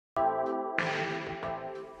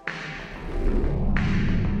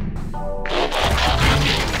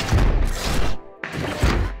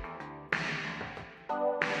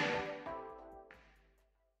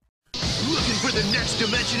For the next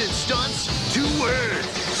dimension in stunts, 2 words,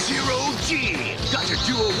 Zero-G. Got your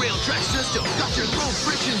dual rail track system, got your low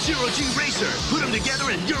friction Zero-G racer. Put them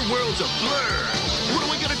together and your world's a blur. What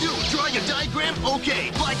do I gotta do? Draw your diagram?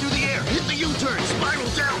 Okay, fly through the air, hit the U-turn, spiral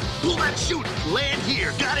down, pull that chute, land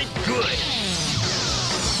here. Got it? Good.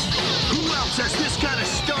 Who else has this kind of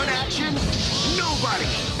stunt action? Nobody.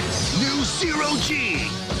 New Zero-G.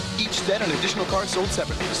 Each set and additional cards sold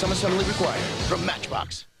separately. Some assembly required. From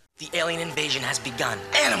Matchbox. The alien invasion has begun.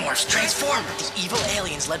 Animorphs, transform! The evil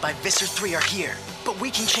aliens led by Visser 3 are here. But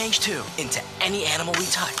we can change too, into any animal we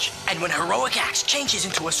touch. And when Heroic Axe changes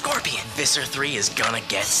into a scorpion, Visser 3 is gonna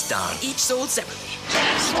get stung. Each sold separately.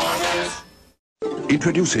 Transformers!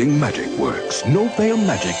 Introducing Magic Works. No-fail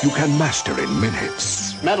magic you can master in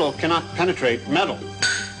minutes. Metal cannot penetrate metal.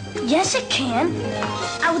 Yes, it can.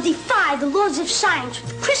 I will defy the laws of science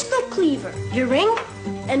with Crystal Cleaver. Your ring?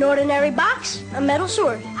 An ordinary box? A metal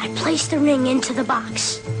sword. I place the ring into the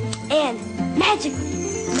box. And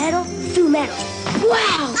magically, metal through metal.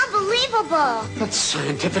 Wow! Unbelievable! That's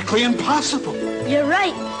scientifically impossible. You're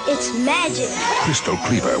right. It's magic. Crystal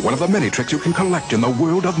Cleaver, one of the many tricks you can collect in the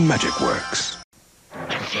world of Magic Works.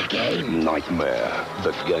 The game Nightmare.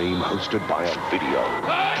 The game hosted by a video.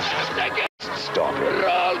 Starter.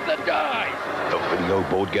 Roll the dice! The video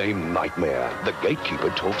board game Nightmare. The gatekeeper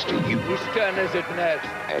talks to you. Whose turn is it next?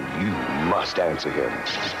 And you must answer him.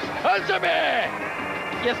 Answer me!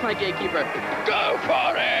 Yes, my gatekeeper. Go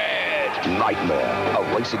for it! Nightmare.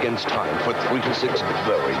 A race against time for 3 to 6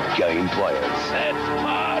 very game players. Let's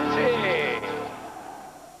party!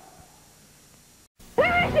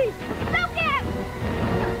 Where is he? Look him!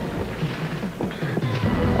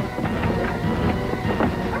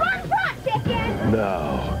 Run front, chicken!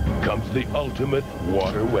 Now comes the ultimate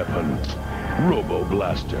water weapon, Robo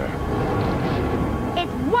Blaster.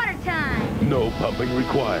 It's water time! No pumping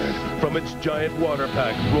required. From its giant water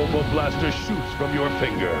pack, Robo Blaster shoots from your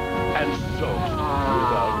finger and soaks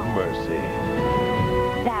without mercy.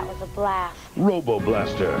 That was a blast. Robo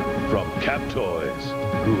Blaster from Cap Toys.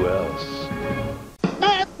 Who else?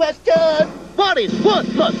 Math question! What is 1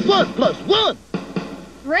 plus 1 plus 1?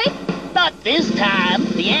 3? Not this time.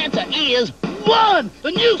 The answer is 1!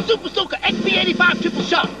 The new Super Soaker XP85 Triple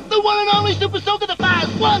Shot. The one and only Super Soaker that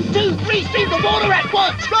fires 1, 2, 3 streams of water at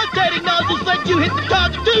once. Rotating nozzles let you hit the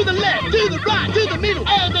target to the left, to the right, to the middle,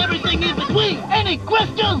 and everything in between. Any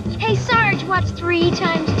questions? Hey, Sarge, what's 3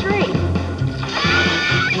 times 3?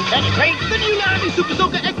 That's great. The new line is Super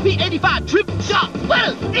Soaker XP85 Triple Shot.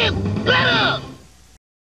 Well, it's better!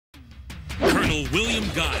 Colonel William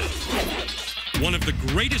Guile, one of the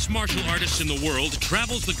greatest martial artists in the world,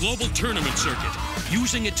 travels the global tournament circuit,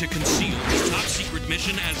 using it to conceal his top-secret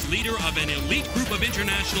mission as leader of an elite group of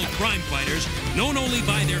international crime fighters known only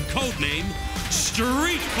by their code name,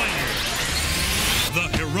 Street Fighters. The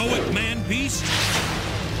heroic man-beast,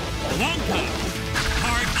 Blanca,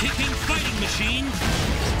 hard-kicking fighting machine,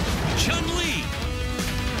 Chun-Li,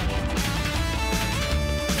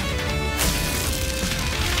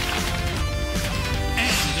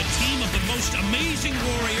 most amazing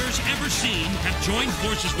warriors ever seen have joined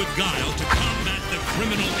forces with Guile to combat the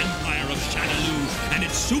criminal empire of Shadaloo and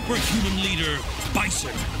its superhuman leader,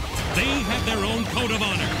 Bison. They have their own code of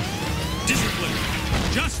honor, discipline,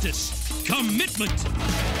 justice, commitment,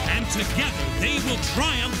 and together they will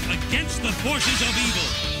triumph against the forces of evil.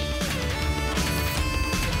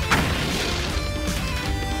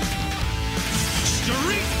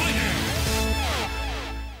 Street Fighter!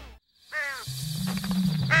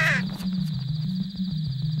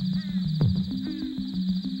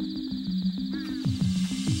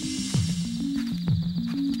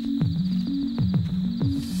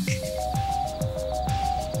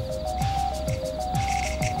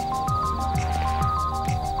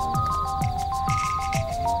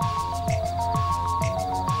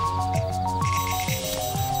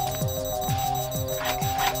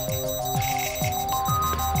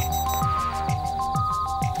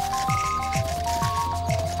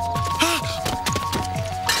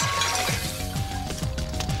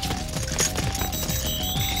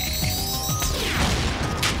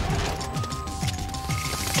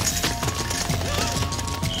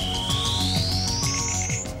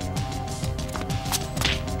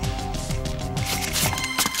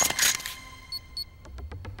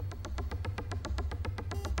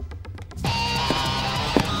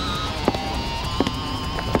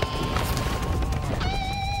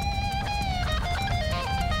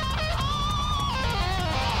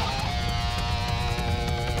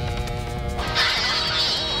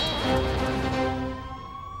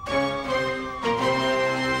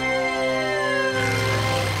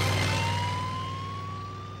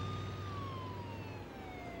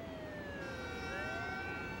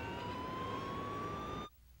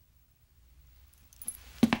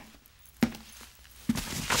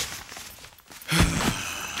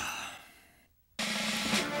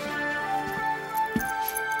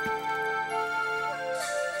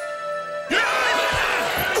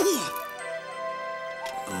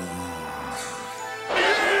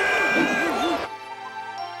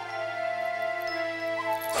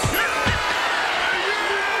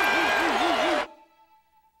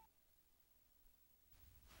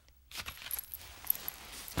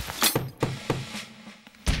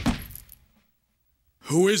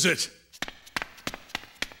 Who is it?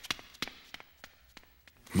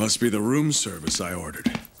 Must be the room service I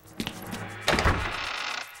ordered.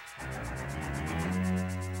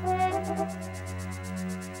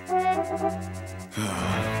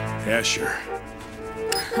 Yeah, sure.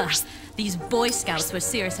 These Boy Scouts were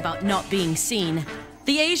serious about not being seen.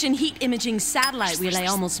 The Asian heat imaging satellite relay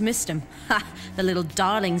almost missed them. Ha! The little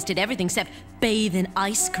darlings did everything except bathe in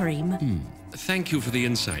ice cream. Thank you for the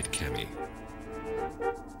insight, Cammy.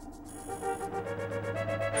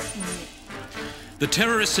 The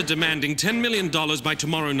terrorists are demanding $10 million by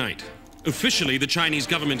tomorrow night. Officially, the Chinese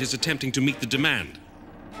government is attempting to meet the demand.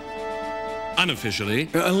 Unofficially...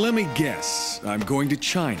 let me guess. I'm going to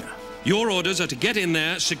China. Your orders are to get in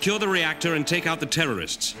there, secure the reactor, and take out the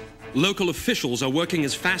terrorists. Local officials are working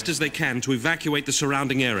as fast as they can to evacuate the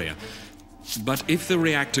surrounding area. But if the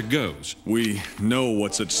reactor goes... We know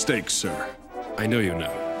what's at stake, sir. I know you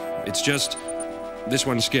know. It's just... this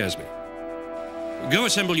one scares me. Go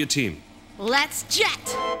assemble your team. Let's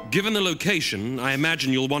jet! Given the location, I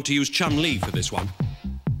imagine you'll want to use Chun-Li for this one.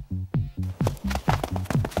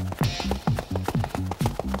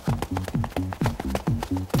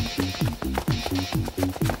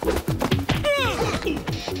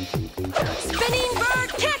 Spinning bird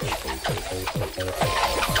kick!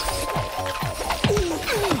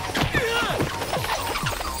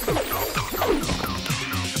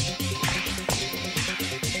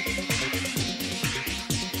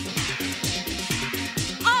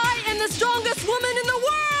 I am the strongest woman in the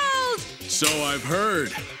world! So I've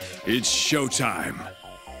heard. It's showtime.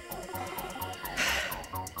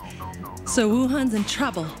 So Wuhan's in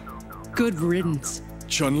trouble. Good riddance.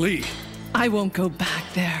 Chun-Li. I won't go back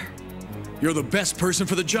there. You're the best person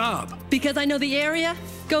for the job. Because I know the area?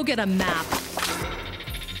 Go get a map.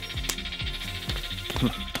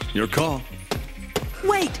 Your call.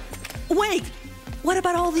 Wait! Wait! What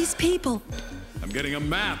about all these people? I'm getting a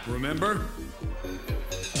map, remember?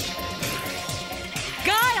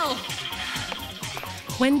 Guile!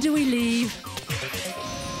 When do we leave?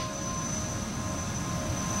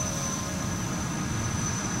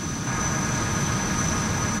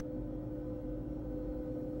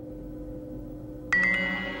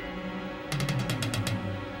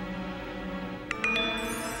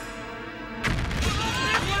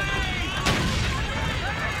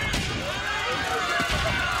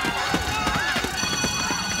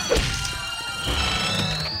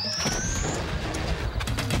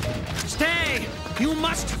 You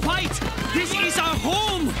must fight! This is our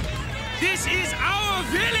home! This is our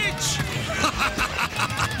village!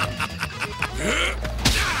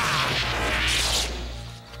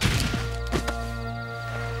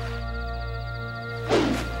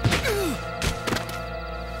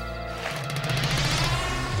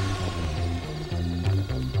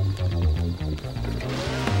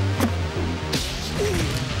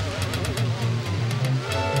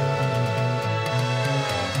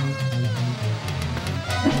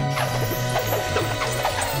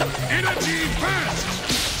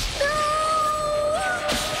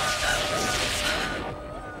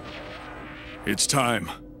 It's time.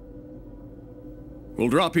 We'll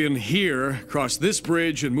drop in here, cross this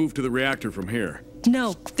bridge, and move to the reactor from here.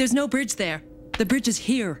 No, there's no bridge there. The bridge is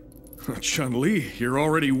here. Chun-Li, you're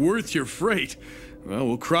already worth your freight. Well,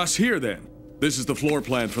 we'll cross here then. This is the floor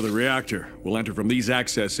plan for the reactor. We'll enter from these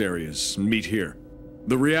access areas and meet here.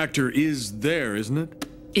 The reactor is there, isn't it?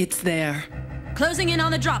 It's there. Closing in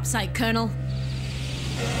on the drop site, Colonel.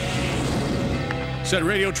 Set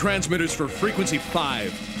radio transmitters for frequency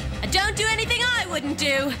 5. Don't do anything I wouldn't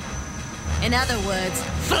do. In other words,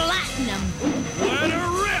 flatten them. Let her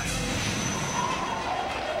rip!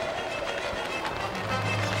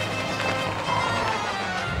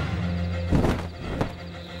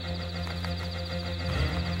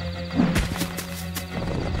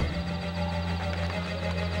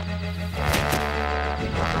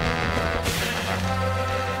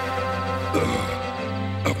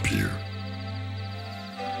 Up here.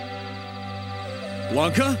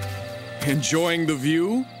 Blanca? Enjoying the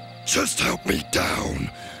view? Just help me down,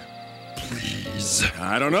 please.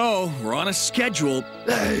 I don't know. We're on a schedule.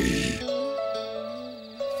 Hey!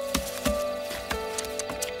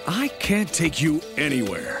 I can't take you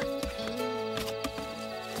anywhere.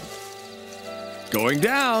 Going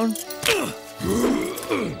down.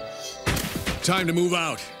 Time to move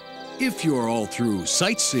out. If you're all through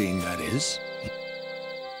sightseeing, that is.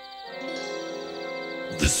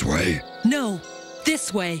 This way? No,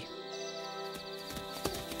 this way.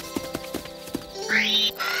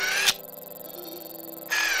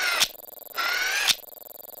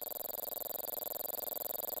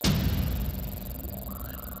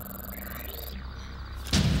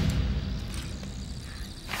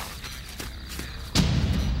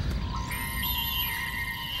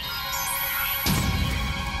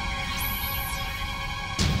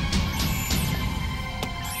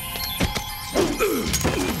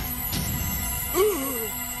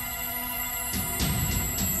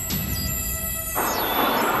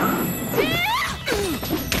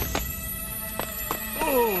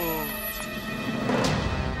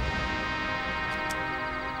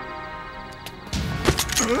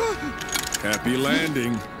 Happy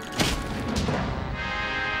landing.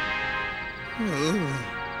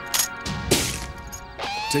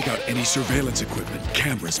 Take out any surveillance equipment,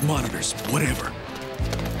 cameras, monitors, whatever.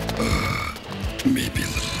 Maybe a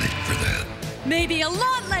little late for that. Maybe a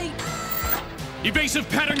lot late. Evasive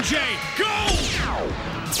pattern J, go!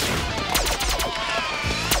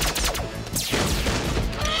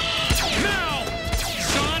 Now!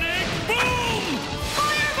 Sonic boom!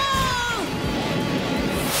 Fireball!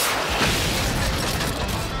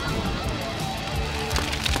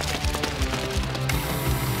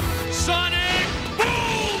 Sonic boom!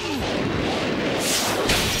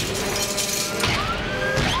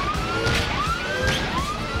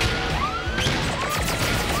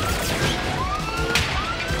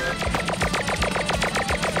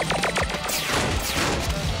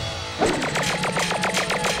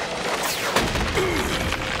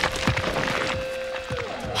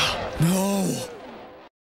 No!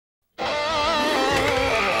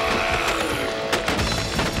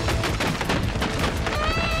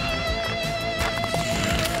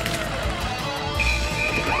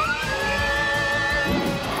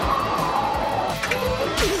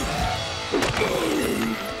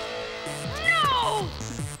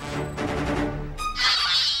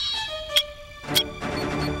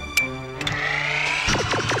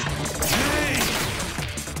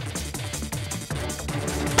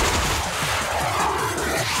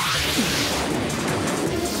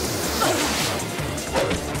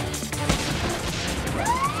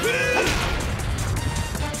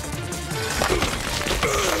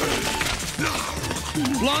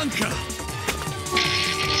 Blanca!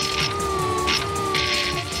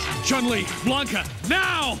 Chun-Li, Blanca,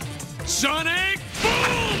 now! Sonic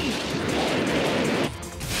boom!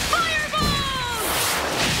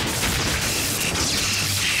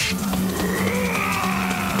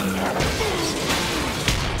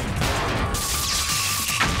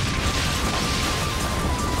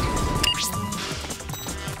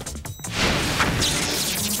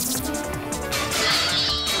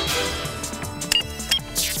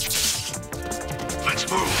 Let's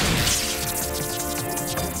move.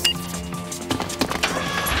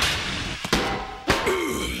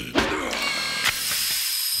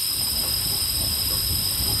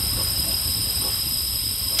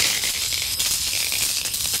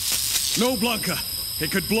 No, Blanca.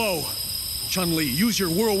 It could blow. Chun-Li, use your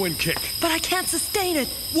whirlwind kick. But I can't sustain it.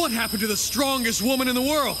 What happened to the strongest woman in the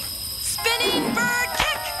world? Spinning bird kick!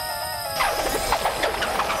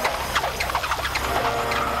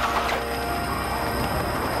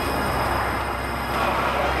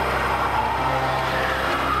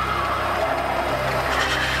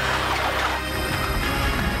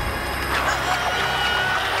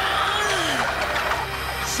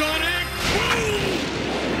 Sonic boom!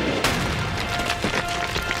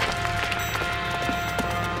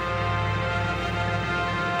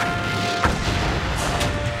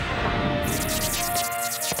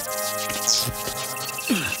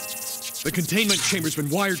 The containment chamber's been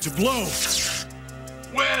wired to blow.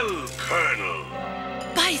 Well, Colonel.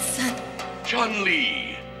 Bison!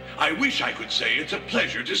 Chun-Li, I wish I could say it's a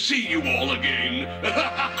pleasure to see you all again.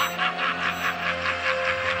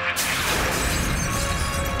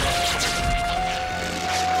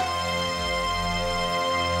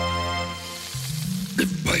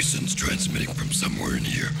 If Bison's transmitting from somewhere in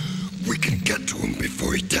here, we can get to him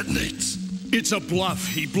before he detonates. It's a bluff.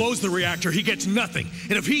 He blows the reactor, he gets nothing.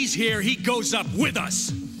 And if he's here, he goes up with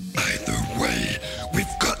us. Either way,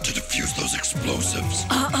 we've got to defuse those explosives.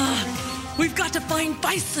 We've got to find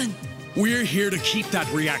Bison. We're here to keep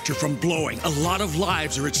that reactor from blowing. A lot of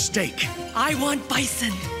lives are at stake. I want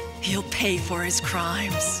Bison. He'll pay for his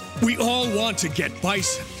crimes. We all want to get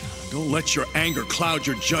Bison. Don't let your anger cloud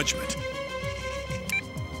your judgment.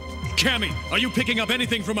 Cammy, are you picking up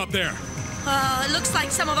anything from up there? It looks like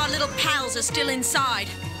some of our little pals are still inside.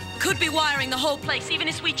 Could be wiring the whole place even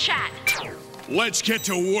as we chat. Let's get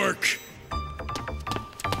to work.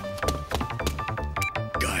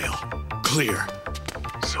 Guile, clear.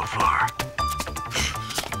 So far.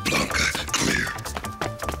 Blanca, clear.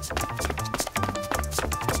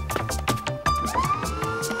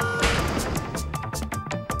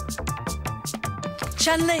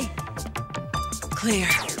 Chun-Li. Clear.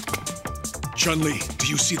 Chun-Li, do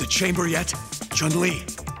you see the chamber yet? Chun-Li,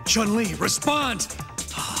 Chun-Li, respond!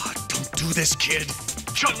 Don't do this, kid.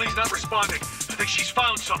 Chun-Li's not responding. I think she's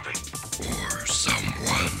found something. Or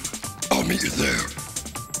someone. I'll meet you there.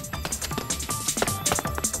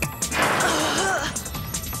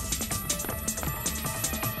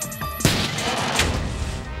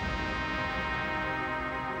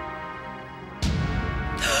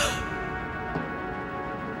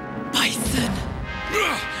 Bison.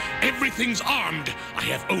 machines armed. I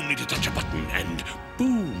have only to touch a button and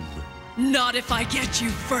boom. Not if I get you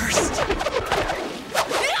first.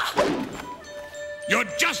 You're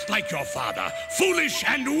just like your father, foolish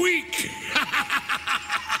and weak.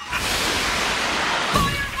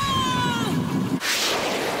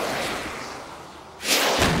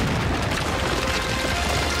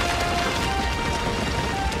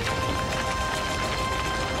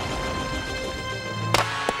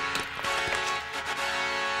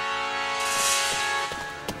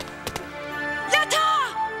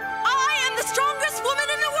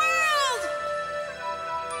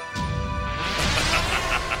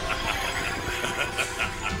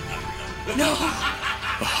 No!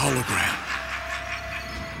 A hologram.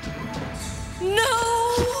 No!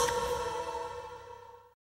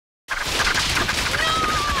 No!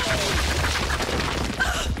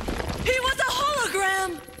 He was a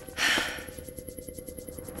hologram!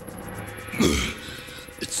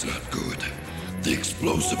 It's not good. The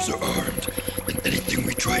explosives are armed, and anything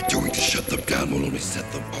we try doing to shut them down will only set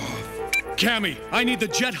them off. Cammy, I need the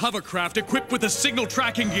jet hovercraft equipped with the signal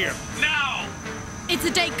tracking gear. Now! It's a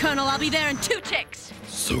date, Colonel. I'll be there in 2 ticks.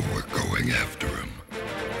 So we're going after him.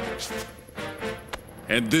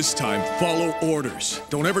 And this time, follow orders.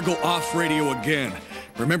 Don't ever go off radio again.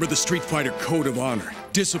 Remember the Street Fighter code of honor.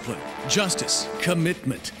 Discipline, justice,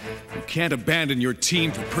 commitment. You can't abandon your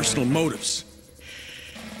team for personal motives.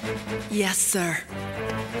 Yes, sir.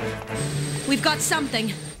 We've got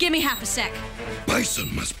something. Give me half a sec.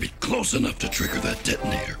 Bison must be close enough to trigger that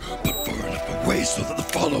detonator, but far enough away so that the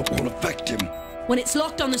fallout won't affect him. When it's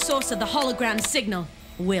locked on the source of the hologram signal,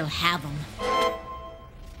 we'll have him.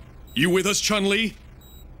 You with us, Chun-Li?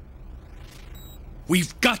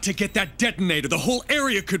 We've got to get that detonator. The whole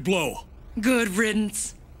area could blow. Good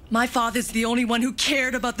riddance. My father's the only one who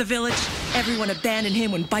cared about the village. Everyone abandoned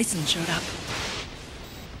him when Bison showed up.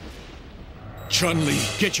 Chun-Li,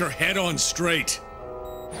 get your head on straight.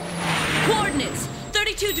 Coordinates: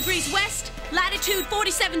 32 degrees west, latitude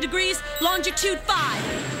 47 degrees, longitude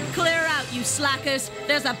 5. Clear out, you slackers.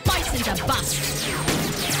 There's a bison to bust.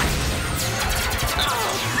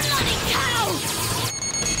 Oh, bloody cow!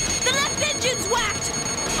 The left engine's whacked!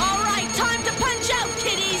 All right, time to punch out,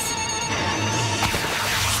 kiddies!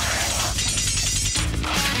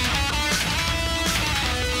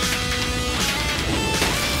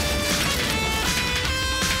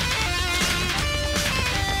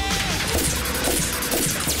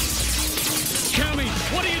 Cammy,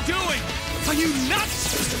 what are you doing? Are you nuts?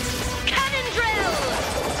 Cannon drill!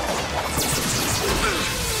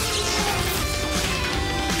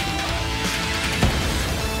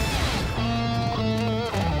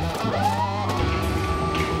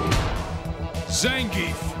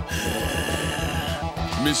 Zangief!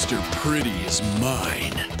 Mr. Pretty is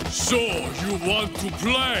mine. So, you want to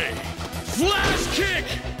play? Flash kick!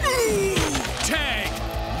 Ooh, tag!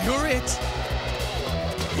 You're it.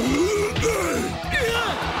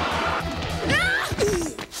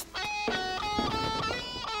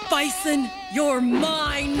 Bison, you're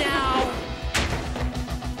mine now!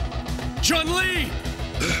 Chun-Li!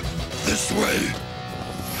 This way!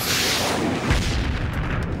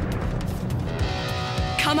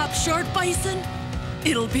 Come up short, Bison?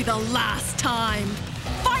 It'll be the last time.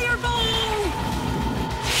 Fireball!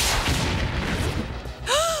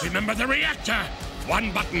 Remember the reactor?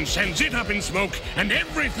 One button sends it up in smoke and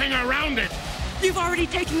everything around it. You've already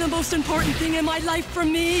taken the most important thing in my life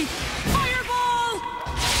from me. Fireball!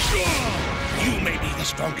 You may be the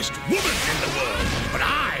strongest woman in the world, but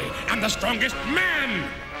I am the strongest man.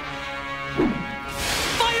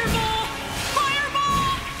 Fireball!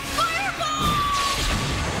 Fireball! Fireball!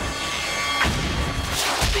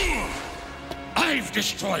 I've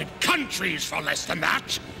destroyed countries for less than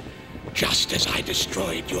that. Just as I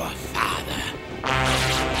destroyed your father.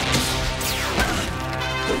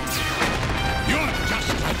 You're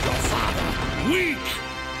just like your father. Weak.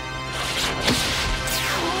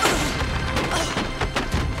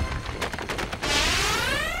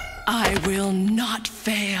 I will not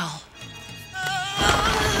fail.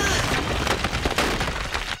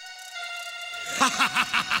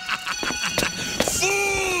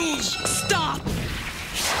 Fools! Stop!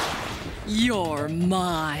 You're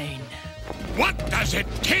mine. What does it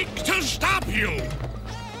take to stop you?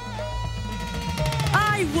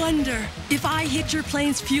 I wonder if I hit your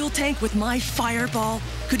plane's fuel tank with my fireball,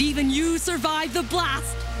 could even you survive the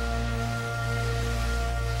blast?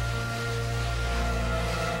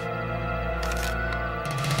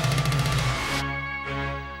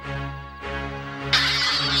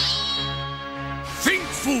 Think,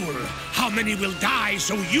 fool! How many will die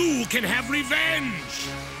so you can have revenge?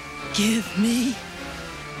 Give me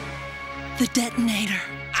the detonator.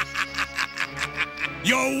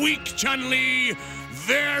 You're weak, Chun-Li!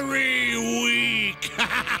 Very weak!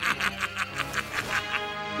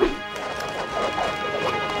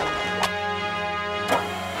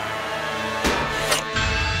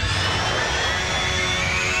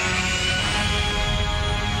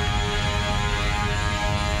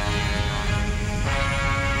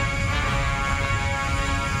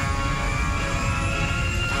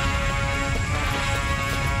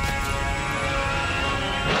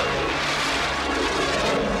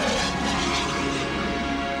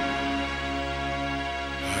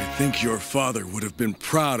 I think your father would have been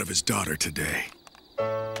proud of his daughter today.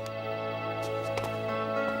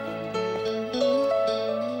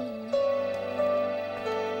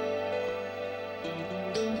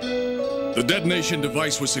 The detonation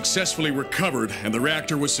device was successfully recovered, and the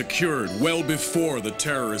reactor was secured well before the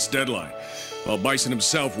terrorist deadline. While Bison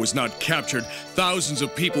himself was not captured, thousands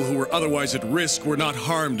of people who were otherwise at risk were not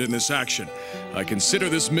harmed in this action. I consider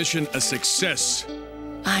this mission a success.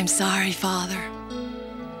 I'm sorry, Father.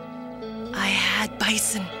 I had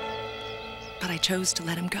Bison, but I chose to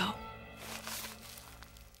let him go.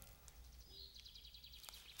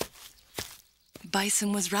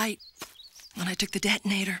 Bison was right when I took the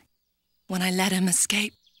detonator, when I let him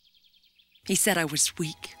escape. He said I was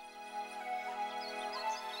weak.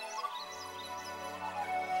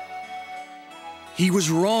 He was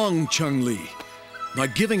wrong, Chun-Li. By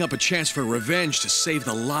giving up a chance for revenge to save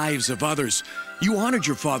the lives of others, you honored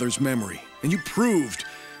your father's memory, and you proved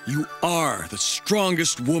you are the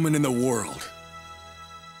strongest woman in the world.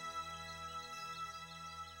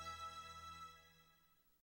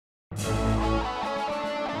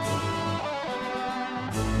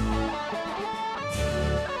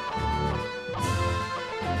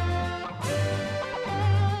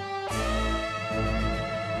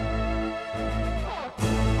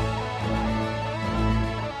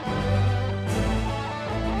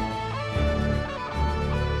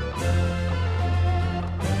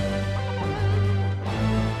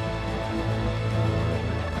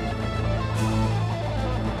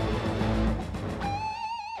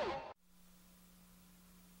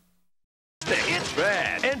 It's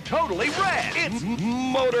bad and totally rad. It's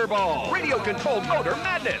Motorball. Radio-controlled motor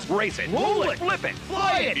madness. Race it, roll it, flip it,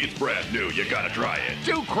 fly it. It's brand new. You gotta try it.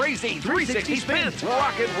 Do crazy 360 spins,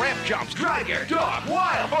 rocket ramp jumps, drag your dog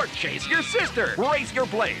wild, or chase your sister. Race your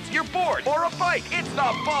blades, your board, or a bike. It's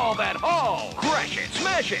the ball that hauls. Crash it,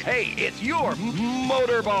 smash it. Hey, it's your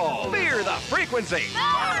Motorball. Fear the frequency.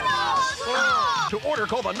 Motorballs! To order,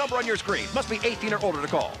 call the number on your screen. Must be 18 or older to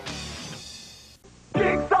call.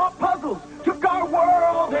 Jigsaw puzzles took our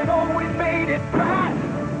world and always made it flat.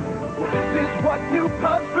 Well, this is what New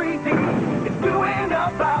Puzz 3D is doing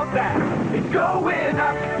about that. It's going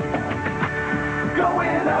up,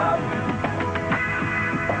 going up.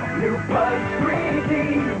 New Puzz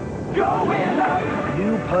 3D, going up.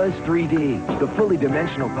 New Puzz 3D, the fully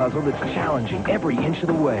dimensional puzzle that's challenging every inch of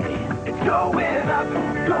the way. It's going up,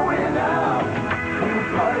 going up. New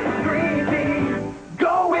Puzz 3D,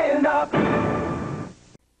 going up.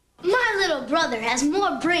 My little brother has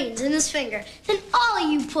more brains in his finger than all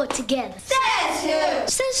of you put together. Says who?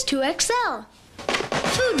 Says 2XL.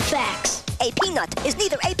 Food facts. A peanut is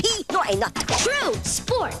neither a pea nor a nut. True.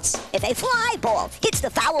 Sports. If a fly ball hits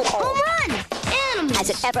the foul pole. Home run. Animals. Has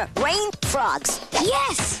it ever rained frogs?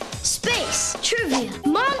 Yes. Space. Trivia.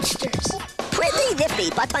 Monsters. Pretty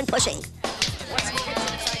nifty button pushing.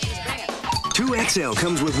 2XL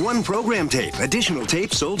comes with one program tape. Additional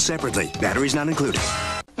tape sold separately. Batteries not included.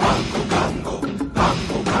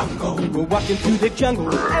 We're walking through the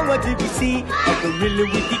jungle, and what did we see? A gorilla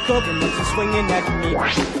with the coconuts is swinging at me.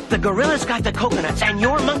 The gorilla's got the coconuts, and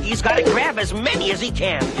your monkey's got to grab as many as he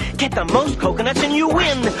can. Get the most coconuts and you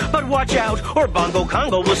win. But watch out, or Bongo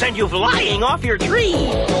Congo will send you flying off your tree.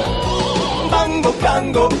 Bongo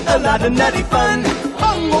Congo, a lot of nutty fun.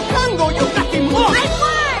 Bongo Congo, you got him won. I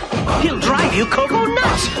won! He'll drive you cocoa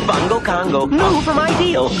nuts. Bongo Congo, no for my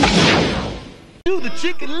deal. Do the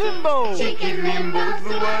chicken limbo. Chicken limbo's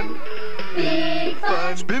the one. Big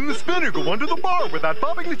fun. Spin the spinner, go under the bar without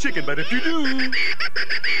popping the chicken, but if you do...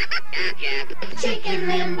 Chicken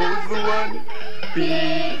limbo's the one.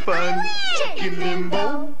 Big fun. Chicken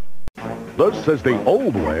limbo. This is the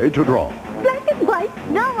old way to draw. Black and white?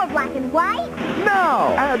 No more black and white.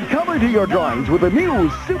 Now, add color to your drawings with a new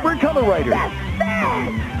Super Color Writer. That's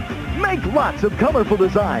bad. Make lots of colorful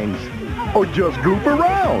designs. Or just goof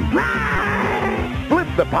around. Flip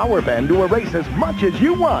the power pen to erase as much as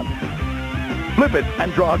you want. Flip it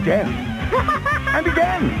and draw again. And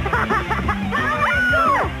again. Color is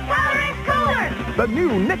cooler! Color is cooler! the new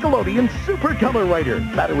Nickelodeon Super Color Writer.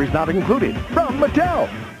 Batteries not included. From Mattel.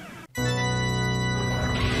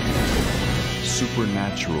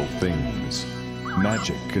 Supernatural things,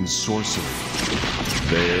 magic and sorcery,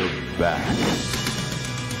 they're back.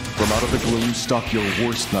 From out of the gloom stalk your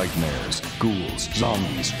worst nightmares. Ghouls,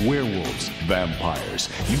 zombies, werewolves, vampires.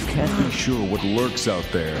 You can't be sure what lurks out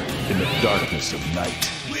there in the darkness of night.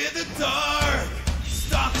 We're the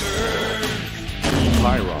DarkStalkers!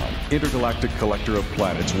 Chiron, intergalactic collector of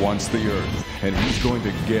planets, wants the Earth, and he's going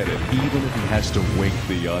to get it even if he has to wake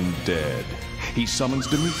the undead. He summons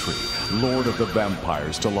Dimitri, Lord of the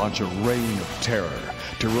Vampires, to launch a reign of terror,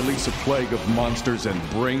 to release a plague of monsters and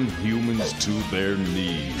bring humans to their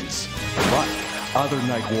knees. But other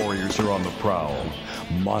night warriors are on the prowl.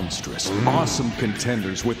 Monstrous, awesome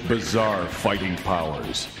contenders with bizarre fighting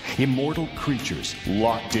powers. Immortal creatures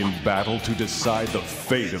locked in battle to decide the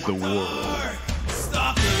fate of the world.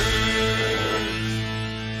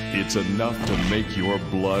 It's enough to make your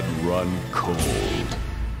blood run cold.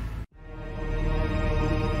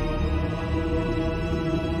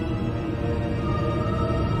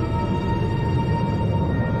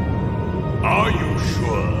 Are you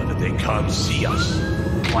sure that they can't see us?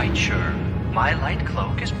 Quite sure. My light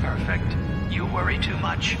cloak is perfect. You worry too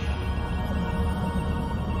much.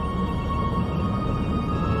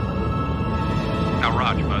 Now,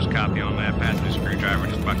 Roger, buzz copy on that. Pass this screwdriver,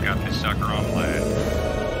 just about got this sucker on flat.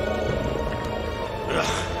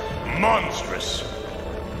 Ugh, monstrous.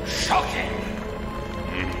 Shocking.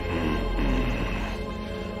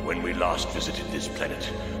 When we last visited this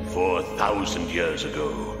planet, 4,000 years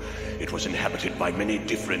ago, it was inhabited by many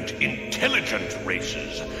different intelligent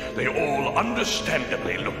races. They all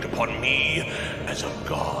understandably looked upon me as a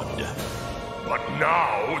god. But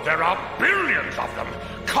now there are billions of them.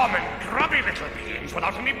 Common, grubby little beings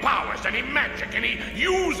without any powers, any magic, any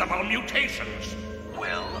usable mutations.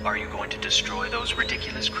 Well, are you going to destroy those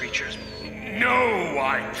ridiculous creatures? No,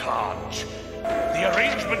 I can't. The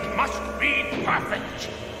arrangement must be perfect.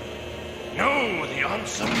 No, the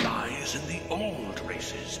answer lies in the old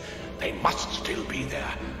races. They must still be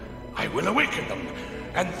there. I will awaken them,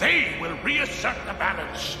 and they will reassert the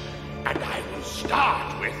balance. And I will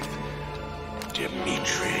start with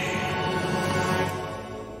Dimitri.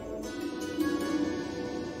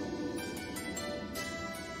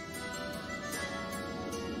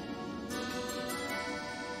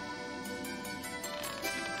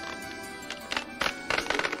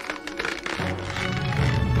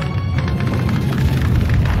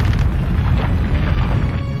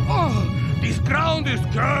 Is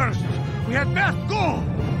cursed! We had best go!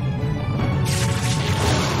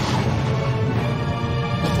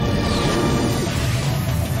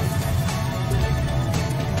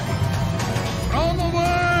 Run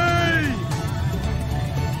away!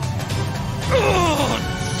 Oh,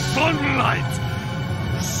 sunlight!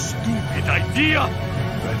 Stupid idea!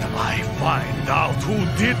 When I find out who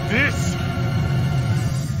did this...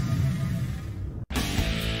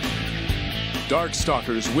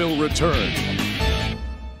 DarkStalkers will return.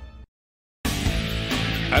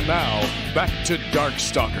 And now, back to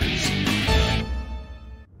DarkStalkers.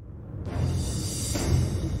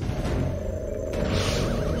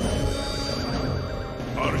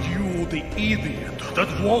 Are you the idiot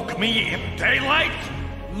that woke me in daylight?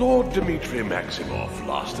 Lord Dmitri Maximoff,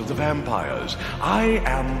 last of the vampires. I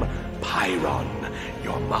am Chiron,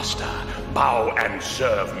 your master. Bow and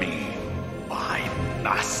serve me. My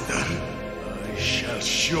master? I shall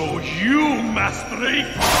show you mastery!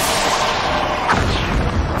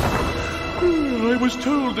 I was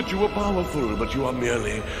told that you were powerful, but you are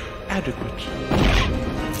merely adequate.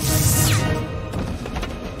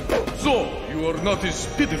 So, you are not as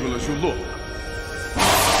pitiful as you look.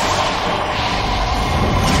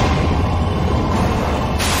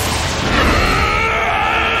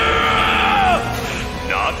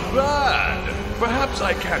 Not bad. Perhaps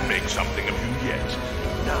I can make something of you yet.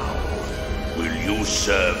 Now, will you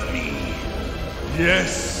serve me?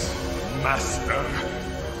 Yes, master.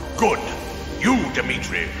 Good. You,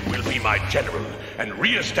 Dimitri, will be my general and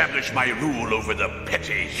re-establish my rule over the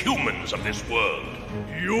petty humans of this world.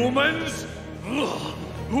 Humans? Ugh,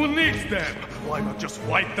 who needs them? Why not just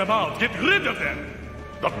wipe them out? Get rid of them!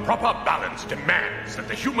 The proper balance demands that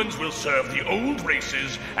the humans will serve the old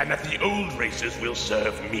races and that the old races will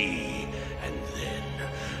serve me. And then,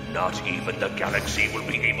 not even the galaxy will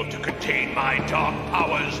be able to contain my dark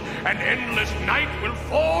powers, and endless night will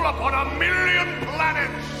fall upon 1,000,000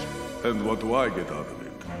 planets! And what do I get out of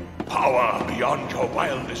it? Power beyond your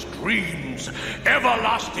wildest dreams,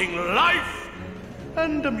 everlasting life,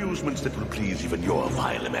 and amusements that will please even your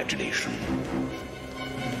vile imagination.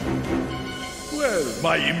 Well,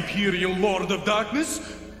 my Imperial Lord of Darkness,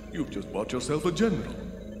 you've just bought yourself a general.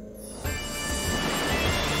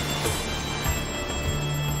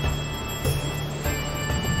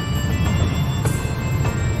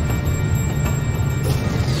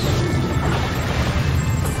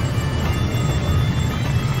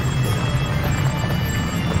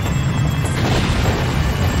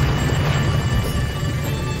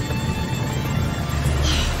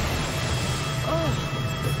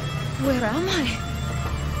 Where am I?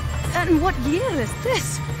 And what year is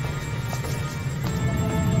this?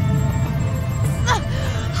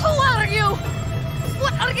 Who are you?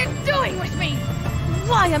 What are you doing with me?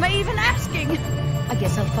 Why am I even asking? I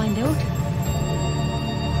guess I'll find out.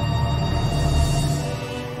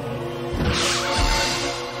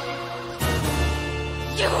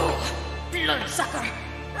 You bloodsucker!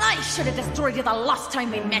 I should have destroyed you the last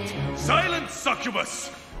time we met. Silence,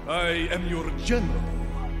 succubus! I am your general.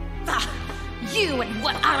 Ah, you and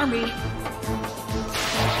what army?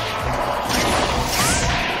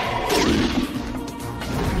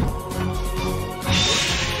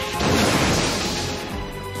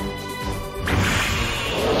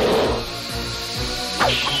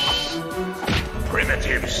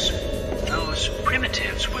 Primitives. Those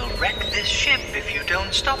primitives will wreck this ship if you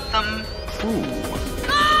don't stop them.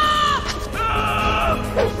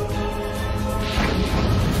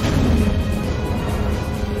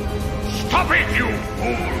 Stop it, you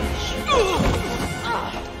fools!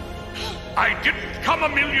 I didn't come a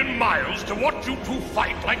million miles to watch you two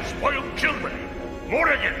fight like spoiled children.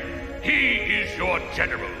 Morrigan, he is your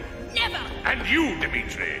general. Never! And you,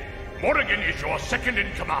 Dimitri. Morrigan is your second in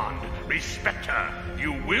command. Respect her.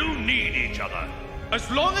 You will need each other. As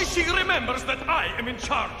long as she remembers that I am in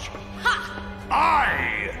charge. Ha!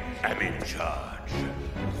 I am in charge.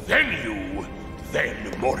 Then you,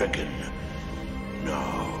 then Morrigan.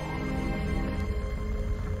 Now.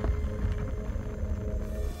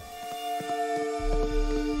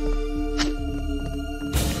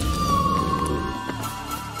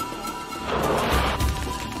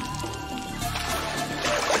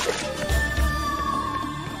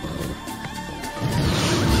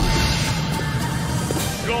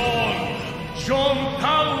 John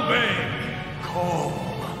Talbot!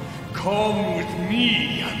 Come with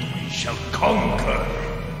me and we shall conquer.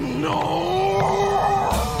 No!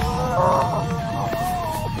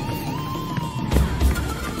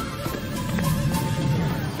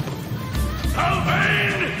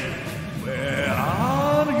 Talbot! Where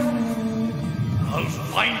are you? I'll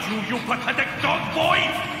find you, you pathetic dog boy!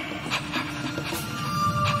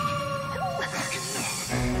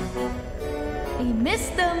 He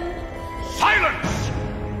missed them. Silence!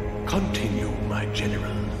 Continue, my general.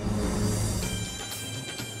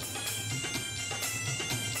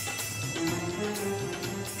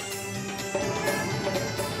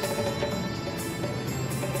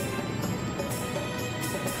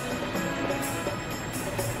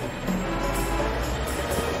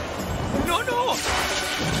 No, no!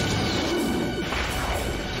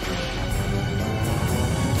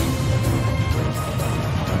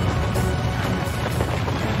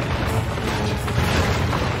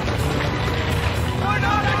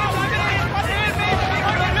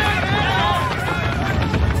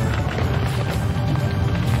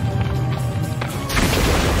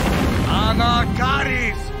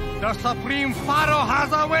 The Supreme Pharaoh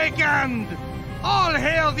has awakened! All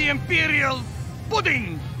hail the Imperial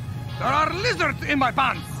pudding! There are lizards in my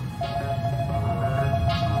pants!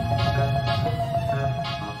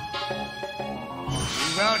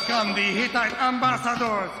 We welcome the Hittite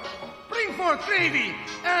ambassadors! Bring forth gravy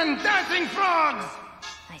and dancing frogs!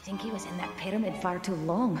 I think he was in that pyramid far too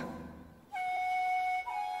long.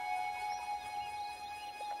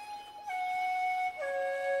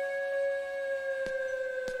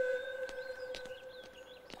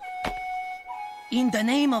 In the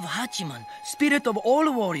name of Hachiman, spirit of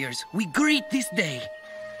all warriors, we greet this day.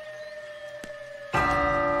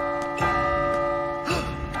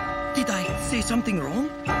 Did I say something wrong?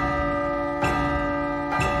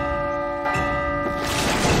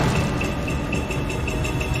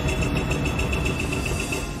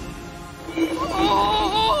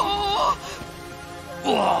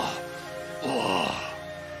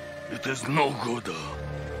 It is no good.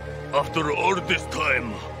 After all this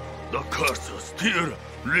time, the curse still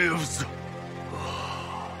lives.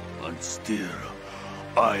 And still,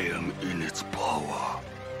 I am in its power.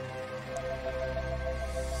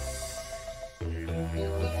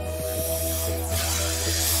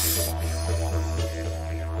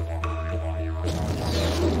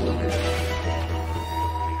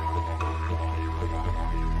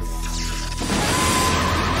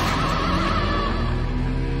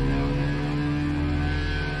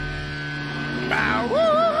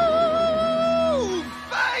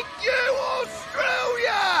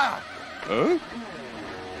 Huh?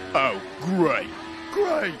 Oh, great.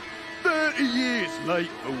 Great. 30 years late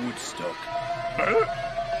for Woodstock.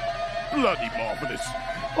 Bloody marvelous.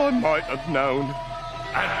 I might have known.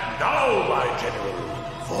 And now, my general,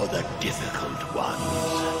 for the difficult ones.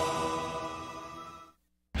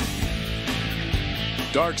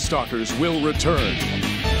 DarkStalkers will return.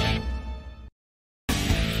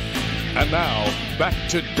 And now, back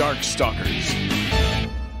to DarkStalkers.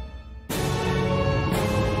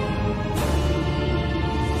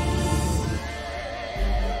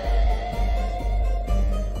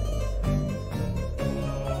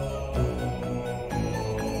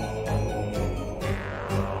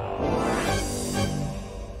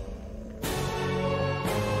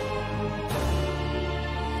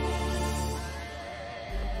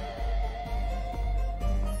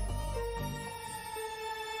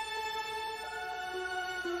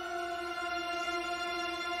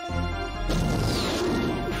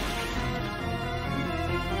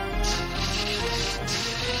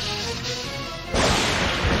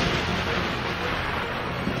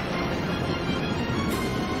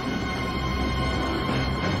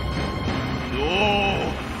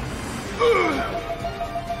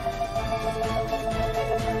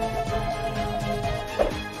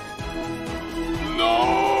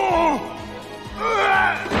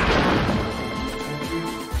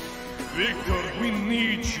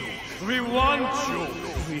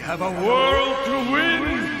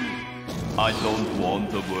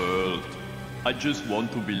 I just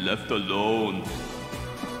want to be left alone.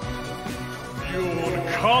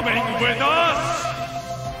 You're coming with us!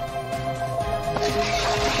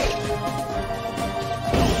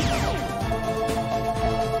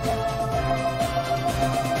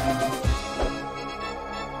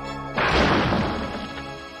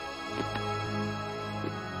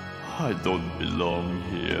 I don't belong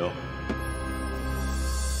here.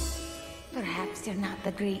 Perhaps you're not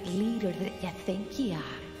the great leader that you think you are.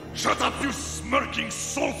 Shut up, you smirking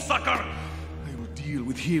soul-sucker! I will deal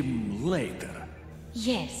with him later.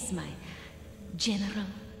 Yes, my general.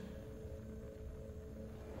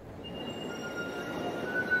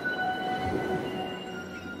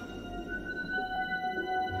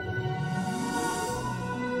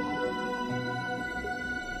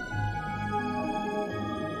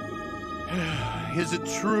 Is it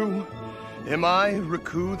true? Am I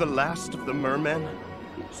Riku, the last of the mermen?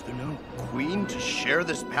 Is there no queen to share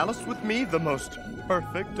this palace with me, the most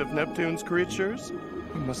perfect of Neptune's creatures?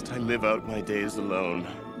 Or must I live out my days alone?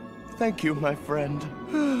 Thank you, my friend.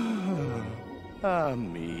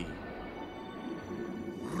 Me.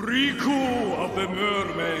 Riku of the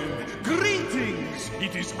Mermen, greetings!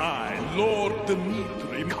 It is I, Lord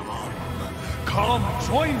Dimitri. Come,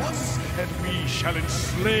 join us, and we shall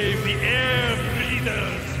enslave the air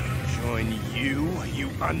breathers. Join you, you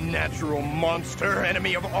unnatural monster,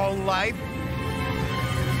 enemy of all life?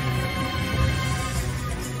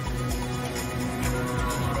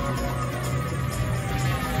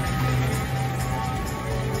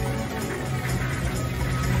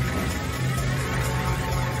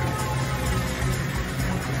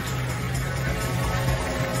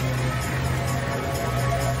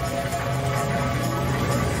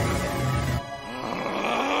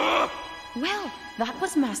 Well, that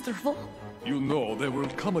was masterful. You know, there will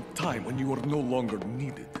come a time when you are no longer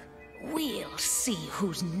needed. We'll see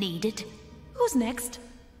who's needed. Who's next?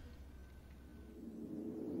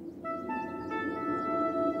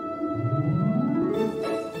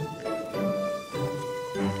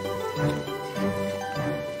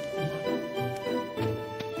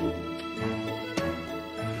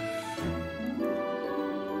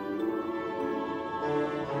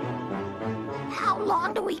 How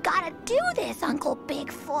long do we gotta do this, Uncle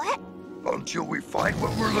Bigfoot? Until we find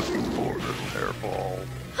what we're looking for, little hairball.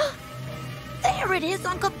 There it is,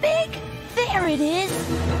 Uncle Big! There it is!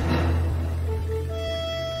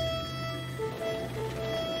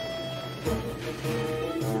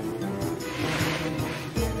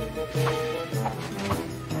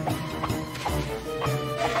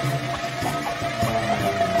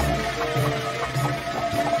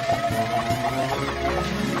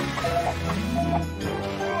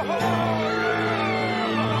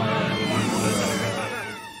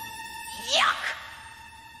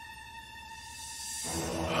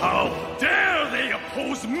 How dare they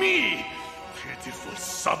oppose me! Pitiful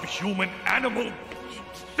subhuman animal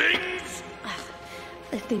things!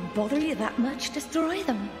 If they bother you that much, destroy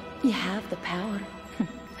them. You have the power.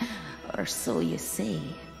 Or so you say.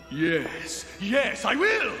 Yes, yes, I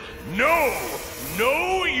will! No!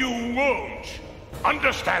 No, you won't!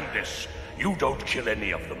 Understand this. You don't kill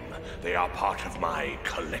any of them. They are part of my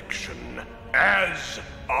collection. As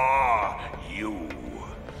are you.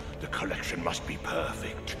 The collection must be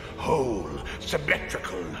perfect, whole,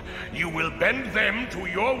 symmetrical. You will bend them to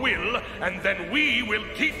your will, and then we will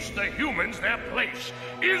teach the humans their place.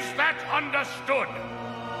 Is that understood?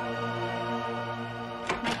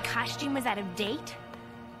 My costume is out of date?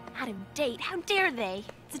 Out of date? How dare they?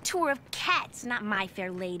 It's a tour of cats, not My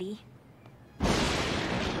Fair Lady.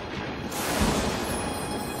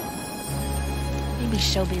 Maybe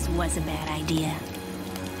showbiz was a bad idea.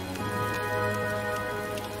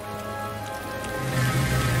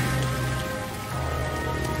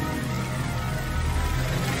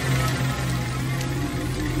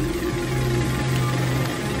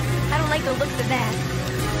 I don't like the looks of that.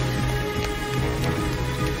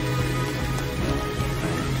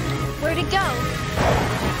 Where'd it go?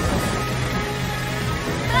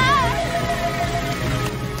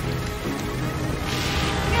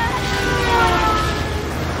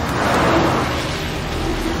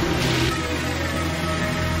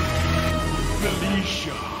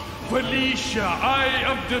 Felicia, I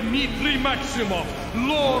am Dmitri Maximov,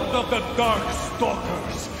 Lord of the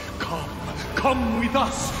DarkStalkers. Come with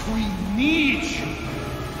us. We need you.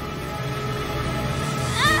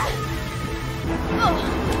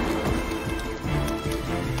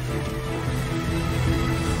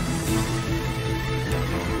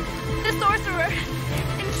 The sorcerer!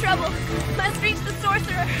 In trouble! Must reach the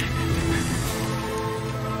sorcerer!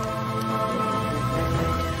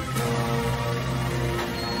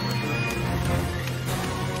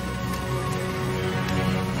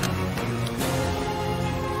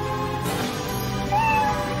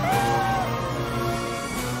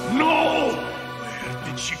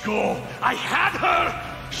 Go! I had her!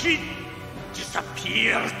 She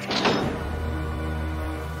disappeared!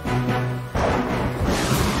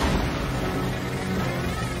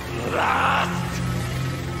 Last!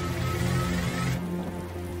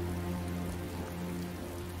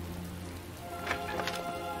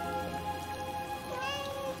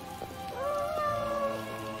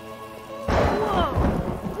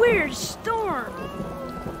 Whoa! Weird storm!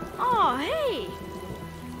 Oh, hey!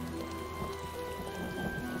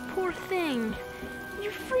 Poor thing.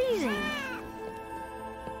 You're freezing.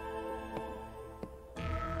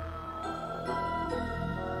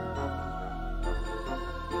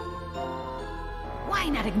 Why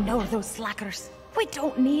not ignore those slackers? We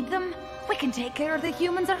don't need them. We can take care of the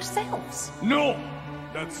humans ourselves. No!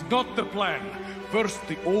 That's not the plan. First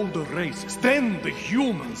the older races, then the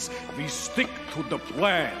humans. We stick to the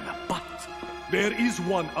plan. But there is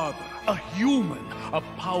one other. A human. A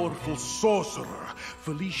powerful sorcerer.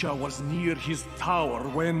 Felicia was near his tower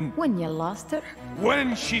when... When you lost her?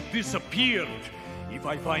 When she disappeared. If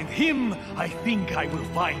I find him, I think I will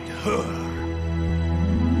find her.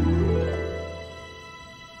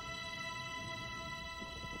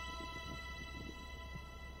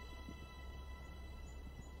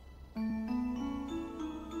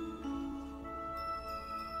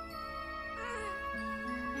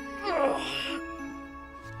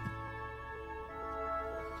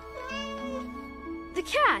 The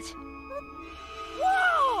cat!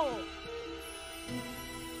 Whoa!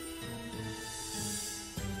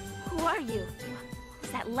 Who are you?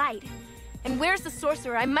 Who's that light? And where's the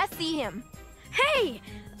sorcerer? I must see him. Hey!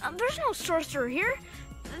 There's no sorcerer here.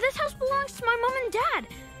 This house belongs to my mom and dad.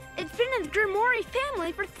 It's been in the Grimoire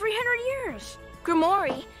family for 300 years.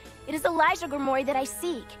 Grimoire? It is Elijah Grimoire that I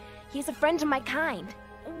seek. He is a friend to my kind.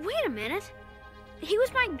 Wait a minute. He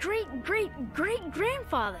was my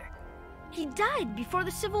great-great-great-grandfather. He died before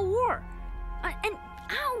the Civil War. And,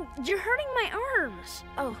 ow, you're hurting my arms.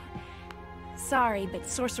 Oh, sorry, but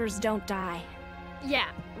sorcerers don't die. Yeah,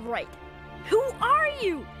 right. Who are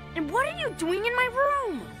you? And what are you doing in my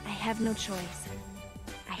room? I have no choice.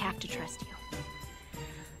 I have to trust you.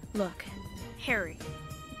 Look. Harry.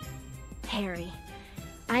 Harry.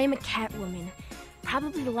 I am a cat woman,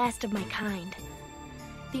 probably the last of my kind.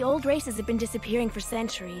 The old races have been disappearing for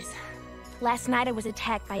centuries. Last night I was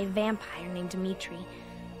attacked by a vampire named Dmitri.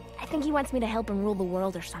 I think he wants me to help him rule the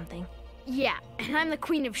world or something. Yeah, and I'm the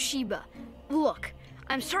Queen of Sheba. Look,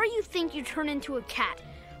 I'm sorry you think you turn into a cat,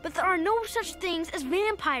 but there are no such things as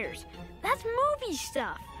vampires. That's movie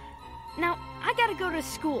stuff. Now, I gotta go to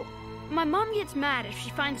school. My mom gets mad if she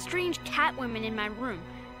finds strange cat women in my room.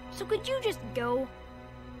 So could you just go?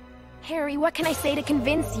 Harry, what can I say to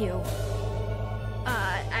convince you?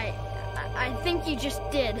 I think you just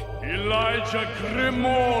did. Elijah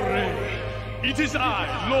Grimoire! It is I,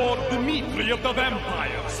 Lord Dmitri of the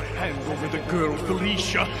Vampires. Hand over the girl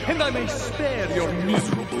Felicia, and I may spare your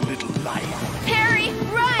miserable little life. Harry,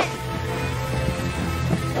 run!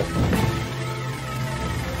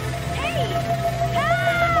 Hey!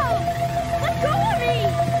 Help!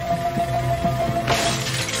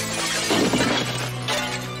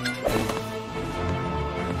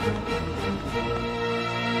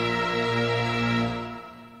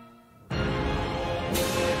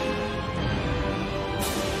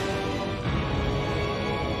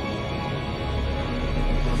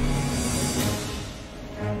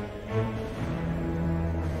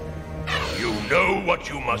 what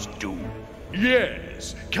you must do.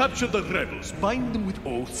 Yes. Capture the rebels, bind them with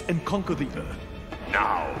oaths, and conquer the Earth.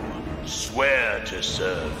 Now, swear to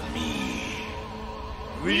serve me.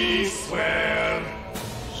 We swear.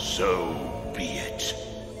 So be it.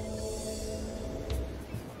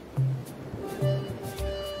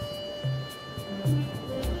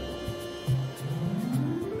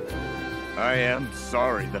 I am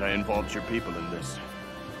sorry that I involved your people in this.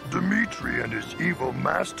 Dimitri and his evil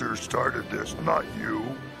master started this, not you.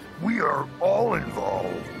 We are all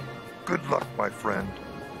involved. Good luck, my friend.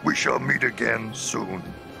 We shall meet again soon.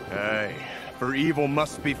 Aye, for evil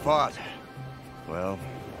must be fought. Well,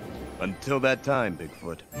 until that time,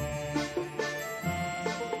 Bigfoot.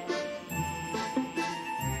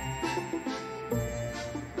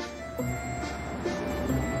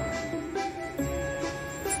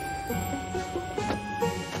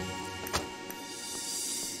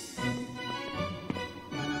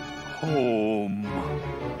 Home.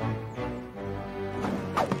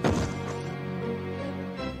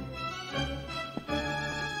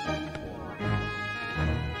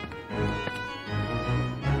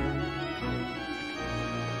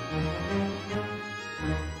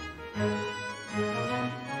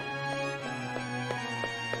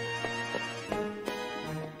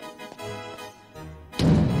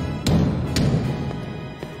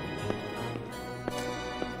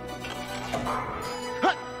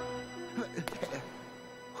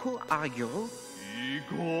 Who are you?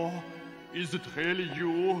 Igor, is it really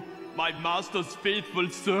you, my master's faithful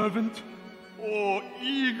servant? Oh,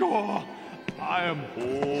 Igor, I am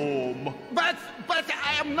home. But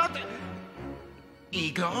I am not...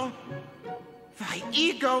 Igor? Why,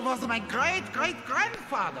 Igor was my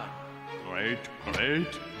great-great-grandfather. Great?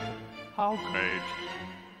 How great?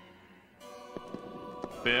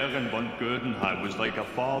 Baron von Gödenheim was like a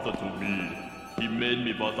father to me. He made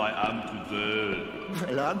me what I am today.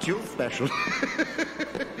 Well, aren't you special?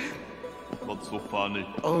 What's so funny?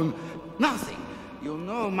 Oh, nothing. You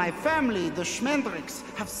know, my family, the Schmendricks,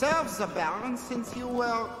 have served the Baron since you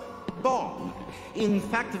were born. In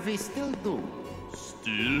fact, we still do.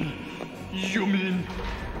 Still? You mean?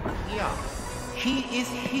 Yeah, he is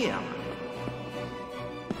here.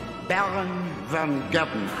 Baron von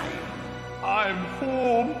Gödenheim. I'm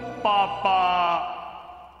home, Papa.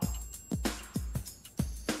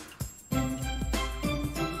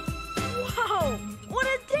 Whoa! What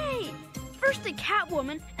a day! First a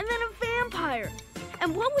Catwoman, and then a vampire.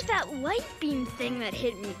 And what was that light beam thing that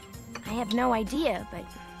hit me? I have no idea, but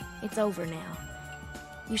it's over now.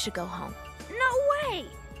 You should go home. No way!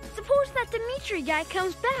 Suppose that Dimitri guy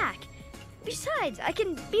comes back. Besides, I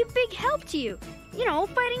can be a big help to you. You know,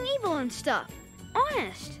 fighting evil and stuff.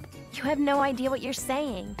 Honest. You have no idea what you're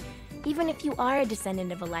saying. Even if you are a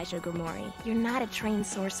descendant of Elijah Grimoire, you're not a trained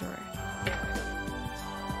sorcerer.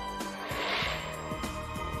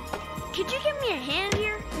 Could you give me a hand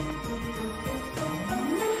here?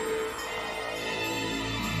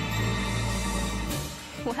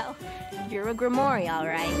 Well, you're a Grimoire, all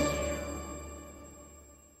right.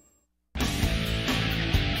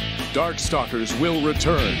 DarkStalkers will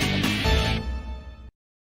return.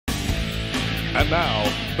 And now,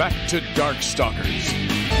 back to DarkStalkers.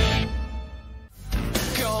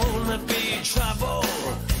 Gonna be trouble,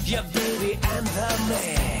 your beauty and the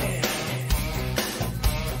man.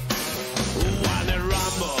 Wanna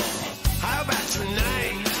rumble? How about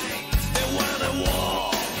tonight? They want a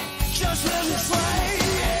war, just let me fight.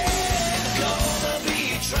 Yeah. Gonna be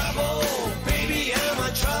trouble, baby, I'm a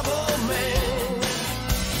trouble man.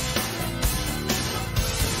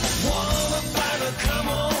 Wanna fight or come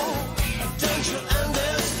on? Don't you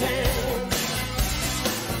understand?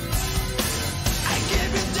 I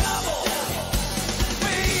give you double,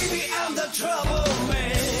 baby, I'm the trouble man.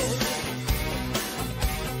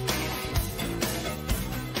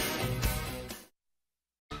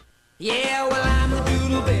 Yeah, well, I'm the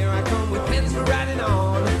doodle bear. I come with pens for writing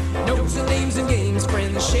on. Notes and names and games,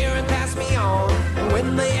 friends share and pass me on. And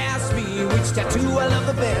when they ask me which tattoo I love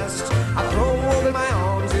the best, I throw over my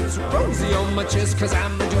arms. It's Rosie on my chest, cause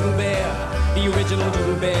I'm the doodle bear, the original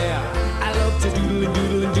doodle bear. I love to doodle and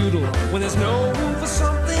doodle and doodle when there's no room for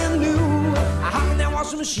something new. I hop in that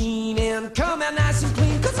washing machine and come out nice and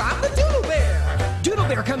clean, cause I'm the doodle bear. Doodle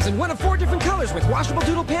bear comes in one of 4 different colors with washable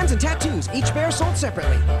doodle pens and tattoos, each bear sold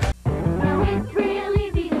separately. It's real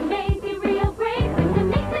easy to make it real great with the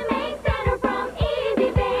Mix and Make Center from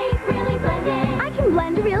Easy Bake. Really blended. I can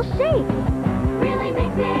blend a real shape. Really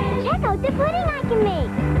mix it. Check out the pudding I can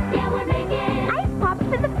make. Yeah, we're making ice pops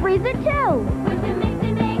for the freezer too. With the Mix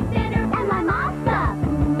and Make Center and my mom stuff.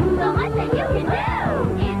 So much that you can do.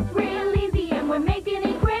 It's real easy and we're making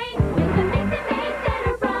it great with the Mix and Make Center.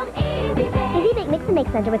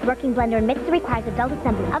 make center with working blender and mixer requires adult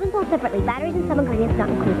assembly. Oven sold separately. Batteries and some ingredients not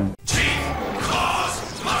included.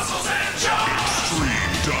 Claws, muscles, and jaws!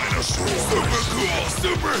 Extreme dinosaurs! Super cool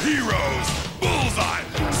superheroes! Bullseye!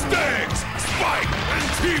 Stings! Spike! And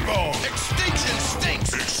T-Bone! Extinction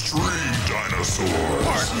stinks! Extreme dinosaurs!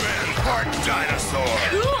 Part man, part dinosaur!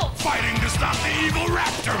 Cool! Fighting to stop the evil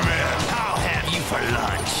Raptor Man! I'll have you for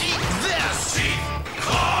lunch! Eat this! Teeth,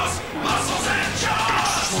 claws, muscles, and jaws!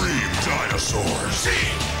 Extreme dinosaurs!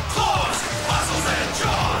 Teeth, claws, muscles, and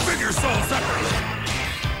jaws! Figure sold separately!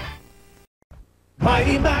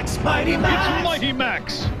 Mighty Max, Mighty Max! It's Mighty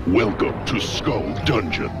Max! Welcome to Skull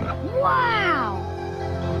Dungeon. Wow!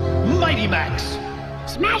 Mighty Max!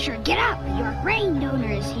 Smasher, get up! Your brain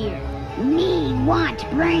donor is here. Me want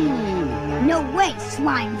brain. No way,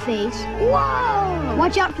 slime face. Whoa!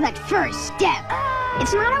 Watch out for that first step.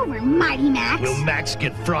 It's not over, Mighty Max. Will Max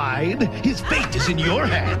get fried? His fate is in your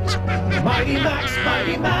hands. Mighty Max,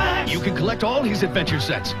 Mighty Max! You can collect all his adventure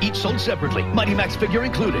sets, each sold separately. Mighty Max figure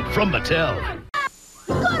included from Mattel.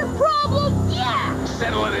 Got a problem? Yeah!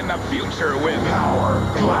 Settle it in the future with Power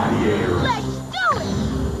Gladiators. Let's do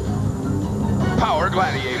it! Power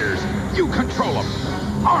Gladiators. You control them.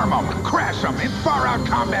 Arm them, crash them in far-out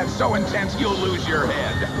combat so intense you'll lose your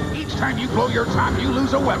head. Each time you blow your top, you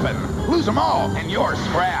lose a weapon. Lose them all, and you're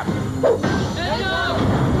scrap.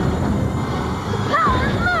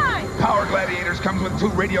 Power's mine! Power Gladiators comes with 2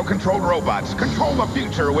 radio-controlled robots. Control the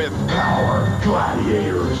future with Power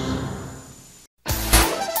Gladiators.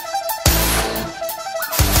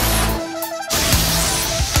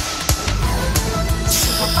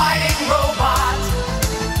 Fighting robot,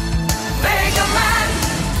 Mega Man.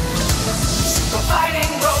 Super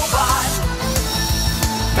fighting robot,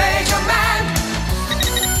 Mega Man.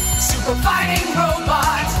 Super fighting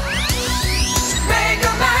robot,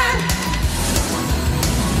 Mega Man.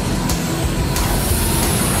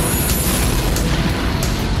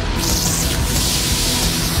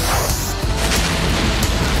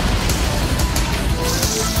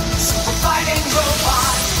 Super fighting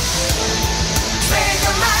robot,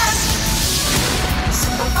 Mega Man.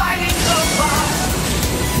 Super fighting robot,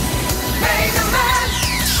 Mega Man.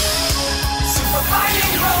 Super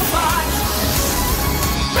fighting robot,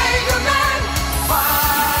 Mega Man. Fighting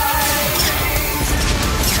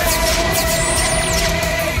to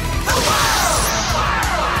save the world.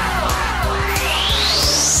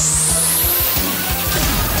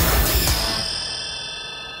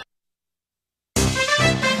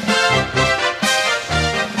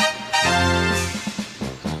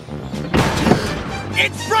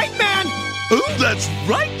 It's Brightman! Oh, that's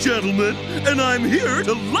right, gentlemen! And I'm here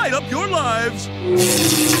to light up your lives!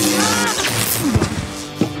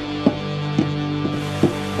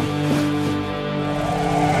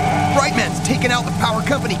 Brightman's taken out the power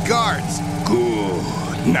company guards. Good.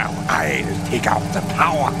 Now I'll take out the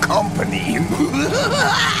power company.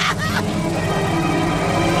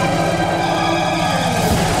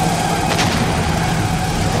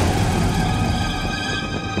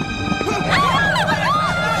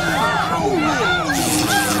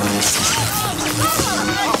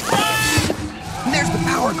 There's the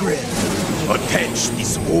power grid. Attach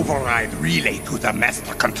this override relay to the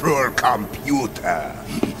master control computer.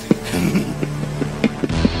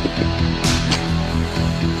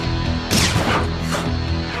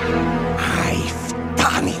 I've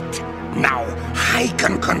done it. Now I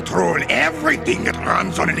can control everything that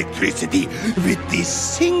runs on electricity with this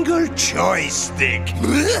single joystick.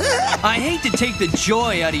 I hate to take the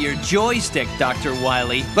joy out of your joystick, Dr.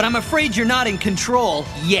 Wily, but I'm afraid you're not in control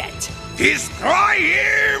yet. Destroy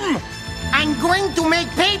him! I'm going to make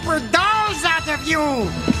paper dolls out of you!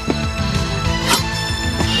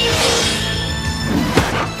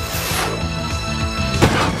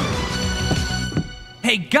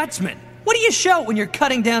 Hey, Gutsman, what do you shout when you're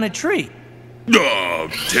cutting down a tree?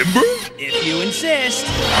 Timber? If you insist.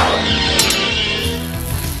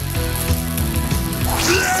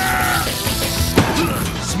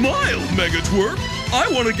 Smile, Megatwerp! I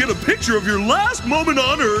want to get a picture of your last moment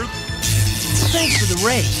on Earth! Thanks for the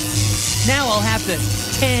raise. Now I'll have to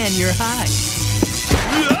tan your hide.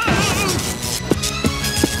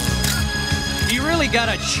 You really got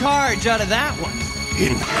a charge out of that one.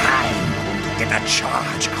 In time, I'm going to get a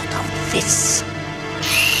charge out of this.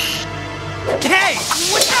 Hey,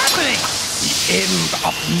 what's happening? The end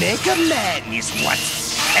of Mega Man is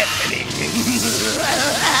what's happening.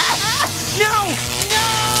 No!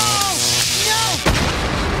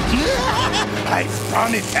 I've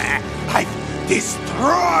done it. I've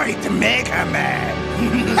destroyed Mega Man.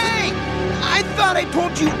 Hey! I thought I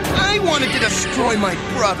told you I wanted to destroy my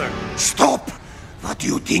brother. Stop! What do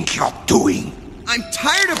you think you're doing? I'm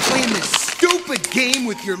tired of playing this stupid game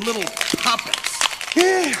with your little puppets.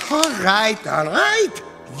 All right.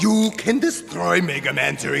 You can destroy Mega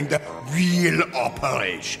Man during the real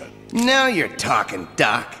operation. Now you're talking,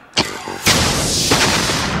 Doc.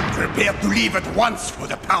 Prepare to leave at once for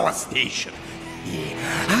the power station.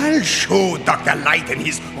 I'll show Dr. Light and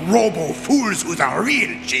his robo-fools who the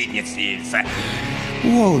real genius is.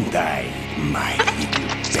 Won't I, my little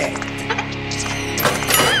pet?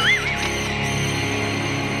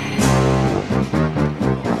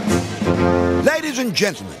 Ladies and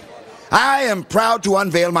gentlemen, I am proud to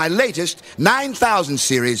unveil my latest 9000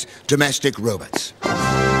 series domestic robots.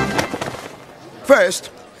 First,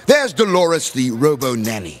 there's Dolores the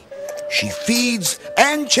Robo-Nanny. She feeds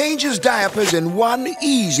and changes diapers in one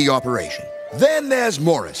easy operation. Then there's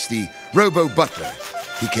Morris, the Robo-Butler.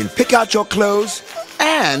 He can pick out your clothes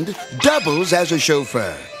and doubles as a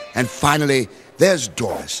chauffeur. And finally, there's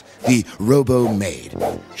Doris, the Robo-Maid.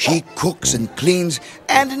 She cooks and cleans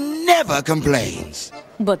and never complains.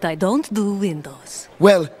 But I don't do windows.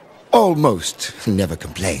 Well, almost never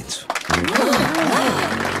complains.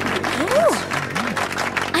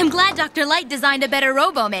 I'm glad Dr. Light designed a better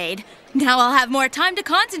Robo-Maid. Now I'll have more time to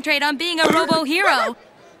concentrate on being a robo-hero.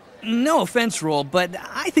 No offense, Roll, but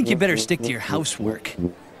I think you better stick to your housework.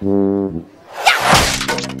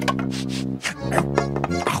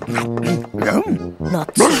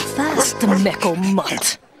 Not so fast, Meko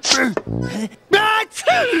Mutt.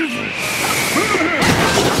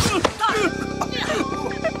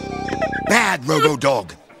 Bad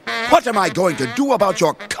Robo-Dog. What am I going to do about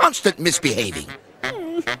your constant misbehaving?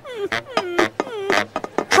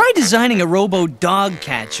 Try designing a robo-dog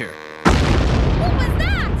catcher. What was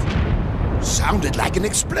that? Sounded like an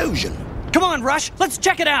explosion. Come on, Rush, let's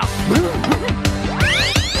check it out.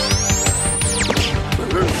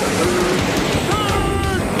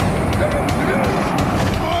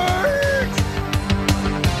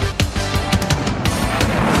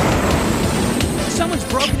 Someone's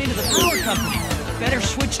broken into the power company. Better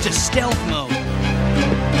switch to stealth mode.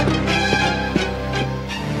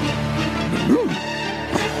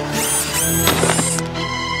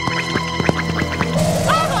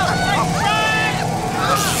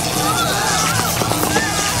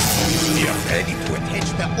 Ready to attach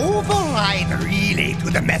the override relay to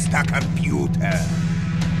the master computer.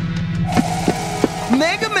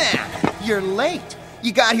 Mega Man, you're late.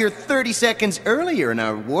 You got here 30 seconds earlier in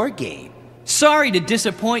our war game. Sorry to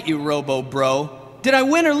disappoint you, Robo-Bro. Did I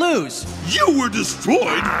win or lose? You were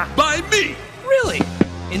destroyed by me! Really?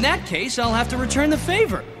 In that case, I'll have to return the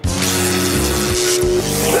favor.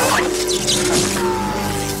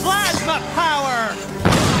 Plasma power!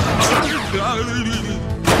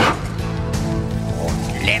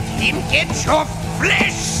 Let him get your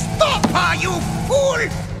flesh stopper, you fool!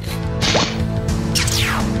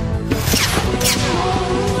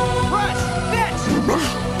 Rush, fetch!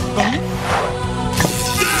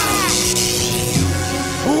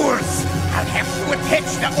 Fools! I'll have to attach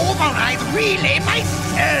the override relay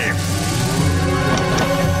myself!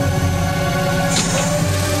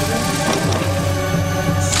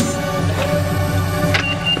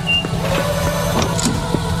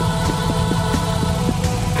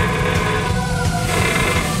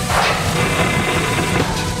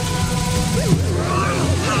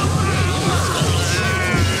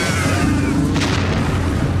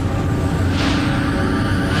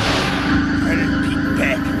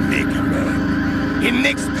 And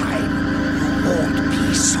next time, you won't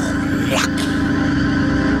be so lucky.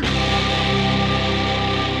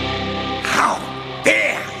 How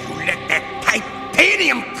dare you let that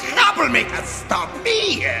titanium troublemaker stop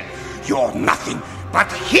me? You're nothing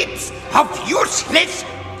but heaps of useless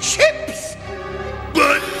chips.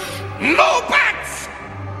 But no buts!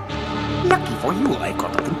 Lucky for you, I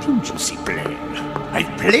got a contingency plan.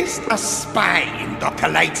 I've placed a spy in Dr.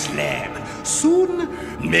 Light's lab. Soon,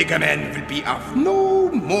 Mega Man will be of no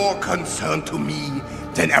more concern to me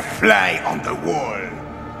than a fly on the wall.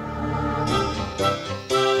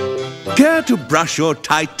 Care to brush your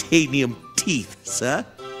titanium teeth, sir?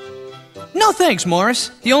 No thanks, Morris.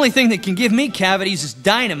 The only thing that can give me cavities is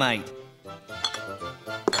dynamite.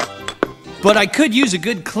 But I could use a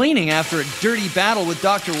good cleaning after a dirty battle with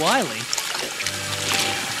Dr. Wily.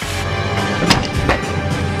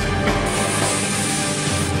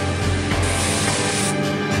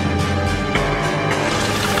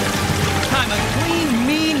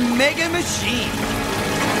 Mega machine.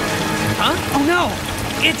 Huh? Oh no!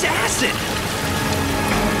 It's acid!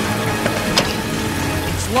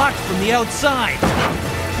 It's locked from the outside.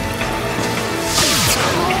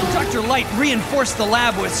 And Dr. Light reinforced the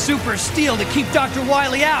lab with super steel to keep Dr.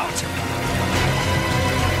 Wily out.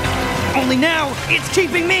 Only now, it's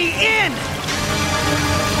keeping me in!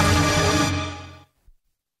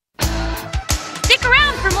 Stick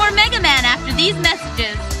around for more Mega Man after these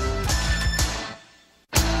messages.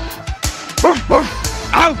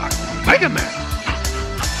 Albert, Mega Man!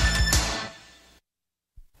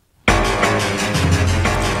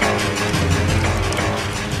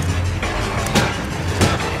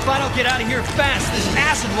 If I don't get out of here fast, this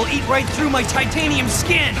acid will eat right through my titanium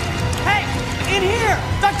skin. Hey, in here!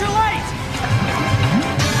 Dr. Light!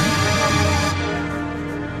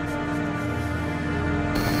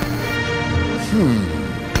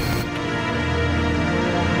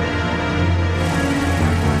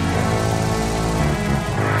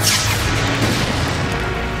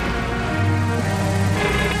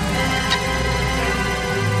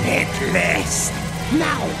 At last,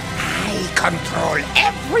 now I control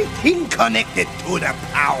everything connected to the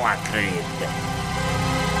power grid.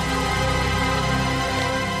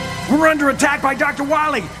 We're under attack by Dr.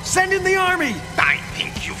 Wily! Send in the army! I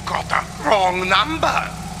think you've got the wrong number.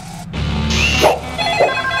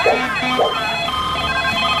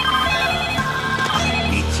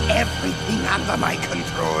 It's everything under my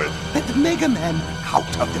control. Let Mega Man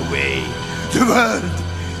out of the way. The world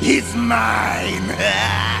is mine.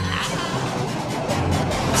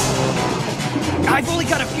 I've only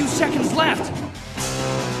got a few seconds left.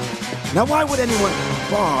 Now, why would anyone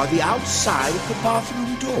bar the outside of the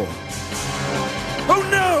bathroom door? Oh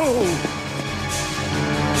no!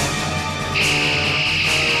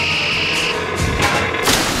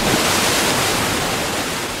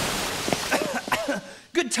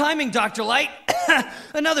 Good timing, Dr. Light.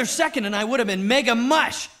 Another second and I would have been mega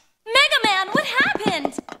mush. Mega Man, what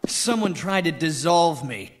happened? Someone tried to dissolve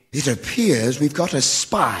me. It appears we've got a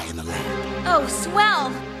spy in the lab. Oh,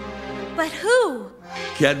 swell. But who?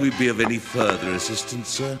 Can we be of any further assistance,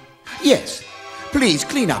 sir? Yes. Please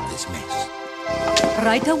clean up this mess.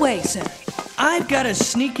 Right away, sir. I've got a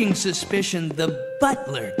sneaking suspicion the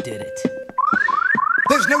butler did it.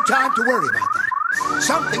 There's no time to worry about that.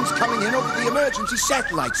 Something's coming in over the emergency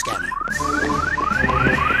satellite scanner.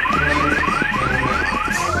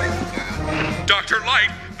 Dr.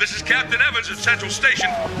 Light, this is Captain Evans at Central Station.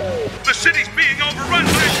 The city's being overrun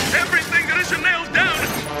by everything that isn't nailed down.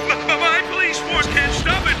 My police force can't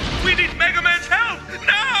stop it. We need Mega Man's help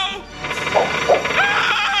now!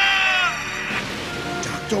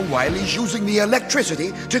 Dr. Wily's using the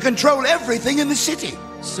electricity to control everything in the city.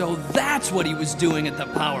 So that's what he was doing at the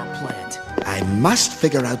power plant. I must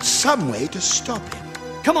figure out some way to stop him.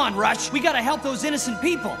 Come on, Rush. We gotta help those innocent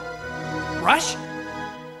people. Rush?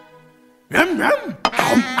 Yum, yum.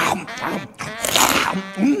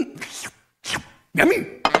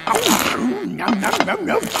 Yummy. Yum, yum, yum,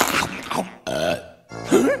 yum.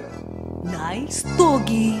 Nice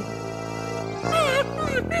doggy.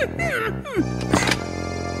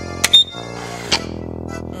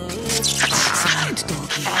 Side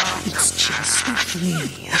doggy. It's just a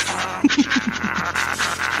flea.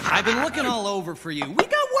 I've been looking all over for you. We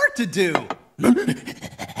got work to do.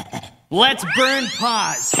 Let's burn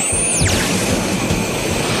pause.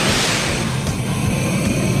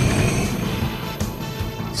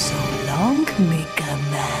 So long, Mega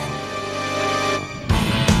Man.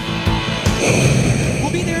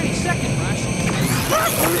 We'll be there any second, Rush.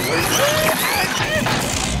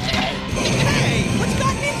 Hey, what's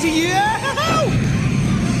gotten into you?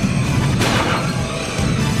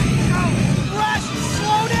 Rush,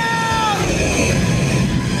 slow down!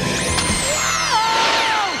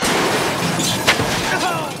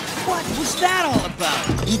 What was that all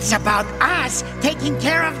about? It's about us taking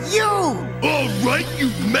care of you. All right, you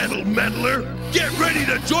metal meddler. Get ready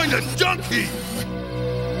to join the junkie.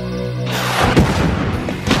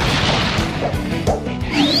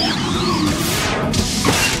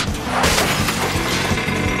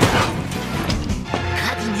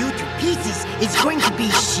 Cutting you to pieces is going to be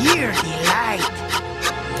sheer delight.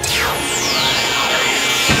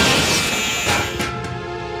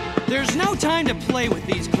 There's no time to play with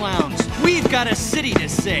these clowns. We've got a city to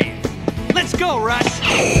save. Let's go, Rush!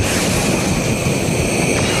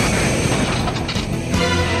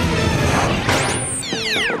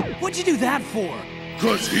 What'd you do that for?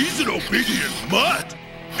 'Cause he's an obedient mutt.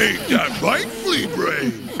 Ain't that right, Flea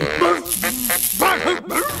Brain?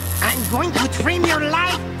 I'm going to trim your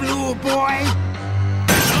life, Blue Boy.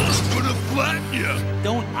 I'm gonna flatten you.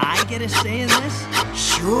 Don't I get a say in this?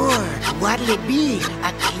 Sure. What'll it be?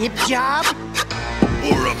 A clip job?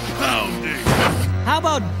 Or a pounding? How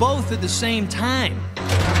about both at the same time?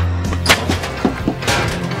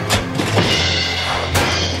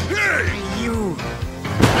 Hey! You.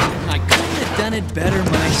 I couldn't have done it better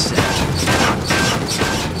myself.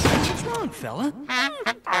 young fella.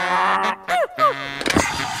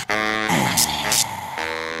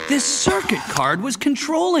 This circuit card was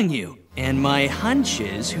controlling you. And my hunch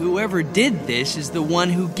is whoever did this is the one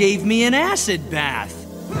who gave me an acid bath.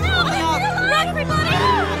 Run, everybody!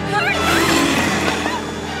 Hurry!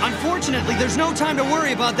 Unfortunately, there's no time to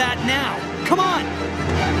worry about that now. Come on!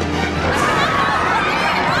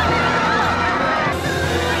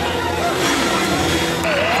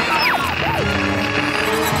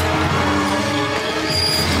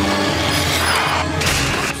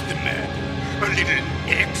 What's the matter? A little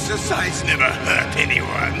exercise never hurt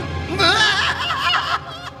anyone.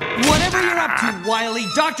 Whatever you're up to, Wily,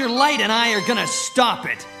 Dr. Light and I are gonna stop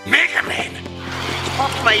it. Mega Man!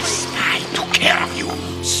 Taught my spy took care of you.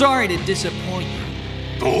 Sorry to disappoint you.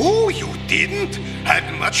 Oh, you didn't?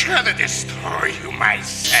 I'd much rather destroy you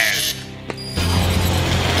myself.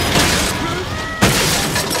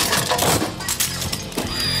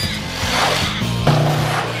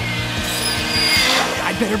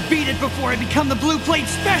 I better beat it before I become the Blue Plate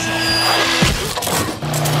Special.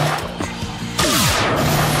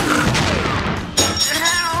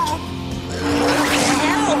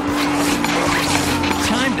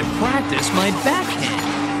 Time to practice my backhand.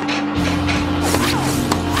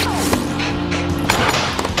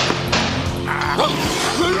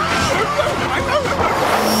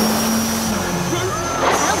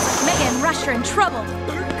 Sounds like Mega and Rush are in trouble.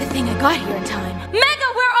 Good thing I got here in time.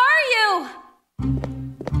 Mega, where are you?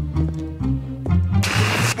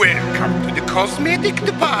 Welcome to the cosmetic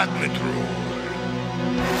department room.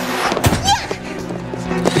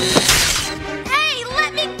 Hey,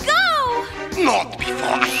 let me go! Not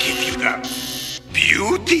before I give you the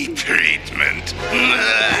beauty treatment.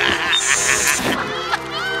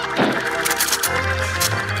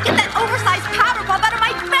 Get that oversized powder puff out of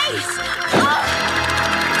my face!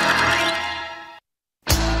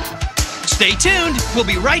 Stay tuned. We'll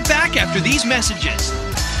be right back after these messages.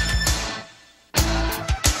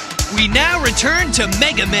 We now return to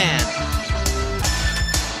Mega Man.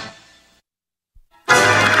 Go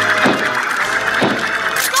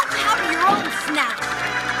powder your own snack!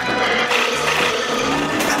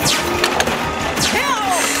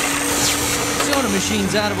 Soda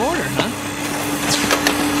machine's out of order, huh?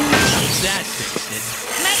 That fixed it.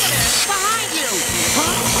 Mega Man, behind you!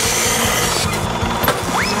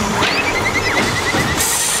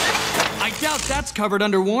 I doubt that's covered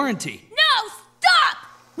under warranty. No, stop!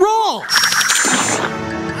 Roll!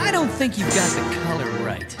 I don't think you've got the color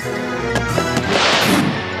right.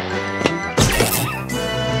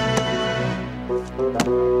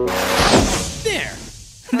 There.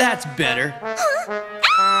 That's better.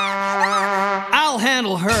 I'll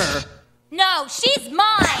handle her. No, she's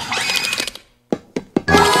mine!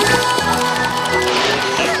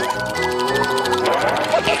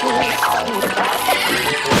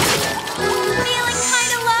 Feeling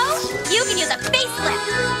kinda low? You can use a facelift!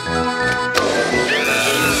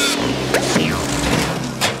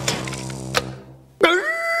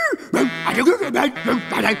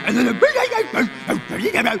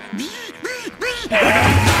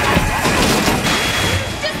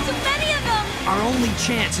 Just too many of them! Our only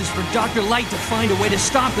chance is for Dr. Light to find a way to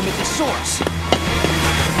stop them at the source.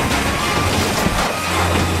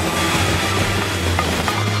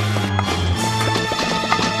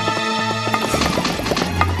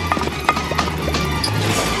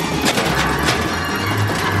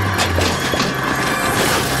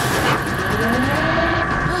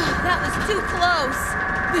 That was too close!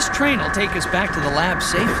 This train will take us back to the lab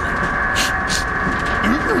safely.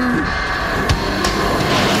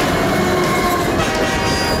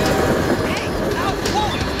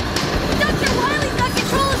 Dr. Wily's got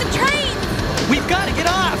control of the train! We've got to get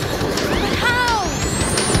off! But how?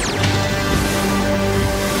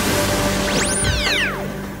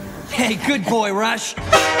 Hey, good boy, Rush.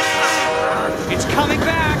 It's coming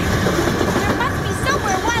back! There must be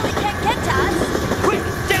somewhere Wily can't get to us! Quick,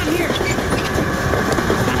 down here!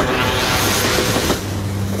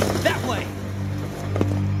 That way!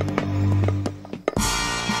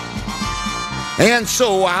 And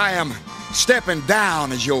so I am stepping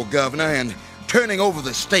down as your governor and turning over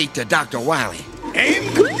the state to Dr. Wily.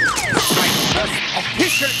 And my first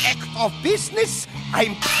official act of business,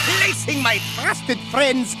 I'm placing my trusted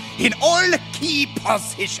friends in all key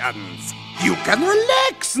positions. You can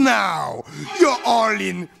relax now. You're all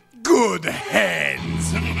in good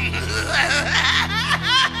hands.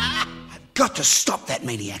 I've got to stop that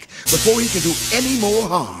maniac before he can do any more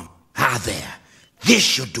harm. Ah, there. This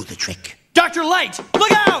should do the trick. Dr. Light,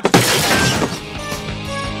 look out!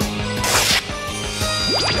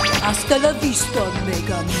 Hasta la vista,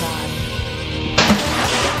 Mega Man.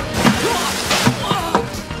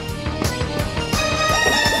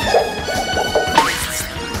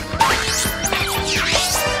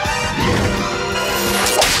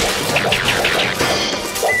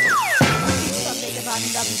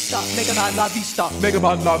 la vista. Mega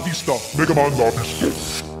Man la vista. Mega Man la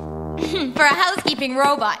vista. For a housekeeping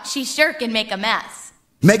robot, she sure can make a mess.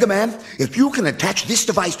 Mega Man, if you can attach this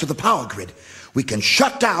device to the power grid, we can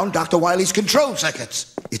shut down Dr. Wily's control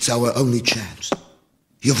circuits. It's our only chance.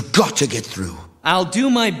 You've got to get through. I'll do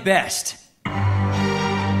my best.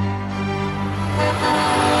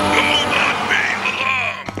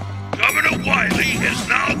 Governor Wily is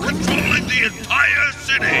now controlling the entire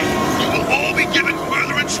city. You will all be given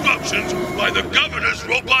further instructions by the governor's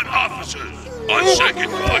robot officers. On second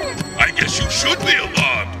thought, I guess you should be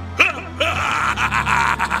alarmed.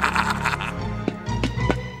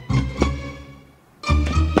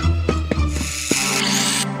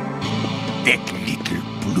 That little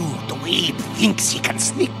blue dweeb thinks he can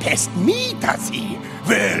sneak past me, does he?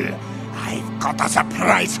 Well, I've got a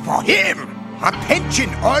surprise for him.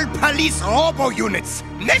 Attention, all police robo units!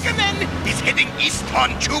 Mega Man is heading east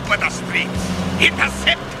on Jupiter Street.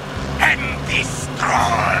 Intercept and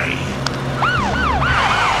destroy!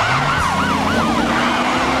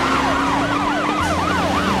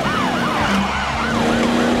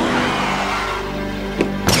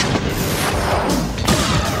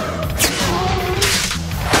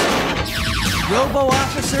 Robo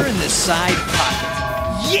officer in the side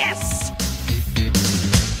pocket. Yes!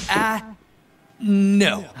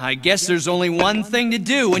 No. I guess there's only one thing to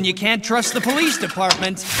do when you can't trust the police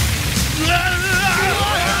department.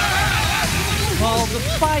 Call the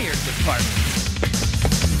fire department.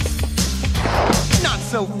 Not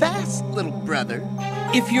so fast, little brother.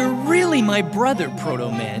 If you're really my brother,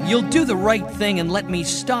 Proto-Man, you'll do the right thing and let me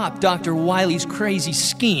stop Dr. Wily's crazy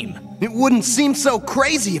scheme. It wouldn't seem so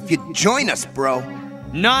crazy if you'd join us, bro.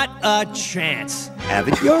 Not a chance. Have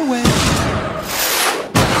it your way.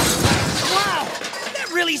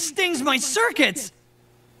 Really stings my circuits!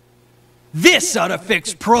 This ought to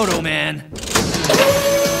fix Proto-Man.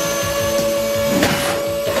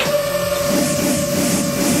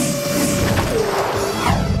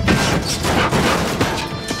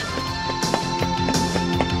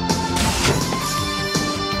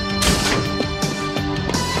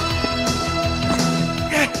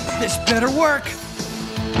 This better work.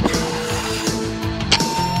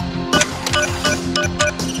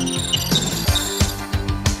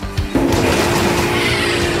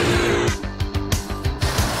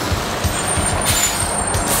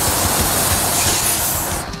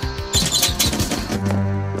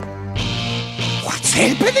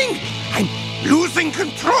 Happening? I'm losing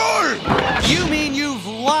control! You mean you've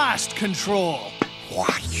lost control?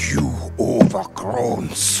 What, you overgrown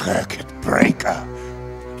circuit breaker?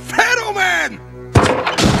 Phenoman!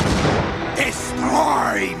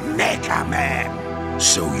 Destroy Mega Man!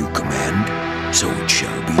 So you command, so it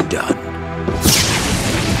shall be done.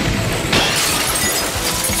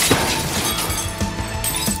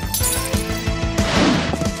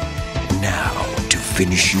 Now, to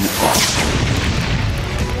finish you off.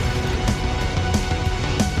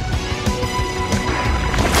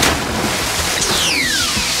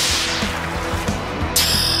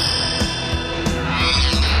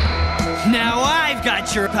 Now I've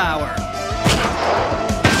got your power.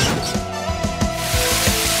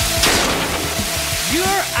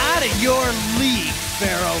 You're out of your league,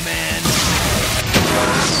 Pharaoh Man.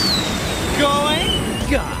 Going?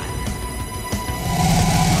 Gone.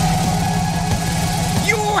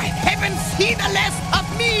 You haven't seen the last of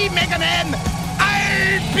me, Mega Man!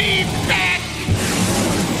 I'll be back!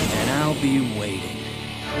 And I'll be waiting.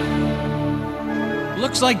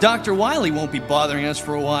 Looks like Dr. Wily won't be bothering us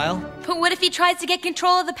for a while. But what if he tries to get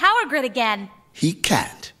control of the power grid again? He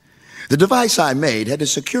can't. The device I made had a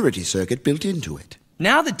security circuit built into it.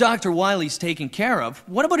 Now that Dr. Wily's taken care of,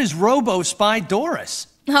 what about his robo-spy Doris?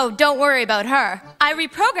 Oh, don't worry about her. I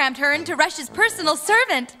reprogrammed her into Rush's personal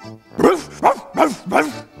servant.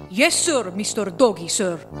 Yes, sir, Mr. Doggy,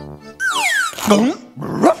 sir.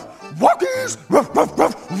 Walkies!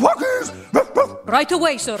 Walkies! Right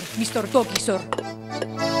away, sir, Mr. Doggy, sir.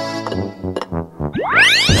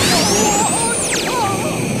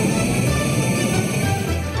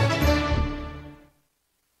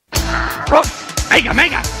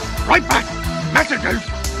 Mega! Right back! Messages!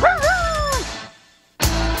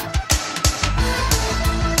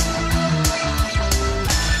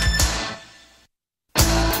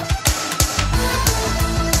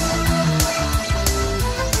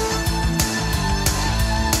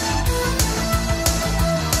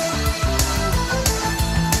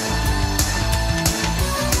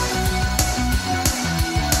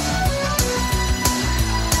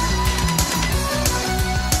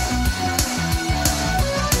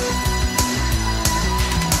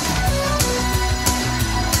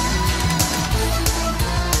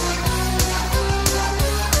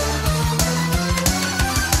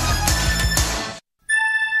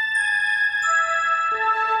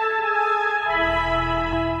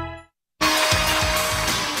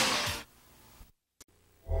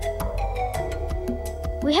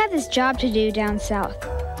 job to do down south.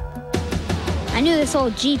 I knew this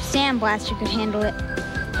old Jeep sandblaster could handle it,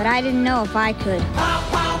 but I didn't know if I could.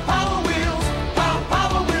 Power wheels,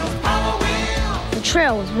 power wheels, power wheels. The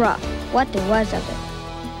trail was rough, what there was of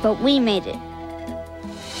it, but we made it.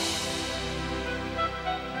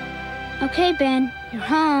 Okay, Ben, you're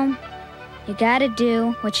home. You gotta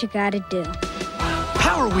do what you gotta do.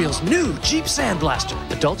 Power Wheels new Jeep Sandblaster.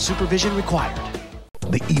 Adult supervision required.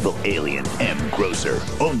 The evil alien M. Grosser.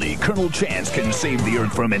 Only Colonel Chance can save the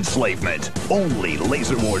Earth from enslavement. Only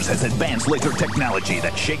Laser Wars has advanced laser technology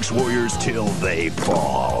that shakes warriors till they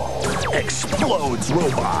fall. Explodes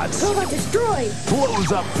robots. Robot destroyed.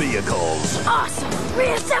 Blows up vehicles. Awesome.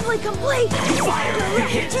 Reassembly complete. You fire, you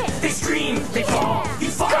hit, they scream, they fall. You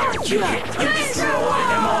fire, you hit, you destroy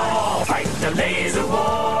them all. Fight the laser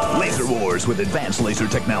war. Laser Wars with advanced laser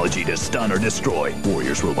technology to stun or destroy.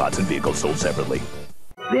 Warriors, robots, and vehicles sold separately.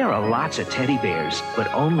 There are lots of teddy bears, but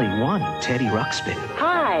only one Teddy Ruxpin.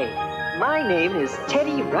 Hi, my name is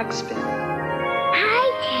Teddy Ruxpin.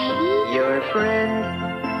 Hi, Teddy. Your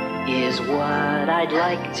friend is what I'd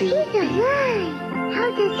like to He's a be. bird. How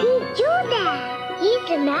does he do that?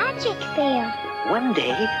 He's a magic bear. One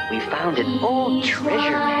day, we found an old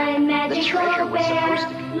treasure map. The treasure was supposed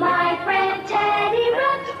to be my friend Teddy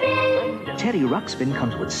Ruxpin. Teddy Ruxpin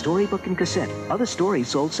comes with storybook and cassette. Other stories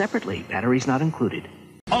sold separately. Batteries not included.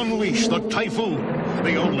 Unleash the Typhoon,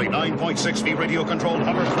 the only 9.6V radio-controlled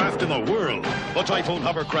hovercraft in the world. The Typhoon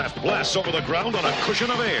hovercraft blasts over the ground on a cushion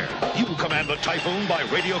of air. You command the Typhoon by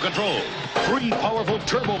radio control. 3 powerful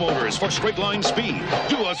turbo motors for straight-line speed.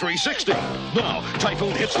 Do a 360. Now,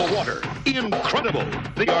 Typhoon hits the water. Incredible.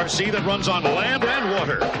 The RC that runs on land and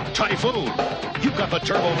water. Typhoon. You've got the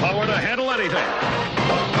turbo power to handle anything.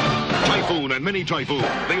 Typhoon and Mini Typhoon,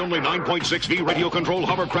 the only 9.6V radio-controlled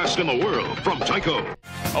hovercrafts in the world, from Tyco.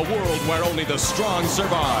 A world where only the strong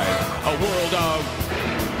survive. A world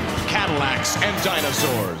of Cadillacs and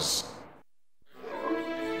Dinosaurs.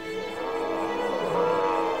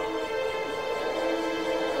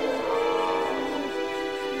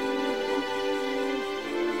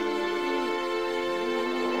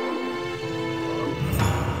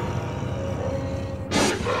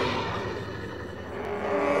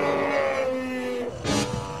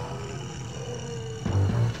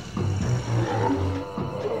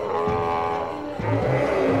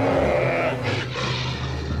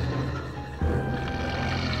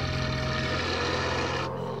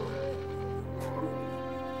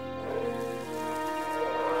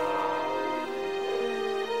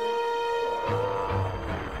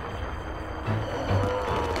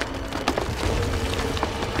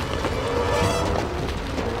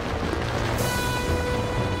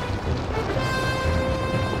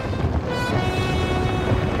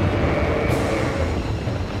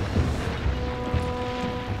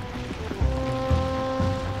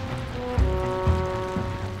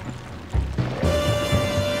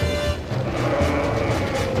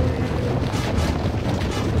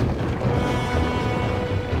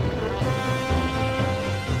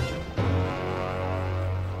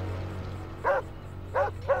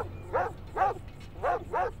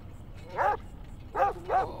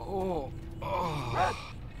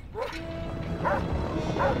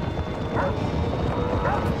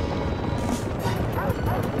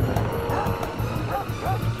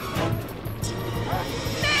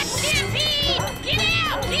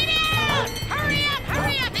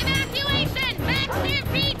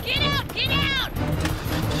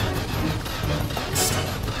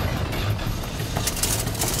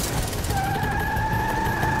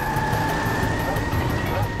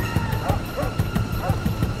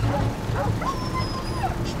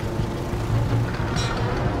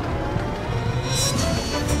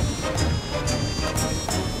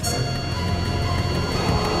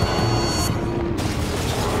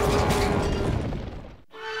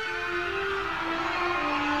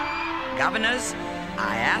 Governors,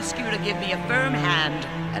 I ask you to give me a firm hand,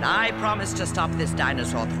 and I promise to stop this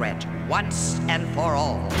dinosaur threat once and for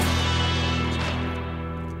all.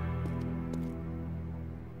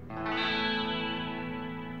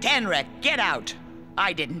 Tenrek, get out!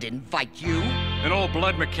 I didn't invite you. An old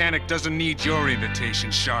blood mechanic doesn't need your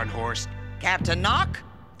invitation, Scharnhorst. Captain Knock,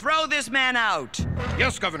 throw this man out.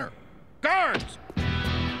 Yes, Governor. Guards!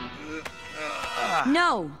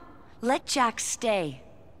 No, let Jack stay.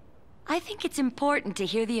 I think it's important to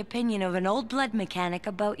hear the opinion of an old blood mechanic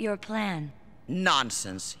about your plan.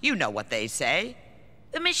 Nonsense. You know what they say.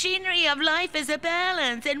 The machinery of life is a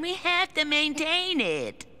balance, and we have to maintain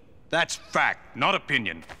it. That's fact, not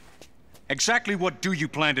opinion. Exactly what do you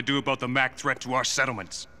plan to do about the Mac threat to our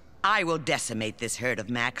settlements? I will decimate this herd of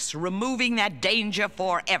Macs, removing that danger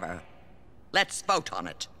forever. Let's vote on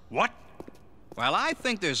it. What? Well, I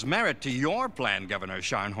think there's merit to your plan, Governor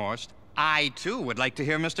Scharnhorst. I, too, would like to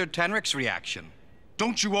hear Mr. Tenrick's reaction.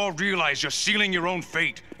 Don't you all realize you're sealing your own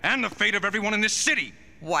fate, and the fate of everyone in this city?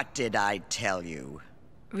 What did I tell you?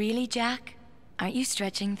 Really, Jack? Aren't you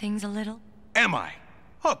stretching things a little? Am I?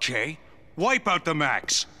 Okay. Wipe out the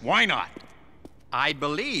Macs. Why not? I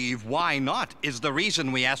believe why not is the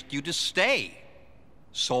reason we asked you to stay.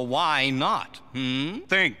 So why not,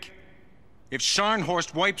 Think. If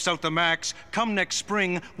Scharnhorst wipes out the Macs, come next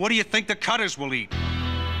spring, what do you think the cutters will eat?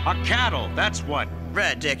 Our cattle, that's what.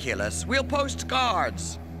 Ridiculous. We'll post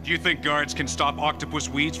guards. Do you think guards can stop octopus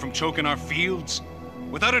weeds from choking our fields?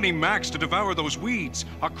 Without any Macs to devour those weeds,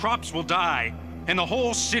 our crops will die, and the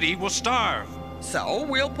whole city will starve. So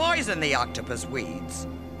we'll poison the octopus weeds.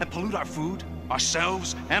 And pollute our food,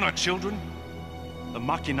 ourselves, and our children? The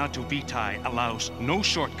Machinatu Vitae allows no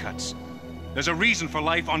shortcuts. There's a reason for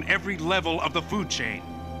life on every level of the food chain.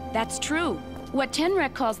 That's true. What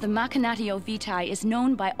Tenrek calls the Machinatio Vitae is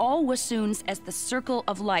known by all Wassoons as the Circle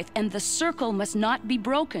of Life, and the circle must not be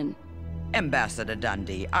broken. Ambassador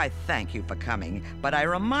Dundee, I thank you for coming, but I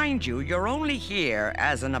remind you you're only here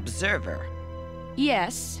as an observer.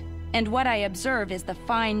 Yes, and what I observe is the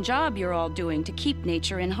fine job you're all doing to keep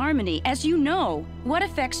nature in harmony. As you know, what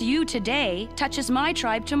affects you today touches my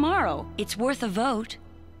tribe tomorrow. It's worth a vote.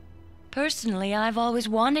 Personally, I've always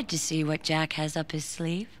wanted to see what Jack has up his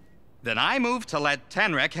sleeve. Then I move to let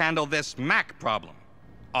Tenrek handle this Mac problem.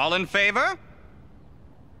 All in favor?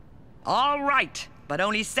 All right, but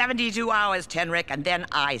only 72 hours, Tenrick, and then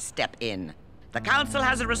I step in. The Council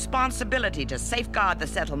has a responsibility to safeguard the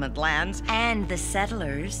settlement lands. And the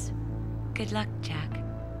settlers. Good luck, Jack.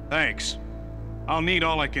 Thanks. I'll need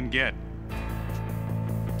all I can get.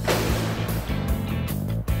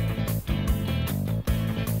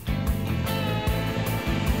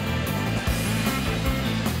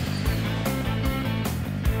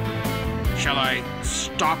 Shall I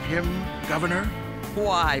stop him, Governor?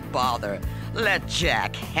 Why bother? Let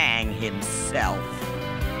Jack hang himself.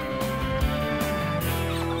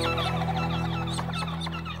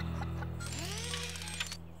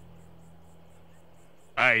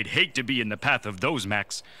 I'd hate to be in the path of those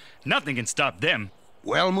Macs. Nothing can stop them.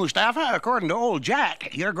 Well, Mustafa, according to old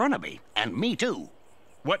Jack, you're gonna be. And me too.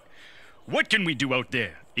 What can we do out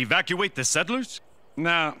there? Evacuate the settlers?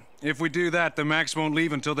 Nah, if we do that, the Macs won't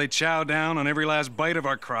leave until they chow down on every last bite of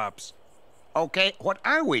our crops. Okay, what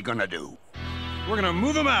are we gonna do? We're gonna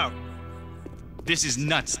move them out. This is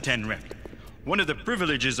nuts, Tenrek. One of the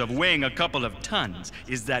privileges of weighing a couple of tons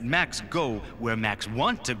is that Macs go where Macs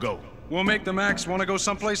want to go. We'll make the Macs want to go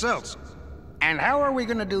someplace else. And how are we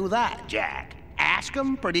gonna do that, Jack? Ask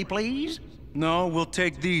 'em, pretty please? No, we'll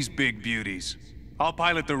take these big beauties. I'll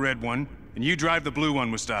pilot the red one, and you drive the blue one,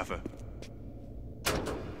 Mustafa.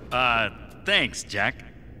 Thanks, Jack.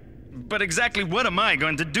 But exactly what am I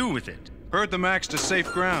going to do with it? Herd the Macs to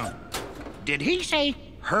safe ground. Did he say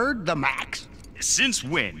herd the Macs? Since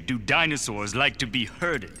when do dinosaurs like to be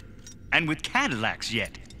herded? And with Cadillacs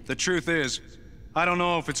yet? The truth is, I don't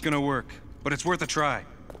know if it's gonna work, but it's worth a try.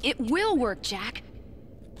 It will work, Jack.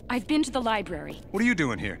 I've been to the library. What are you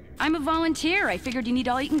doing here? I'm a volunteer. I figured you need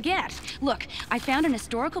all you can get. Look, I found an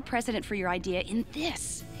historical precedent for your idea in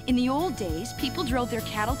this. In the old days, people drove their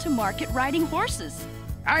cattle to market riding horses.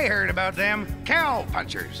 I heard about them cow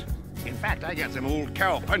punchers. In fact, I got some old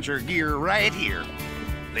cow puncher gear right here.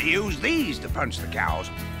 They use these to punch the cows.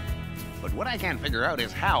 But what I can't figure out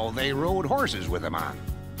is how they rode horses with them on.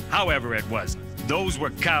 However it was, those were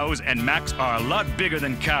cows, and Macs are a lot bigger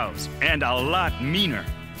than cows, and a lot meaner.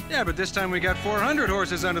 Yeah, but this time we got 400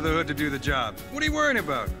 horses under the hood to do the job. What are you worrying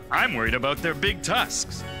about? I'm worried about their big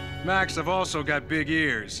tusks. Macs have also got big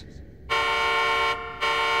ears.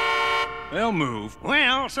 They'll move.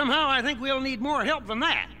 Well, somehow I think we'll need more help than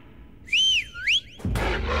that.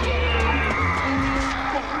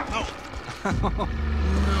 No.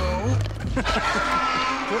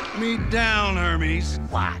 Put me down, Hermes.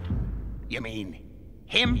 What? You mean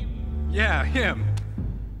him? Yeah, him.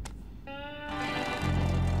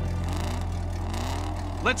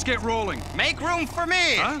 Let's get rolling. Make room for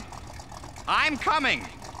me! Huh? I'm coming.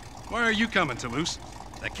 Why are you coming, Toulouse?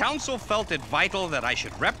 The Council felt it vital that I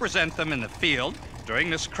should represent them in the field during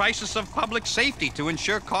this crisis of public safety to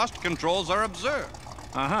ensure cost controls are observed.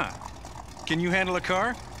 Uh-huh. Can you handle a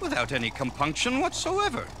car? Without any compunction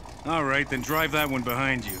whatsoever. All right, then drive that one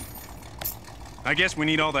behind you. I guess we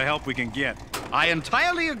need all the help we can get. I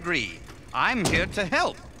entirely agree. I'm here to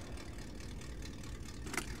help.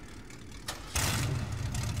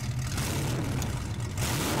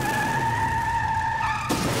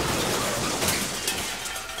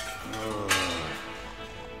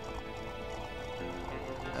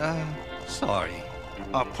 Sorry.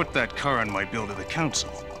 I'll put that car on my bill to the council.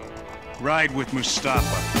 Ride with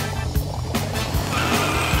Mustafa.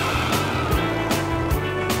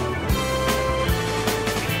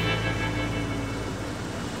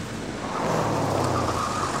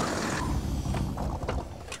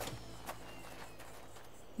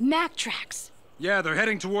 Mac tracks. Yeah, they're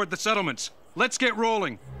heading toward the settlements. Let's get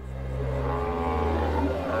rolling.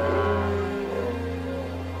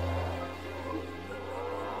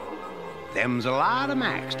 Them's a lot of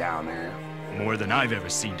Macs down there. More than I've ever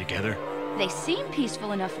seen together. They seem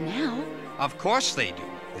peaceful enough now. Of course they do.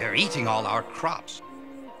 They're eating all our crops.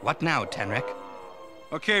 What now, Tenrek?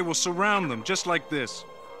 Okay, we'll surround them, just like this.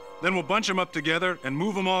 Then we'll bunch them up together and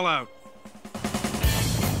move them all out.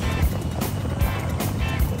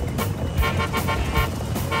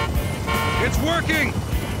 It's working!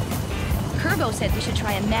 Kerbo said we should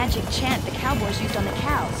try a magic chant the cowboys used on the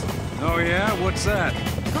cows. Oh yeah? What's that?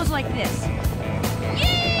 It goes like this.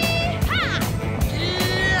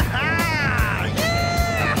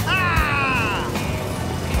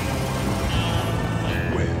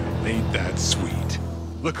 Well, ain't that sweet.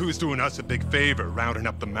 Look who's doing us a big favor, rounding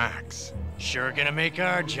up the Macs. Sure gonna make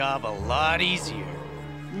our job a lot easier.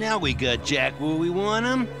 Now we got Jack where we want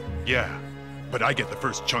him. Yeah, but I get the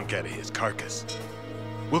first chunk out of his carcass.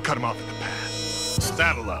 We'll cut him off at the pass.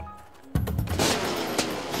 Saddle up.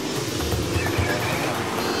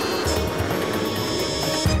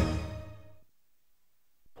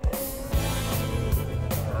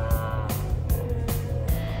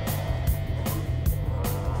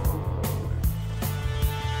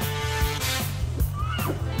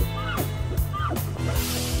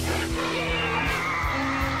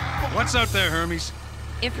 What's out there, Hermes?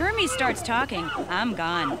 If Hermes starts talking, I'm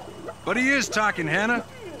gone. But he is talking, Hannah.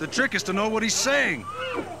 The trick is to know what he's saying.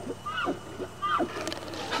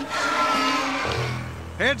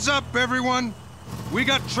 Heads up, everyone. We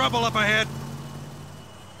got trouble up ahead.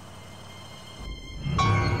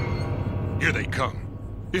 Here they come.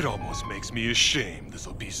 It almost makes me ashamed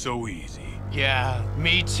this'll be so easy. Yeah,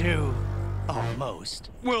 me too. Almost.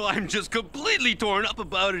 Well, I'm just completely torn up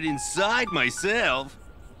about it inside myself.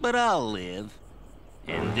 But I'll live.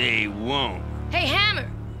 And they won't. Hey, Hammer,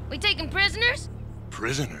 we taking prisoners?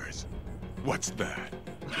 Prisoners? What's that?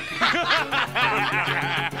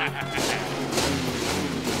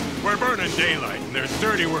 We're burning daylight, and there's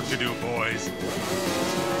dirty work to do, boys.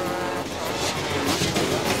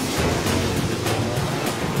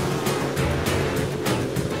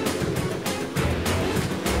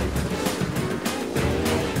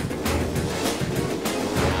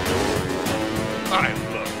 I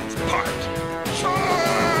love this part.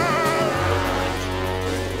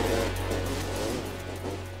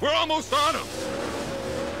 We're almost on him.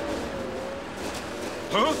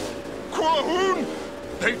 Huh? Quahoon?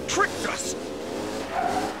 They tricked us.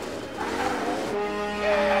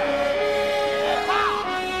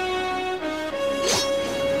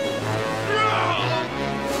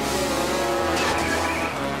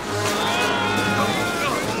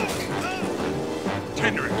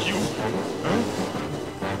 Tenrek, you... Huh?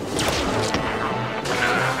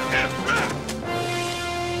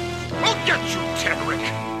 I'll get you, Tenrek!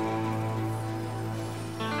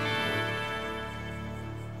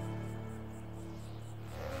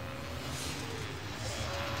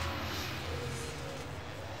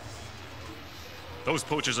 Those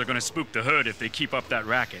poachers are gonna spook the herd if they keep up that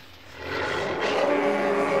racket.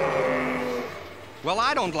 Well,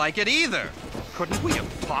 I don't like it either. Couldn't we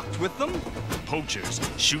have talked with them? Poachers,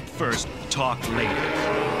 shoot first, talk later.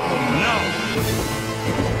 No!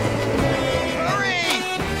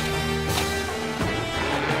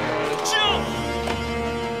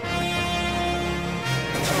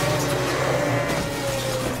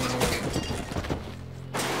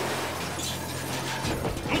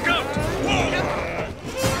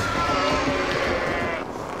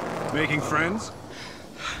 Making friends?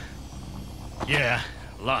 Yeah,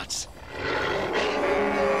 lots.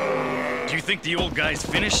 Do you think the old guy's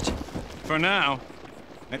finished? For now.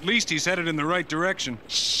 At least he's headed in the right direction.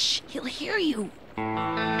 Shh, he'll hear you.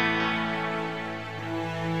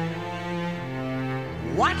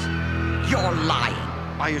 What? You're lying.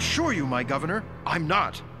 I assure you, my governor, I'm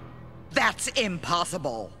not. That's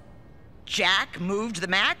impossible. Jack moved the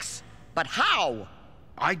Macs? But how?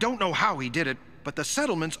 I don't know how he did it, but the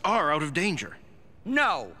settlements are out of danger.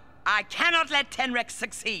 No, I cannot let Tenrek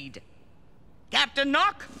succeed. Captain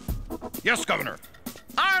Knock? Yes, Governor.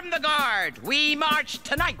 Arm the guard. We march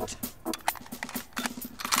tonight.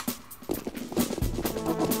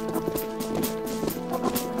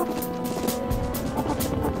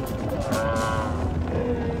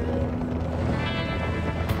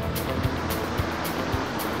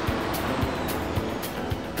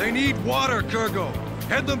 They need water, Kurgo.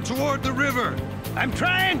 Head them toward the river. I'm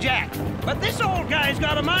trying, Jack, but this old guy's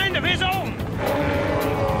got a mind of his own.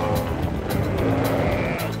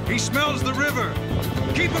 He smells the river.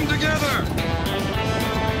 Keep them together.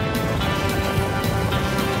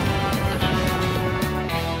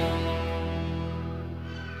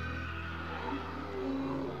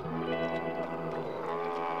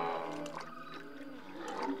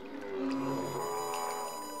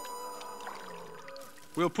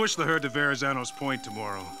 We'll push the herd to Verrazano's Point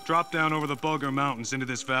tomorrow. Drop down over the Bulgar Mountains into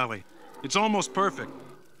this valley. It's almost perfect.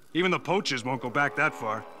 Even the poachers won't go back that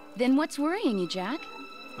far. Then what's worrying you, Jack?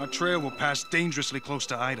 Our trail will pass dangerously close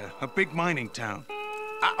to Ida, a big mining town.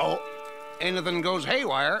 Uh-oh. Anything goes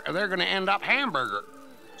haywire, they're gonna end up Hamburger.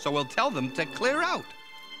 So we'll tell them to clear out.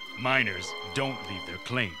 Miners don't leave their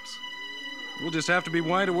claims. We'll just have to be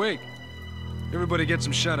wide awake. Everybody get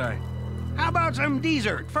some shut-eye. How about some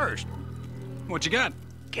dessert first? What you got?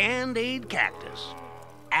 Candied cactus.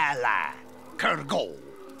 A la Kurgo.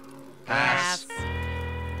 Pass.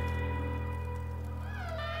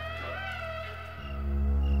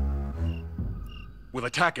 We'll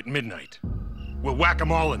attack at midnight. We'll whack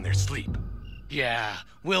them all in their sleep. Yeah,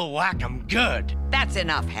 we'll whack them good. That's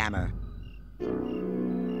enough, Hammer.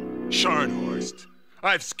 Scharnhorst,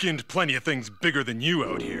 I've skinned plenty of things bigger than you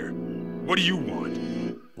out here. What do you want?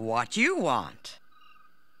 What you want?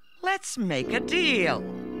 Let's make a deal.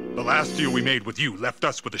 The last deal we made with you left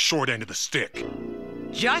us with the short end of the stick.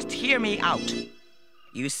 Just hear me out.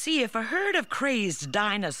 You see, if a herd of crazed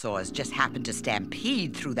dinosaurs just happened to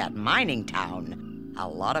stampede through that mining town, a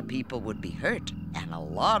lot of people would be hurt, and a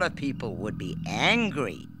lot of people would be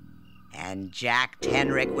angry. And Jack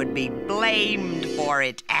Tenrick would be blamed for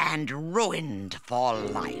it and ruined for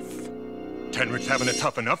life. Tenrick's having a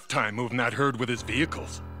tough enough time moving that herd with his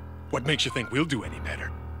vehicles. What makes you think we'll do any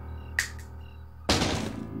better?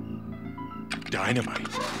 Dynamite.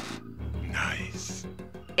 Nice.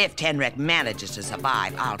 If Tenrick manages to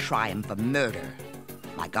survive, I'll try him for murder.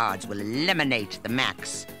 My guards will eliminate the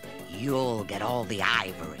Max. You'll get all the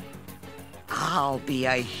ivory. I'll be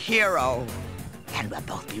a hero, and we'll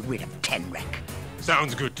both be rid of Tenrick.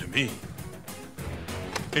 Sounds good to me.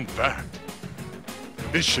 In fact,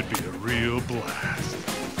 this should be a real blast.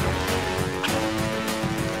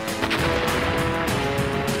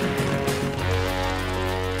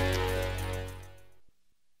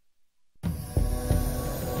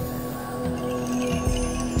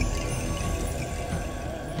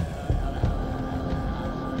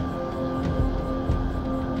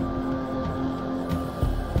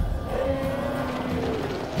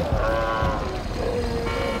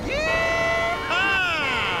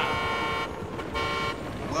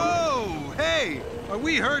 Are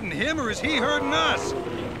we herding him or is he herding us?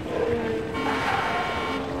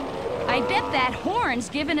 I bet that horn's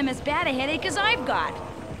giving him as bad a headache as I've got.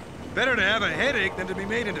 Better to have a headache than to be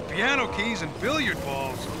made into piano keys and billiard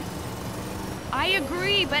balls. I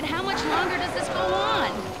agree, but how much longer does this go on?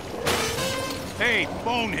 Hey,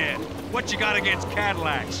 bonehead, what you got against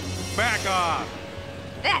Cadillacs? Back off.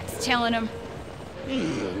 That's telling him.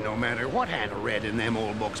 No matter what Hannah read in them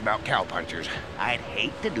old books about cowpunchers, I'd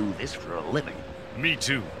hate to do this for a living. Me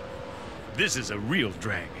too. This is a real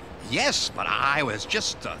drag. Yes, but I was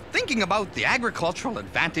just thinking about the agricultural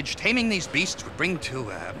advantage taming these beasts would bring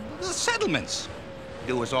to the settlements.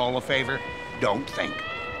 Do us all a favor. Don't think.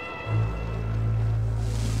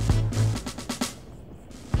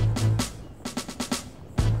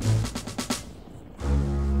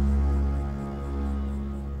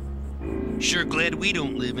 Sure glad we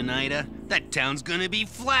don't live in Ida. That town's gonna be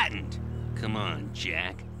flattened. Come on,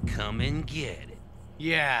 Jack. Come and get it.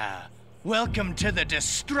 Yeah. Welcome to the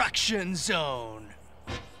destruction zone.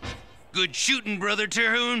 Good shooting, Brother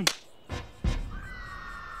Terhune.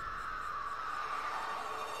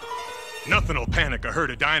 Nothing'll panic a herd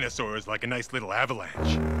of dinosaurs like a nice little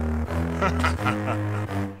avalanche.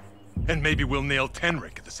 And maybe we'll nail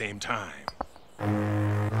Tenrick at the same time.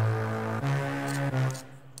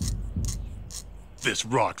 This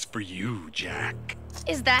rock's for you, Jack.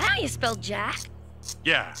 Is that how you spell Jack?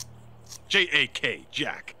 Yeah. J-A-K,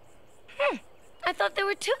 Jack. I thought there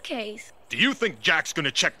were 2 Ks. Do you think Jack's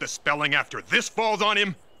gonna check the spelling after this falls on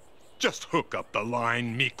him? Just hook up the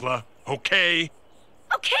line, Mikla, okay?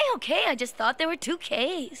 Okay, I just thought there were 2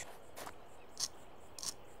 Ks.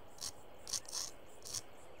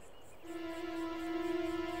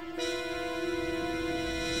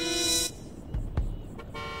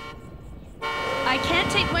 I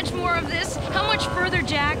can't take much more of this. How much further,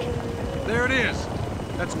 Jack? There it is.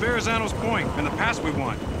 That's Verrazano's Point and the pass we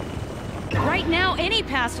want. Right now, any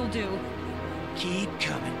pass will do. Keep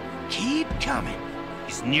coming. Keep coming.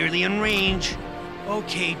 He's nearly in range.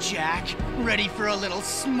 Okay, Jack. Ready for a little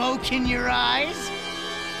smoke in your eyes?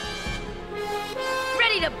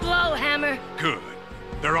 Ready to blow, Hammer. Good.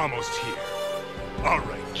 They're almost here. All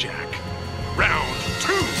right, Jack. Round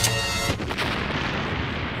 2!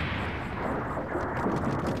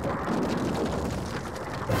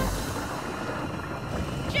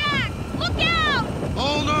 Jack, look out!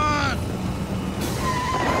 Hold on!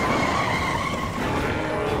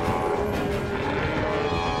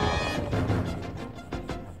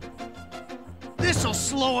 This'll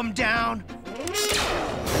slow him down.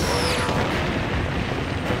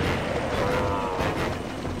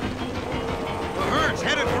 The herd's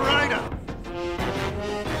headed for Ida.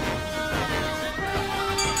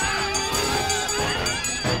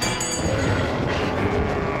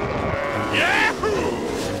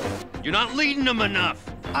 Yahoo! You're not leading him enough.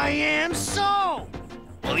 I am so!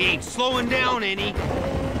 Well, he ain't slowing down any.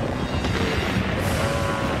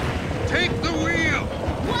 Take the wheel!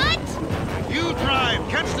 What? You drive.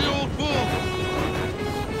 Catch the old bull.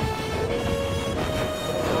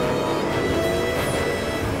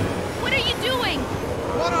 What are you doing?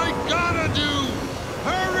 What I gotta do!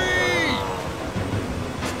 Hurry!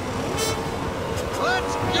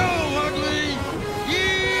 Let's go, Ugly!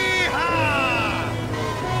 Yee-haw!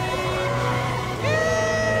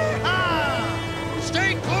 Yee-haw!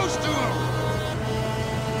 Stay close to him!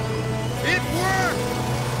 It worked!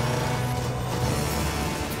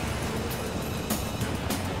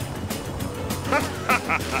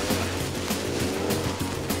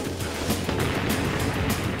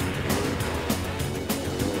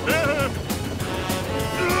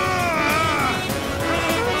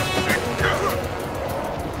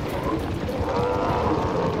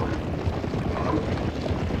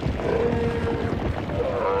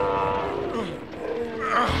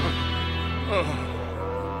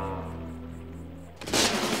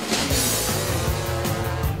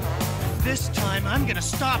 This time I'm gonna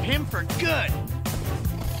stop him for good.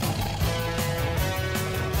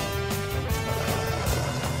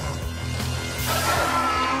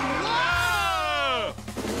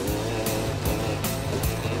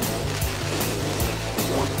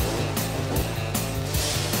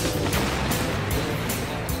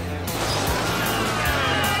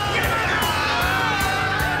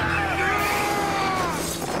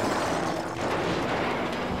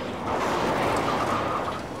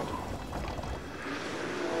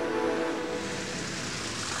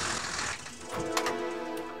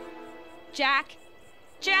 Jack?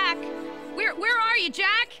 Jack? Where are you,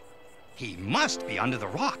 Jack? He must be under the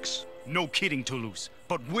rocks. No kidding, Toulouse.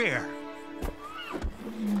 But where?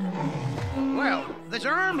 Well, this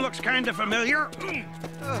arm looks kind of familiar.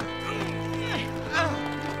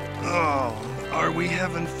 Oh, are we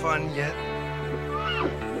having fun yet?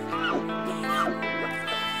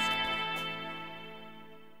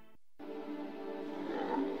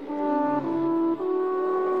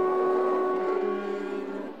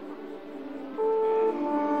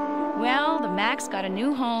 Well, the Mac's got a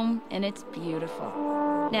new home, and it's beautiful.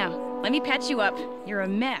 Now, let me patch you up. You're a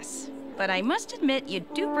mess. But I must admit, you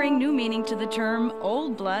do bring new meaning to the term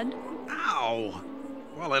old blood. Ow!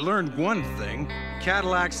 Well, I learned one thing.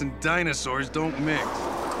 Cadillacs and dinosaurs don't mix.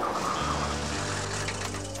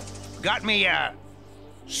 Got me a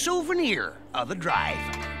souvenir of the drive.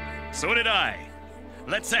 So did I.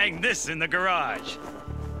 Let's hang this in the garage.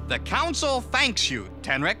 The council thanks you,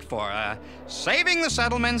 Tenric, for saving the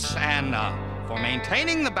settlements and for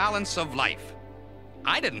maintaining the balance of life.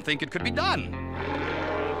 I didn't think it could be done.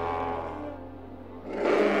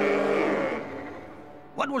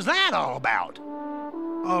 What was that all about?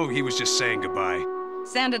 Oh, he was just saying goodbye.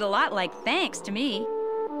 Sounded a lot like thanks to me.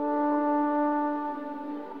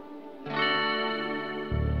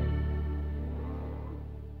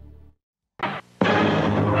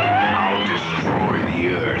 I'll destroy the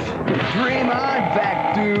Earth. Dream on,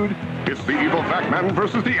 Vac Dude. It's the evil Vac-Man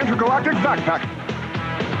versus the intergalactic Vac-Pack.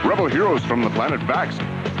 Rebel heroes from the planet Vax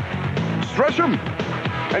stretch them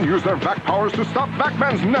and use their Vac powers to stop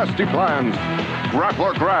Vac-Man's nasty plans.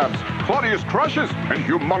 Grappler grabs, Claudius crushes, and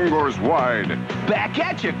Humongor's wide. Back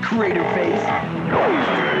at you, crater face. Those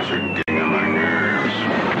guys are getting on my nerves.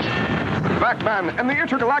 Vac-Man and the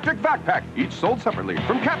intergalactic Vac-Pack, each sold separately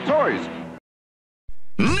from Cat Toys.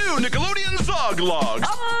 New Nickelodeon Zog Logs.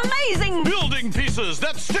 Amazing! Building pieces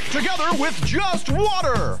that stick together with just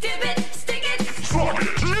water. Dip it, stick it. Zog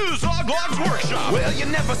it. New Zog Logs Workshop. Well, you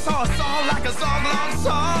never saw a saw like a Zog Log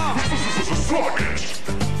saw. Zog it.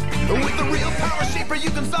 With the real power shaper,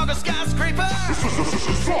 you can zog a skyscraper.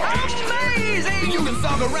 Amazing! You can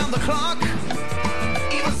zog around the clock,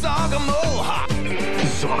 even zog a mohawk.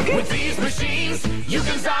 Zog? With these machines, you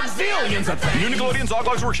can zog zillions of things. New Nickelodeon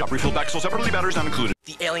Zoglogs Workshop. Refilled back sold separately, batteries not included.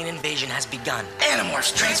 The alien invasion has begun.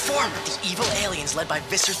 Animorphs, transform! The evil aliens led by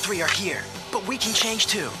Visser 3 are here. But we can change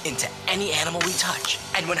too, into any animal we touch.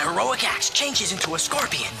 And when Heroic Axe changes into a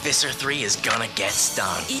scorpion, Visser 3 is gonna get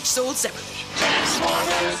stung. Each sold separately.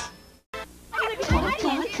 Transformers!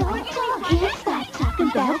 Can't stop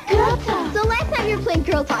talking about Girl Talk. So last time you were playing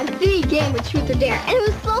Girl Talk, the game with Truth or Dare, and it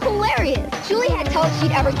was so hilarious. Julie had told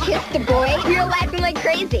she'd ever kissed a boy. We were laughing like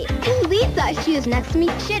crazy. And Lisa, she was next to me,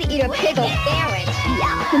 she had to eat a pickle sandwich.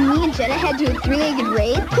 Yeah. So me and Jenna had to do a three-legged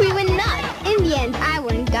race. We went nuts. In the end, I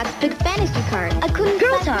won and got to pick fantasy cards. I couldn't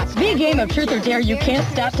Girl Talk, the game of Truth or Dare you can't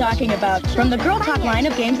stop talking about. From the Girl Talk line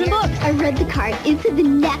of games and books. I read the card. It said the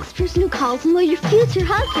next person who calls will know your future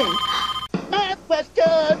husband. Math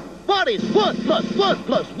question! What is 1 plus 1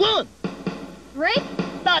 plus 1? 3?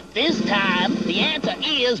 Not this time. The answer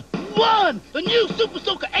is 1! The new Super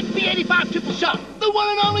Soaker XP85 Triple Shot. The one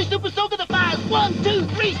and only Super Soaker that fires 1, 2,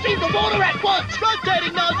 3 streams of water at once.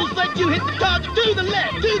 Rotating nozzles let you hit the target to the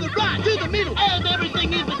left, to the right, to the middle, and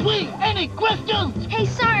everything in between. Any questions? Hey,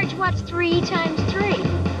 Sarge, what's 3 times 3?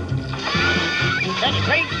 That's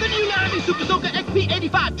great. The new line is Super Soaker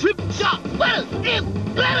XP85 Triple Shot. Better is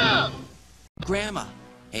better! Grandma.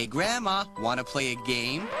 Hey, Grandma, wanna play a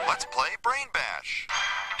game? Let's play Brain Bash.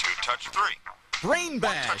 2 touch 3. Brain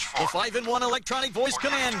Bash, the 5-in-1 electronic voice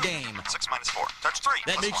command game. 6 minus 4. Touch 3.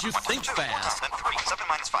 That makes you think fast. Then 3. 7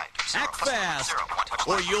 minus 5. 0. Act fast,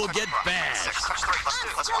 or you'll get bashed. 6. Touch 3. Let's do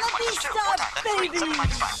it. Let's 1 minus 2. 4 times. Then 3. 7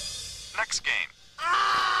 minus 5. Next game.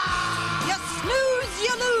 You snooze,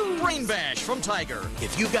 you lose. Brain Bash from Tiger.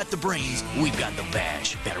 If you've got the brains, we've got the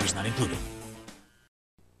bash. Batteries not included.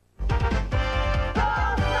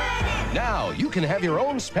 Now you can have your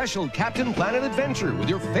own special Captain Planet adventure with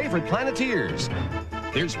your favorite Planeteers.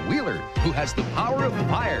 There's Wheeler, who has the power of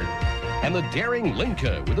fire, and the daring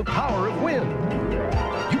Linka with the power of wind.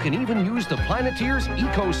 You can even use the Planeteers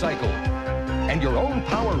Eco Cycle. And your own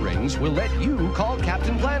power rings will let you call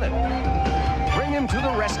Captain Planet. Bring him to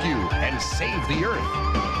the rescue and save the Earth.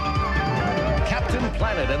 Captain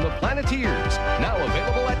Planet and the Planeteers, now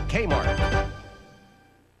available at Kmart.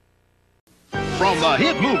 From the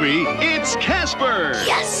hit movie, it's Casper!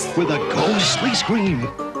 Yes! With a ghostly scream.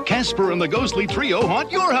 Casper and the Ghostly Trio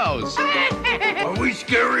haunt your house. Are we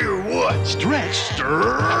scary or what? Stretch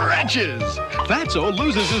stretches. Fatso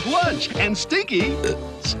loses his lunch, and Stinky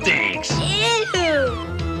stinks. Ew!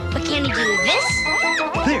 But can he do this?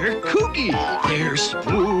 They're kooky. They're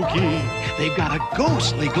spooky. They've got a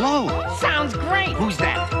ghostly glow. Sounds great! Who's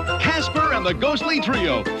that? Casper and the Ghostly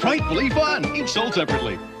Trio. Frightfully fun. Each sold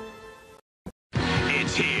separately.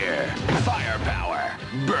 It's here. Firepower.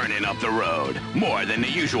 Burning up the road. More than the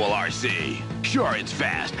usual RC. Sure, it's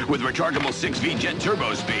fast, with rechargeable 6V jet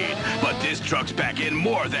turbo speed, but this truck's packing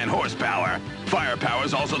more than horsepower.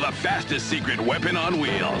 Firepower's also the fastest secret weapon on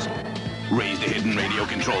wheels. Raised a hidden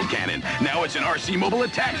radio-controlled cannon. Now it's an RC mobile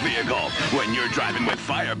attack vehicle. When you're driving with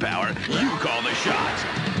firepower, you call the shots.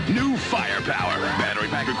 New Firepower. Battery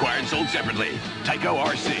pack required, sold separately. Tyco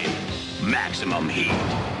RC. Maximum heat.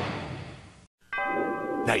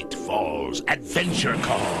 Night falls. Adventure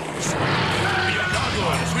calls. We are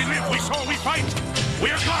gargoyles. We live, we soar, we fight.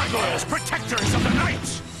 We are gargoyles, protectors of the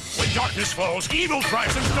night. When darkness falls, evil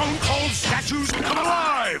thrives and stone-cold statues come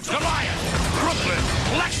alive. Goliath, Brooklyn,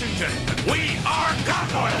 Lexington. We are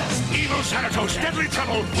gargoyles. Evil Xanatos, deadly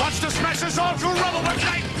trouble, wants to smash us all to rubble, but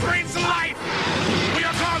night brings life. We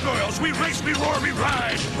are gargoyles. We race, we roar, we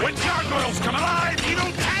ride. When gargoyles come alive,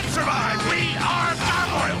 evil can't survive. We are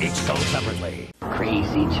gargoyles. Each sold separately.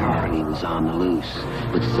 Crazy Charlie was on the loose,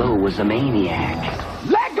 but so was a maniac.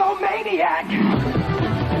 Lego Maniac!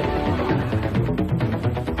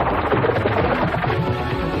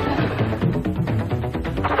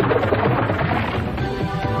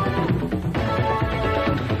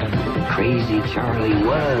 Crazy Charlie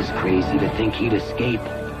was crazy to think he'd escape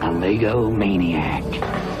a Lego Maniac.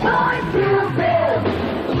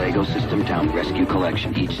 The Lego System Town Rescue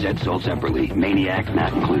Collection. Each set sold separately. Maniac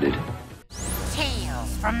not included.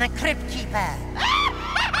 Tales from the Cryptkeeper.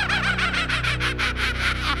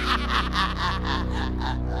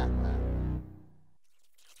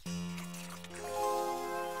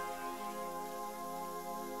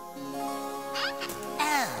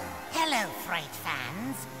 Oh, hello, Fright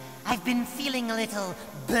fans. I've been feeling a little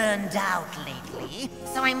burned out lately,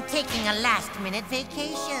 so I'm taking a last-minute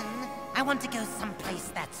vacation. I want to go someplace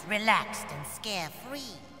that's relaxed and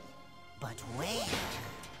scare-free. But where?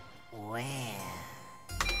 Where?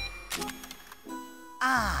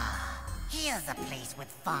 Ah, here's a place with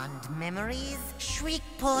fond memories.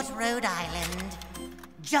 Shreveport, Rhode Island.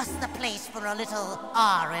 Just the place for a little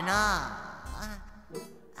R&R.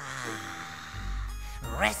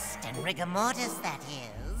 Rest and rigor mortis, that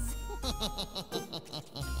is.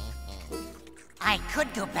 I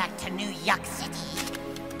could go back to New York City.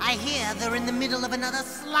 I hear they're in the middle of another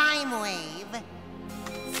slime wave.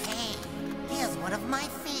 Say, here's one of my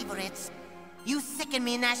favorites. You Sicken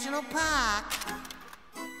Me National Park.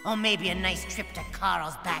 Or maybe a nice trip to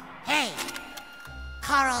Carl's Bat. Hey!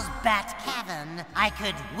 Carl's Bat Cavern. I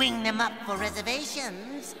could wing them up for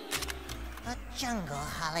reservations. A jungle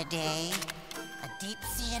holiday. A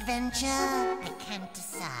deep-sea adventure? I can't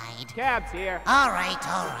decide. Cab's here. All right.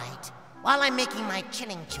 While I'm making my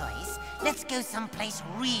chilling choice, let's go someplace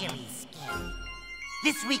really scary.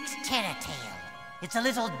 This week's Terror Tale. It's a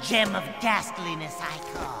little gem of ghastliness, I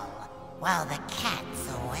call. While the cat's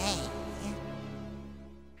away.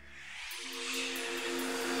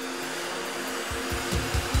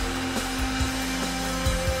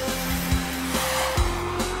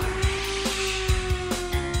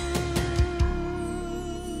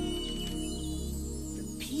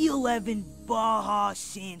 P11 Baja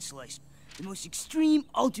Sand Slicer. The most extreme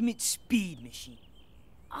ultimate speed machine.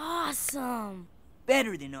 Awesome.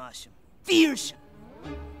 Better than awesome. Fearsome.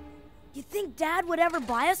 You think Dad would ever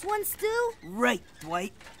buy us one, Stu? Right,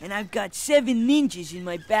 Dwight. And I've got 7 ninjas in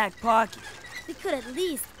my back pocket. We could at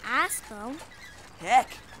least ask him. Heck,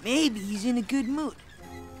 maybe he's in a good mood.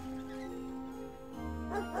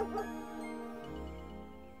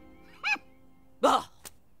 Oh.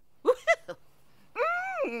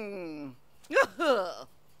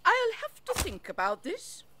 I'll have to think about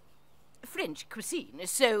this. French cuisine is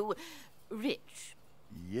so rich.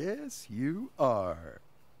 Yes, you are.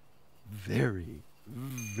 Very,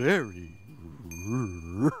 very.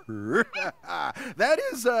 That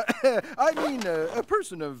is, a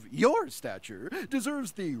person of your stature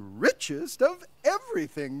deserves the richest of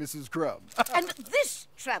everything, Mrs. Crumb. And this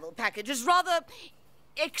travel package is rather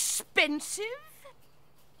expensive?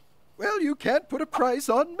 Well, you can't put a price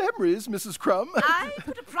on memories, Mrs. Crumb. I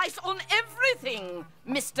put a price on everything,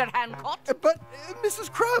 Mr. Hancock. But,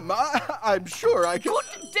 Mrs. Crumb, I'm sure I can...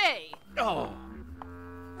 Good day. Oh.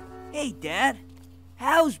 Hey, Dad.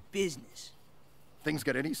 How's business? Things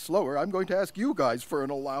get any slower, I'm going to ask you guys for an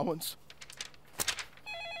allowance.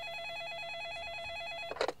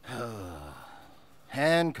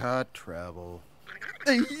 Hancock Travel.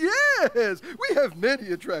 Yes! We have many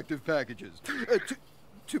attractive packages.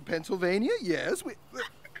 To Pennsylvania, yes.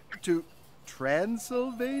 To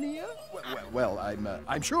Transylvania? Well,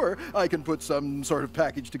 I'm sure I can put some sort of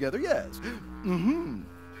package together, yes. Mm-hmm.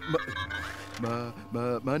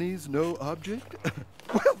 Money's no object?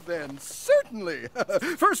 Well then, certainly.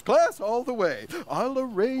 First class all the way. I'll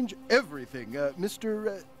arrange everything.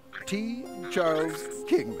 Mr. T. Charles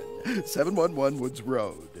Kingman, 711 Woods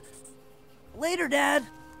Road. Later, Dad.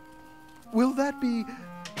 Will that be...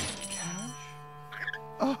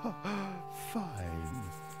 Oh, fine.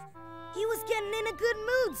 He was getting in a good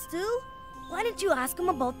mood, Stu. Why didn't you ask him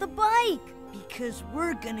about the bike? Because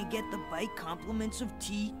we're gonna get the bike compliments of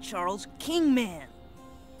T. Charles Kingman.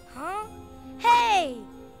 Huh? Hey!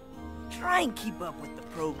 Try and keep up with the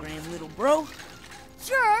program, little bro.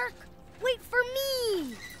 Jerk! Wait for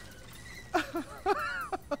me!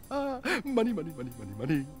 Money, money, money, money,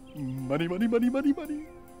 money. Money, money, money, money, money.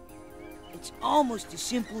 It's almost as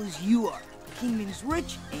simple as you are. Kingman's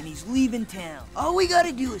rich, and he's leaving town. All we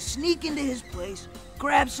gotta do is sneak into his place,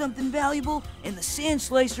 grab something valuable, and the sand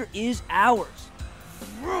slicer is ours.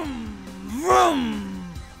 Vroom, vroom!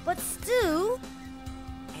 But Stu...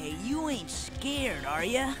 Hey, you ain't scared, are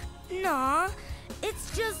ya? Nah,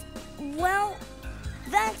 it's just, well,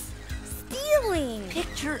 that's stealing.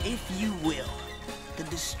 Picture, if you will, the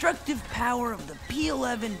destructive power of the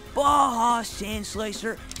P11 Baja Sand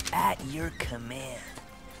Slicer at your command.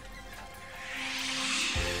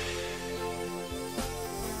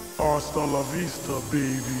 Hasta la vista,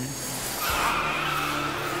 baby.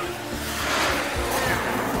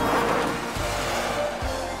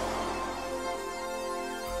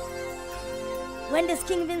 When does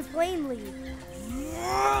Kingman's plane leave?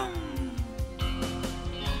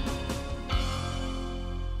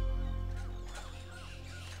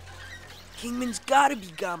 Kingman's gotta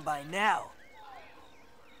be gone by now.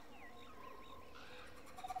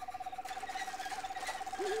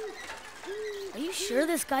 Are you sure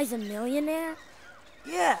this guy's a millionaire?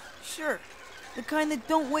 Yeah, sure. The kind that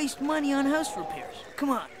don't waste money on house repairs. Come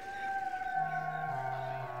on.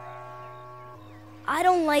 I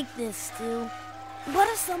don't like this, Stu. What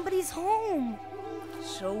if somebody's home?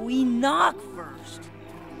 So we knock first.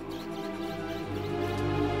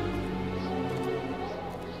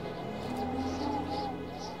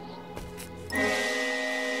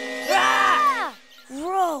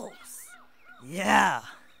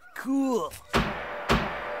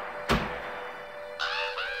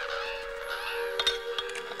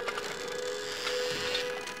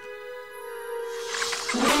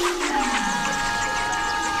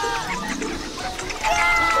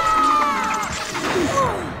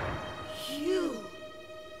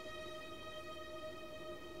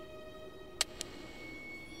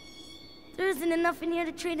 isn't enough in here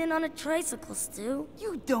to trade in on a tricycle, Stu.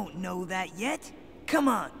 You don't know that yet. Come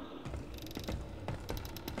on.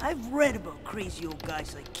 I've read about crazy old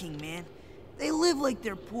guys like Kingman. They live like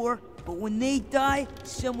they're poor, but when they die,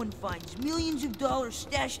 someone finds millions of dollars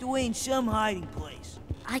stashed away in some hiding place.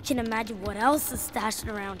 I can imagine what else is stashed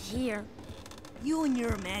around here. You and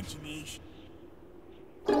your imagination.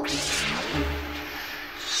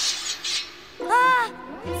 Ah!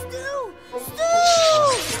 Stu! Stu!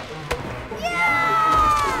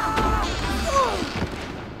 Yeah! Oh!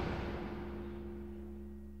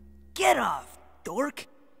 Get off, dork!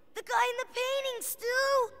 The guy in the painting,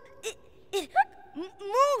 Stu! It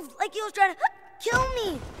moved like he was trying to kill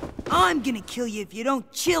me. I'm gonna kill you if you don't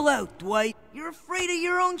chill out, Dwight. You're afraid of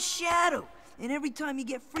your own shadow. And every time you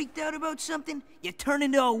get freaked out about something, you turn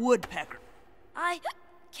into a woodpecker. I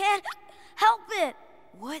can't help it.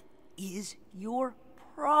 What is your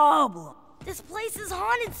problem? This place is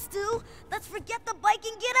haunted, Stu. Let's forget the bike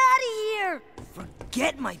and get out of here.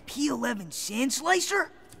 Forget my P11 sand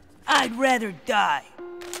slicer? I'd rather die.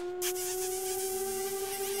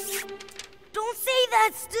 Don't say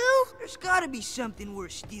that, Stu. There's gotta be something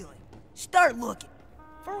worth stealing. Start looking.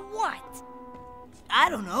 For what? I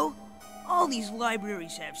don't know. All these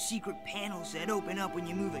libraries have secret panels that open up when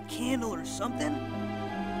you move a candle or something.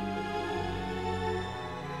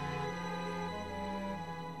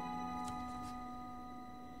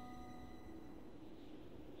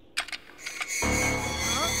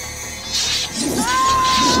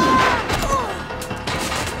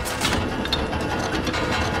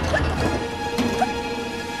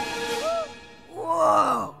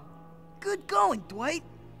 Whoa! Good going, Dwight.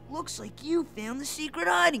 Looks like you found the secret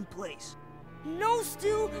hiding place. No,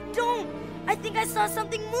 Stu, don't! I think I saw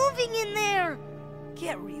something moving in there!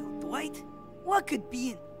 Get real, Dwight. What could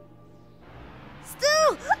be in...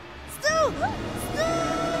 Stu! Stu! Stu!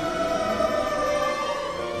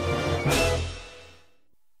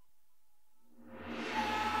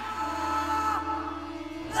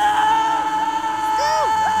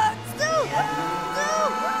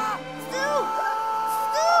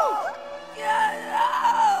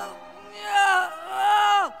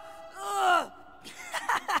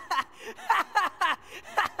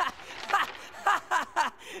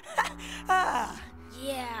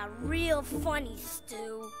 Yeah, real funny,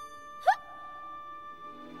 Stu.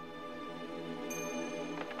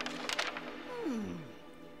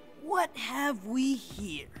 What have we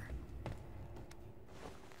here?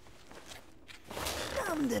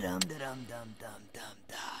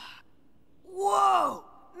 Dum-da-dum-da-dum-dum-dum-dum-da. Whoa!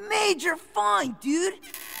 Major find, dude!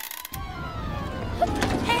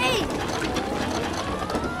 Hey!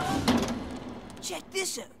 Check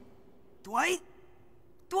this out. Dwight?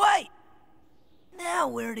 Dwight! Now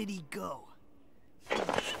where did he go?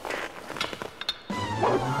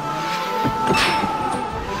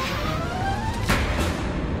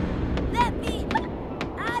 Let me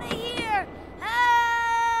out of here! Help!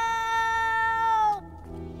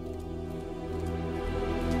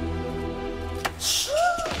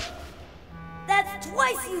 That's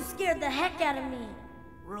twice you scared the heck out of me.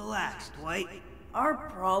 Relax, Dwight. Our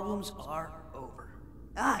problems are over.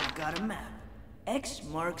 I've got a map. X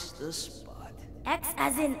marks the spot. X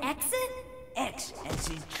as in exit? X as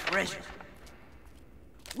in treasure.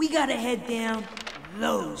 We gotta head down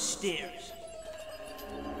those stairs.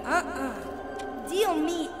 Deal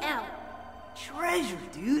me out. Treasure,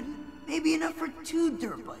 dude. Maybe enough for 2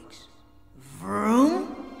 dirt bikes.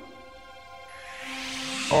 Vroom?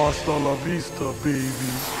 Hasta la vista, baby.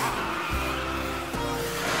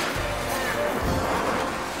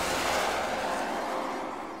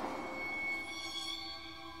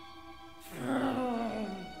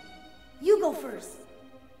 You go first.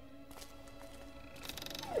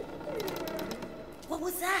 What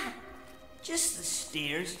was that? Just the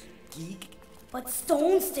stairs, geek. But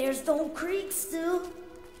stone stairs don't creak, Stu.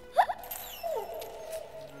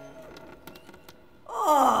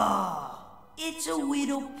 Oh, it's a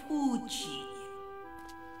widow Poochie.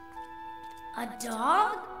 A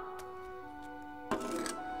dog? A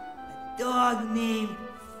dog named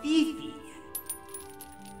Fifi.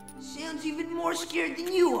 Sounds even more scared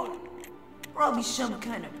than you are. Probably some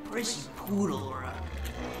kind of prissy poodle or a...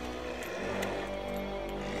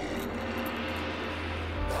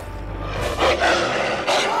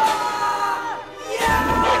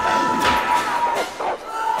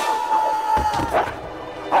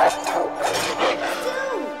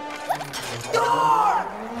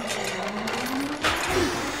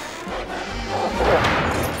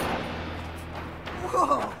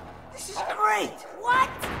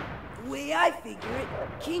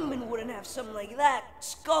 something like that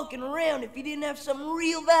skull walking around if you didn't have something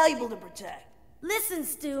real valuable to protect. Listen,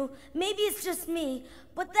 Stu, maybe it's just me,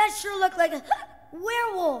 but that sure looked like a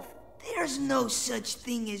werewolf. There's no such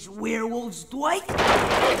thing as werewolves, Dwight.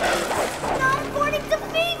 Not according to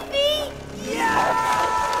Fifi!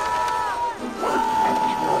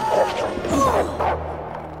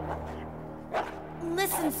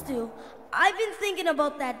 Listen, Stu, I've been thinking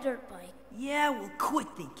about that dirt bike. Yeah, well, quit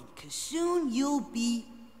thinking, 'cause soon you'll be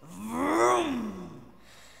vroom.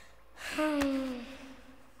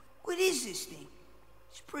 What is this thing?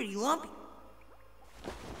 It's pretty lumpy.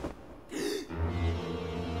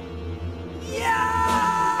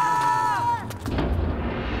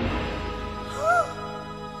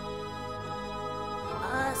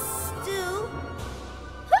 Stu?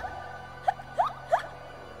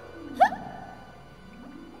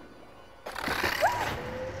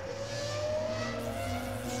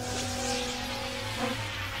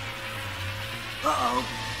 Uh-oh.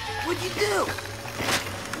 What'd you do?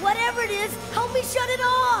 Whatever it is, help me shut it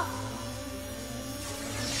off!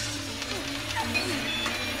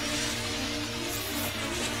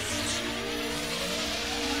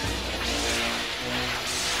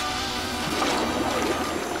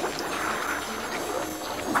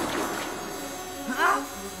 Huh?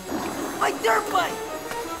 My dirt bike!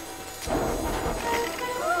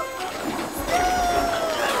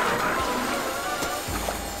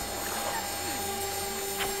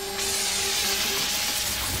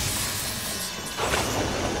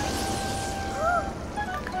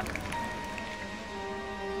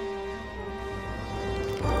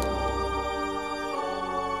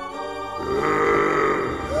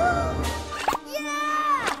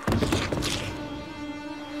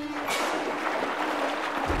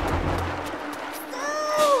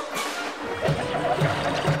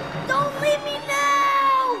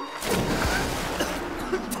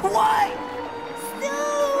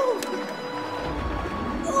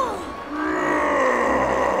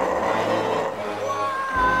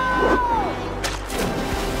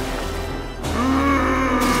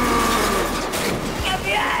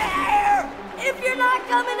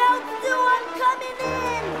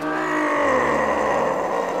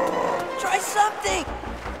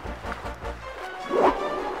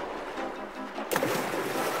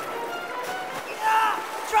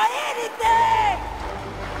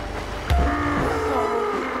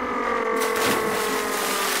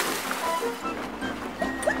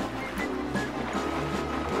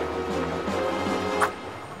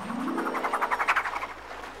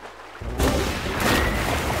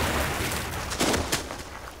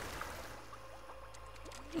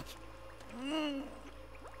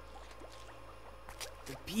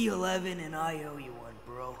 P11 and I owe you one,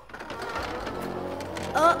 bro.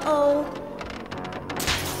 Uh-oh.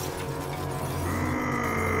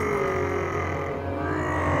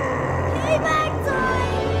 Payback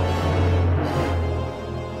time!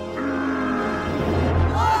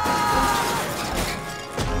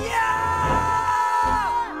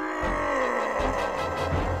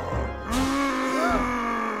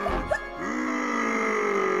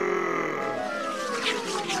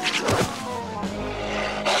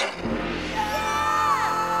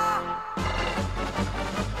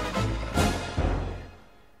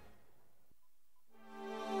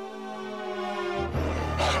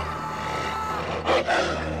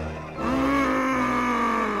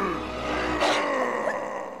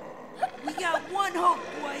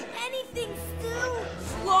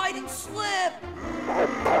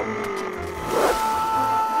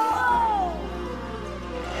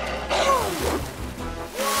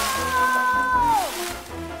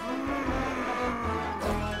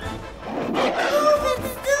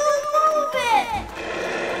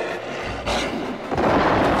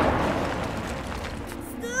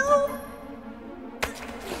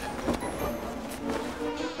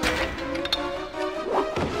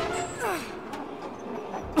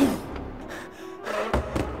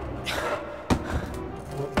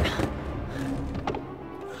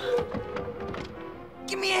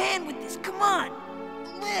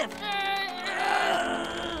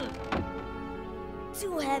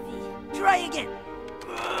 Too heavy. Try again.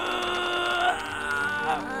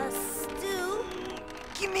 Stu?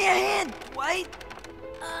 Give me a hand, Dwight.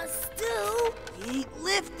 Stu? You ain't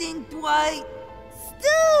lifting, Dwight.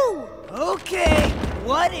 Stu! Okay,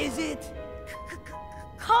 what is it?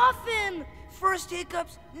 Coffin! First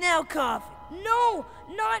hiccups, now coughing. No,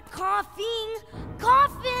 not coughing.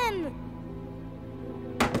 Coffin!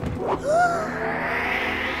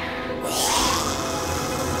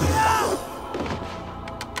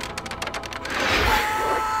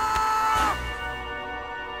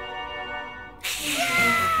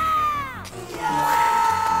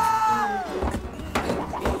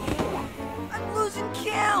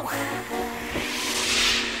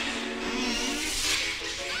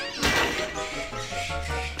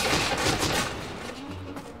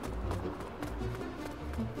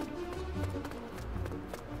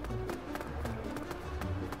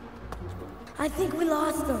 I think we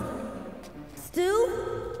lost him. Stu?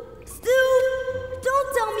 Stu!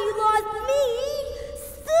 Don't tell me you lost me!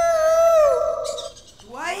 Stu!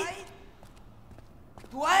 Dwight?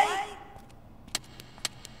 Dwight?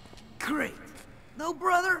 Great. No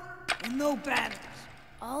brother and no battles.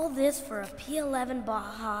 All this for a P11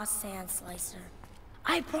 Baja Sand Slicer.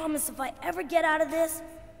 I promise if I ever get out of this,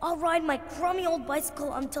 I'll ride my crummy old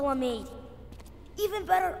bicycle until I'm 80. Even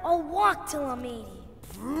better, I'll walk till I'm 80.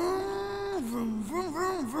 Vroom, vroom, vroom,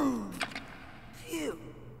 vroom, vroom. Phew,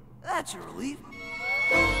 that's a relief.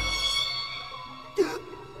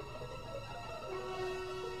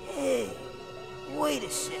 Hey, wait a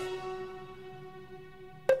sec.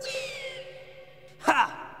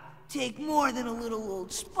 Ha! Take more than a little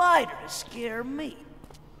old spider to scare me.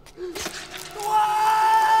 What?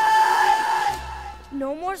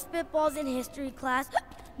 No more spitballs in history class.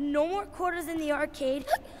 No more quarters in the arcade.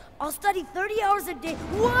 I'll study 30 hours a day.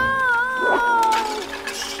 Whoa!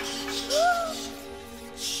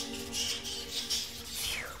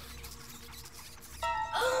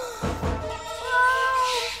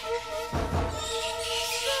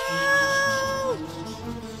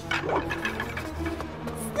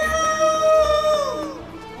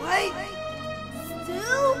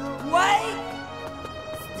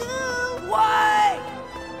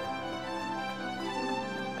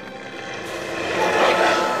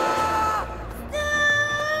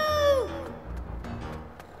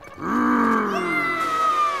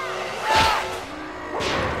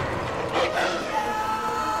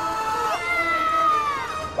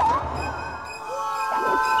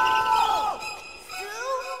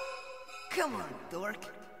 Come on, dork.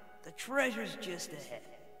 The treasure's just ahead.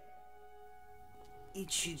 It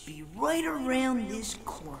should be right around this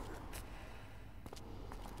corner.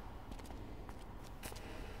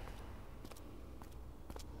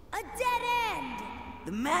 A dead end!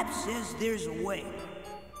 The map says there's a way.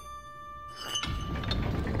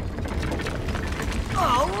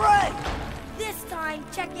 All right! This time,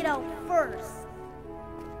 check it out first.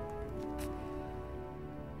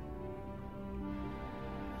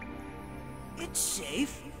 It's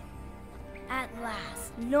safe. At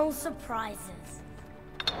last, no surprises.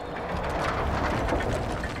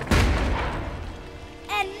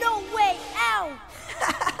 And no way out!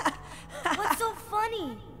 What's so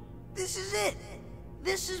funny? This is it.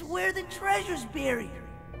 This is where the treasure's buried.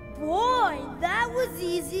 Boy, that was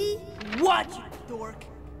easy. Watch it, dork.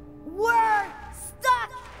 We're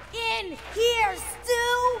stuck in here,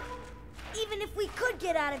 Stu! Even if we could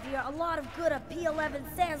get out of here, a lot of good a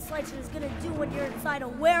P11 Sand Slicer is gonna do when you're inside a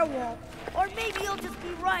werewolf. Or maybe you'll just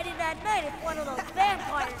be riding at night if one of those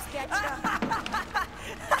vampires gets you.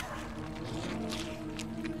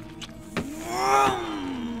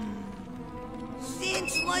 Sand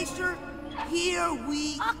Slicer, here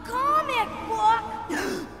we... A comic book!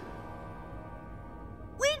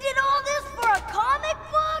 We did all this for a comic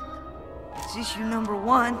book? It's issue number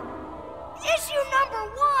 1. Issue number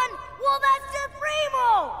 1? Well, that's just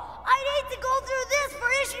primo! I'd hate to go through this for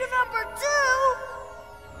issue number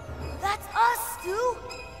 2! That's us, Stu!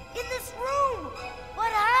 In this room!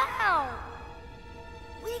 But how?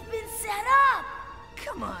 We've been set up!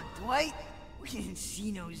 Come on, Dwight. We didn't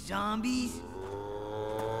see no zombies.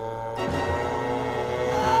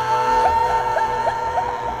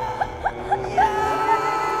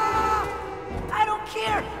 I don't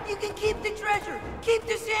care! You can keep the treasure! Keep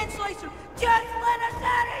the Sand Slicer! Just let us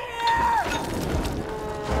out of here!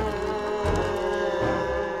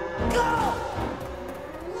 Go!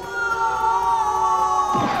 Whoa!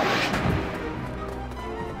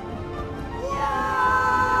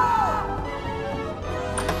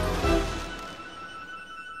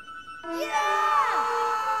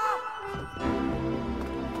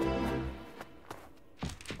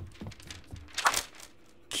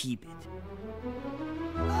 Keep it.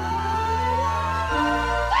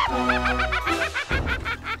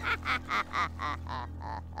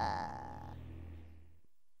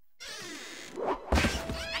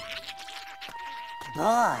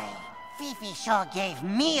 Boy, Fifi sure gave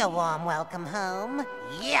me a warm welcome home.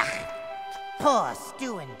 Yuck! Poor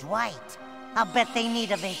Stu and Dwight. I'll bet they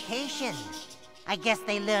need a vacation. I guess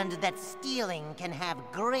they learned that stealing can have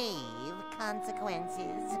grave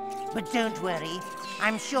consequences. But don't worry,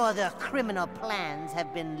 I'm sure their criminal plans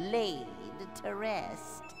have been laid to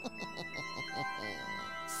rest.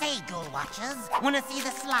 Say, Ghoul Watchers, wanna see the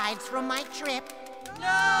slides from my trip?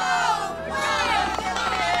 No!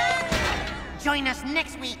 Join us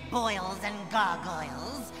next week, boils and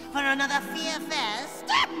gargoyles, for another Fear Fest.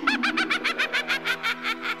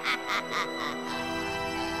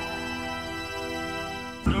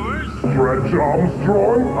 Viewers, Stretch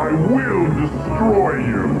Armstrong, I will destroy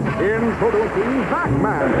you. Introducing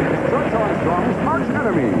Pac-Man, Stretch Armstrong's arch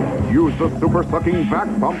enemy. Use the super-sucking back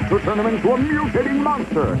bump to turn him into a mutating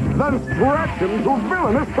monster, then stretch him to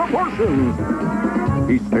villainous proportions.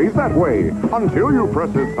 He stays that way until you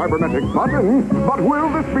press his cybernetic button. But will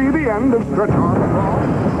this be the end of Stretch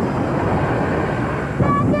Armstrong?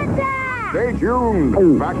 Stay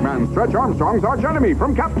tuned. Pac-Man, Stretch Armstrong's arch enemy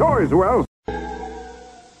from Cap Toys. Who else?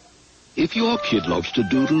 If your kid loves to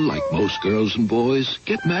doodle like most girls and boys,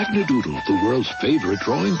 get Magnadoodle, the world's favorite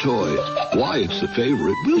drawing toy. Why it's the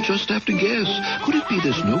favorite, we'll just have to guess. Could it be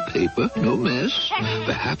there's no paper, no mess?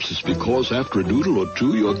 Perhaps it's because after a doodle or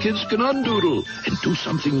two, your kids can undoodle and do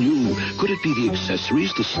something new. Could it be the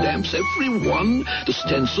accessories, the stamps, every one? The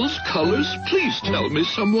stencils, colors? Please tell me,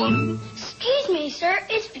 someone. Excuse me, sir.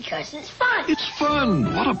 It's because it's fun. It's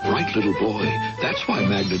fun. What a bright little boy. That's why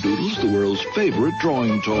Magnadoodle's the world's favorite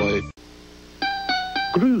drawing toy.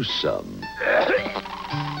 Gruesome.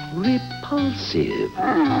 Repulsive.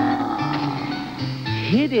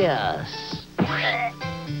 Hideous.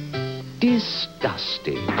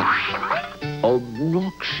 Disgusting.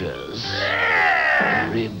 Obnoxious.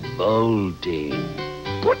 Revolting.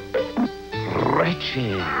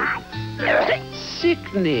 Wretched.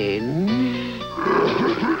 Sickening.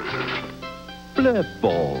 Blurb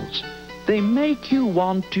balls. They make you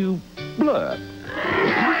want to blurb.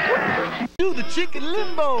 Do the chicken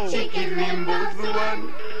limbo. Chicken limbo's the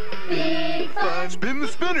one. Big fun. Spin the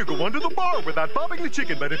spinner, go under the bar without bobbing the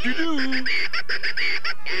chicken, but if you do...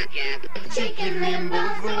 Chicken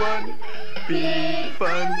limbo's the one. Big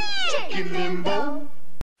fun. Chicken limbo.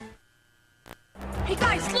 Hey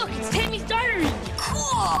guys, look, it's Tammy's diary.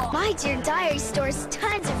 Cool. My dear diary stores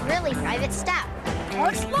tons of really private stuff. Oh,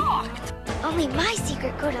 it's locked. Only my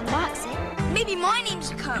secret code unlocks it. Maybe my name's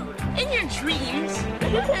a code. In your dreams.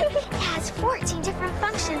 It has 14 different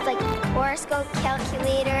functions like horoscope,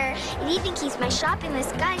 calculator. It even keeps my shopping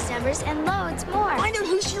list, guys numbers, and loads more. Find out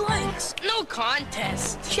who she likes. No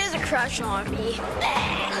contest. She has a crush on me.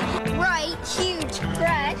 Right, huge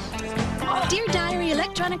crush. Dear Diary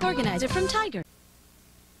electronic organizer from Tiger.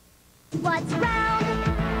 What's round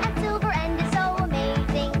and silver and is so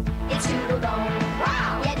amazing? It's Doodle Dome.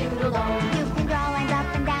 Wow! Yeah, Doodle Dome. You can draw lines up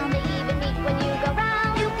and down to even meet when you go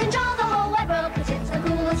round. You can draw the whole wide world because it's the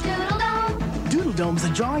coolest Doodle Dome. Doodle Dome's the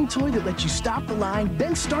drawing toy that lets you stop the line,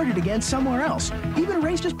 then start it again somewhere else. Even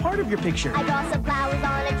erase just part of your picture. I draw some flowers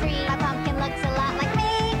on a tree. My pumpkin looks a lot like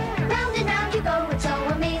me. Round and round you go. It's so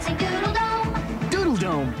amazing, Doodle Dome. Doodle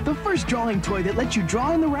Dome, the first drawing toy that lets you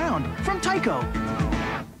draw in the round. From Tyco.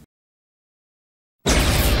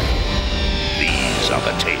 These are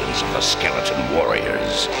the tales of the Skeleton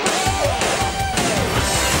Warriors.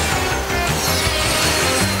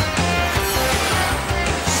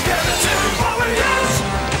 Skeleton Warriors.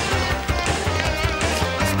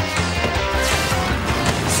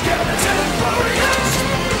 Skeleton Warriors.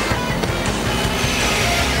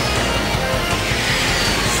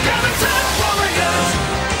 Skeleton Warriors.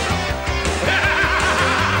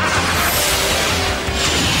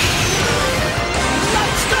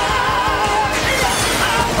 Let's go.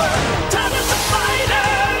 Time is a fighter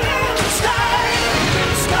in the sky.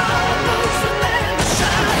 Star moves within the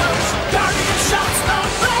shadows. Guardian shots the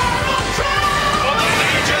battle cry. For the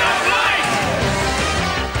Legion of Light.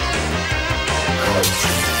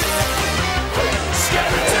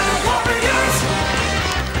 Skeleton Warriors.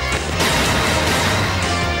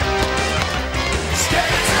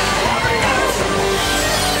 Skeleton Warriors.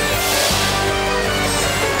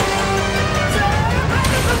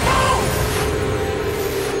 Back the bone.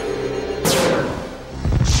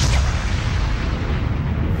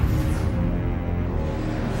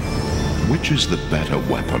 Which is the better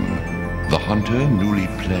weapon? The hunter newly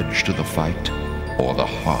pledged to the fight, or the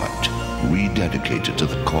heart rededicated to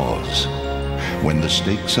the cause? When the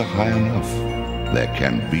stakes are high enough, there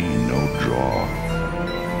can be no draw.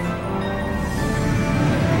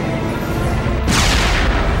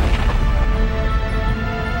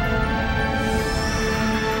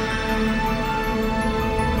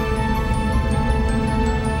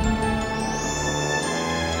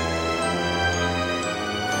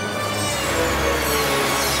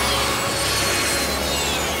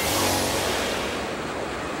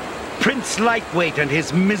 Prince Lightweight and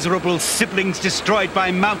his miserable siblings destroyed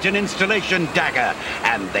my mountain installation dagger,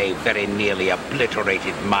 and they very nearly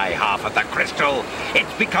obliterated my half of the crystal.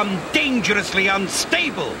 It's become dangerously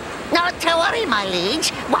unstable. Not to worry, my liege.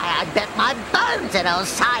 Why, I bet my bones that old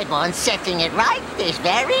Cyborn's setting it right this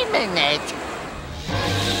very minute.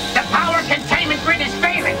 The power containment grid is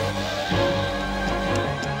failing.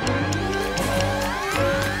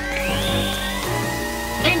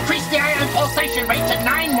 compensation rate to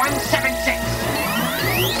 9176.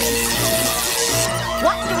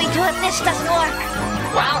 What do we do if this doesn't work?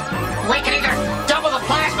 Well, we can either double the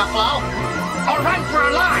plasma flow or run for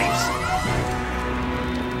our lives.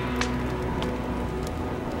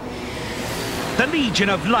 The Legion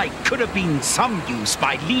of Light could have been some use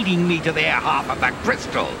by leading me to their half of the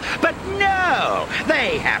crystal. But no,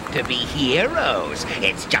 they have to be heroes.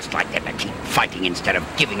 It's just like them to keep fighting instead of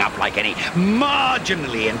giving up like any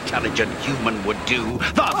marginally intelligent human would do.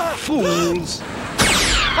 The fools!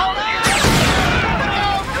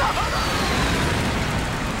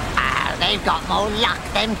 They've got more luck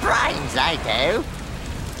than brains, they do.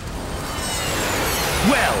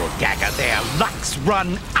 Well, Dagger, their luck's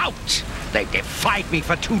run out. They've defied me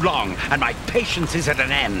for too long, and my patience is at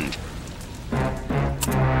an end.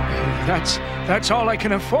 That's all I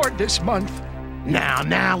can afford this month.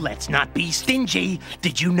 Now, let's not be stingy.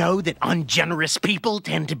 Did you know that ungenerous people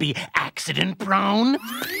tend to be accident-prone?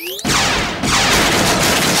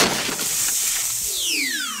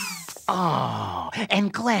 Oh,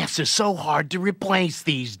 and glass is so hard to replace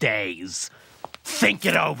these days. Think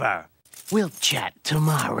it over. We'll chat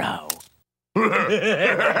tomorrow.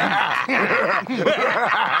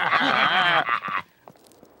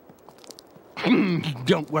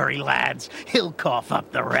 Don't worry, lads. He'll cough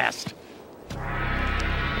up the rest.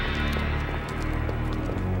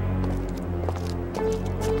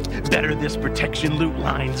 Better this protection loot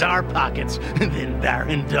lines our pockets than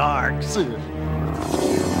Baron Dark's.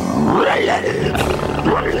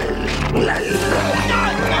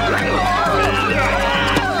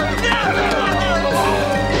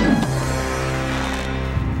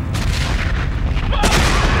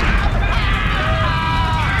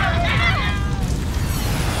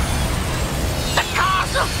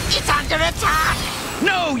 It's under attack!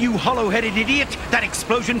 No, you hollow-headed idiot! That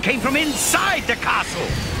explosion came from inside the castle!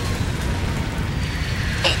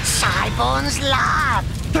 It's Cyborn's lab!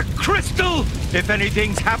 The crystal! If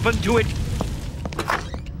anything's happened to it...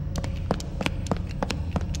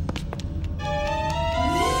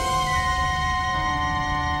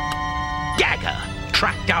 Dagger!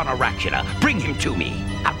 Track down Oracula. Bring him to me.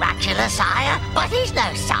 Oracula, sire? But he's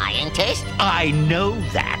no scientist. I know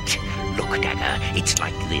that. Look, Dagger, it's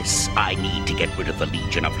like this. I need to get rid of the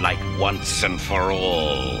Legion of Light once and for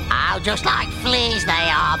all. Oh, just like fleas,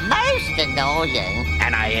 they are most annoying.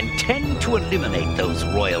 And I intend to eliminate those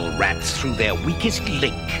royal rats through their weakest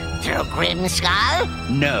link. Through Grimskull?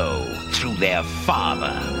 No, through their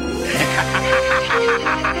father.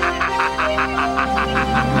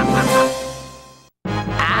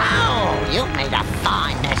 Oh, you've made a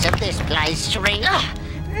fine mess of this place, Shree.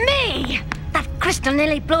 Me! That crystal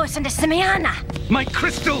nearly blew us into Simiana. My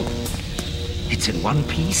crystal! It's in one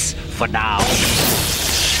piece for now.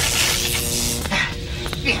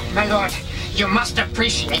 My lord, you must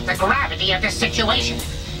appreciate the gravity of this situation.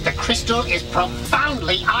 The crystal is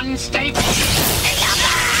profoundly unstable.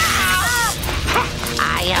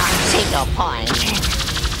 I see your point.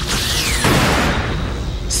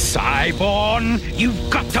 Cyborn, you've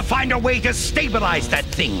got to find a way to stabilize that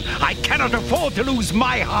thing. I cannot afford to lose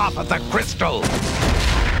my half of the crystal.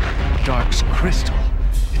 Dark's crystal.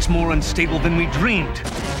 It's more unstable than we dreamed.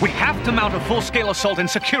 We have to mount a full-scale assault and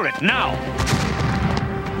secure it now.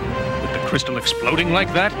 With the crystal exploding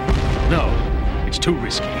like that? No, it's too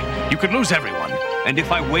risky. You could lose everyone. And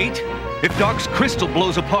if I wait, if Dark's crystal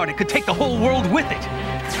blows apart, it could take the whole world with it.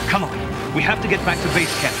 Come on, we have to get back to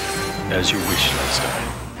base camp. As you wish, Lester.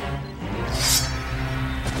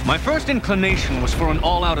 My first inclination was for an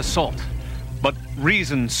all-out assault, but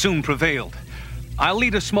reason soon prevailed. I'll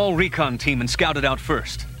lead a small recon team and scout it out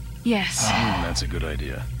first. Yes. That's a good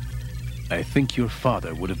idea. I think your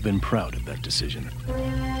father would have been proud of that decision.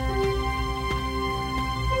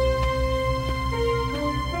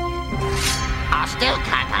 I still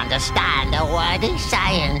can't understand a word he's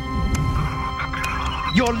saying.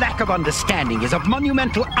 Your lack of understanding is of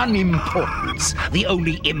monumental unimportance. The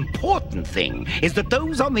only important thing is that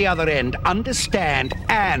those on the other end understand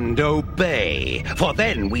and obey. For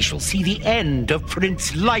then we shall see the end of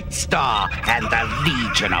Prince Lightstar and the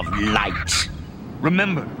Legion of Light.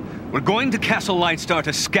 Remember, we're going to Castle Lightstar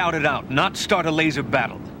to scout it out, not start a laser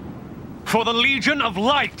battle. For the Legion of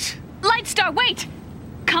Light! Lightstar, wait!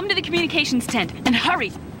 Come to the communications tent, and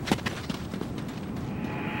hurry!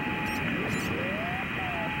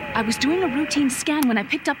 I was doing a routine scan when I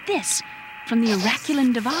picked up this, from the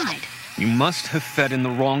Oraculan Divide. You must have fed in the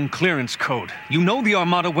wrong clearance code. You know the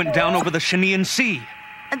Armada went down over the Shanian Sea.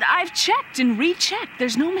 I've checked and rechecked.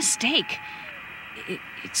 There's no mistake.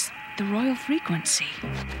 It's the royal frequency.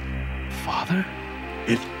 Father?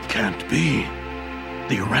 It can't be.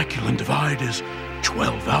 The Oraculan Divide is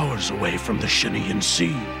 12 hours away from the Shinian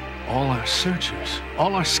Sea. All our searches,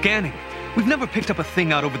 all our scanning. We've never picked up a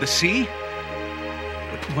thing out over the sea.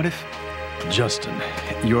 What if... Justin,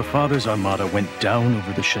 your father's armada went down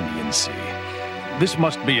over the Shinian Sea. This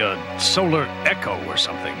must be a solar echo or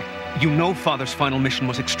something. You know Father's final mission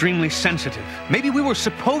was extremely sensitive. Maybe we were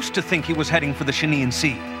supposed to think he was heading for the Shinian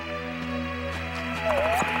Sea.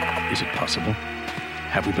 Is it possible?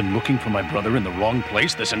 Have we been looking for my brother in the wrong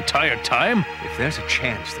place this entire time? If there's a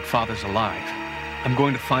chance that Father's alive, I'm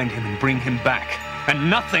going to find him and bring him back. And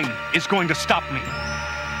nothing is going to stop me.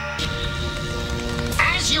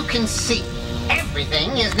 As you can see,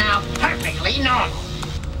 everything is now perfectly normal.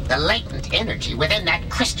 The latent energy within that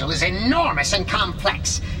crystal is enormous and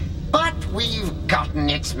complex, but we've gotten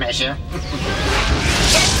its measure.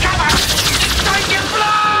 Get cover! It's going to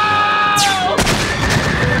blow!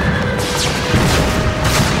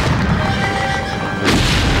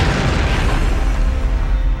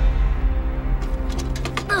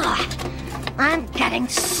 Ugh, I'm getting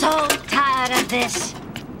so tired of this.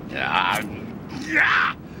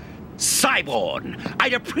 Cyborn,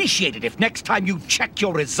 I'd appreciate it if next time you checked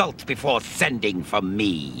your results before sending for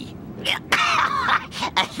me.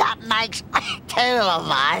 That makes two of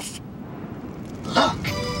us. Look.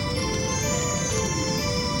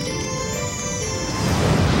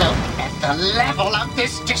 Look at the level of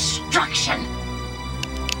this destruction.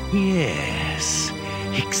 Yes,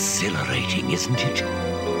 exhilarating, isn't it?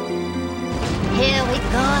 Here we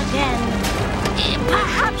go again.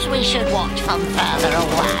 Perhaps we should watch from further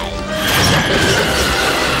away.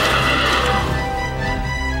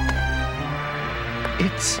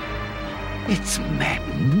 It's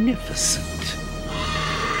magnificent.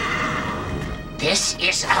 This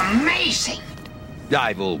is amazing.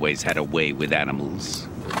 I've always had a way with animals.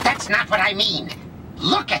 That's not what I mean.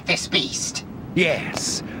 Look at this beast.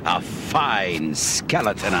 Yes, a fine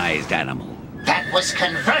skeletonized animal. That was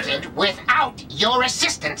converted without your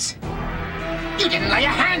assistance. You didn't lay a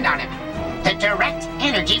hand on him. The direct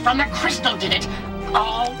energy from the crystal did it,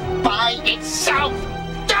 all by itself.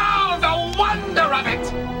 Oh, the wonder of it!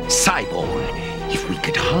 Cyborn, if we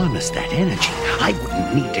could harness that energy, I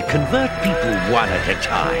wouldn't need to convert people one at a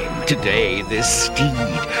time. Today, this steed.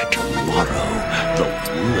 Tomorrow, the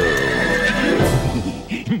world.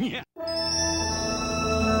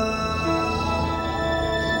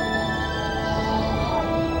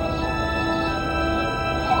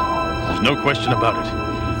 There's no question about it.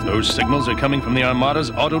 Those signals are coming from the Armada's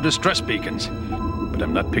auto-distress beacons. But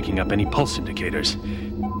I'm not picking up any pulse indicators.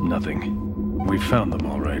 Nothing. We've found them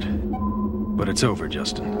all right. But it's over,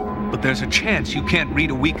 Justin. But there's a chance you can't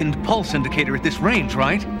read a weakened pulse indicator at this range,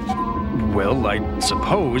 right? Well, I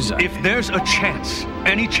suppose... If there's a chance,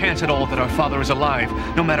 any chance at all that our father is alive,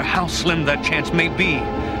 no matter how slim that chance may be,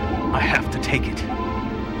 I have to take it.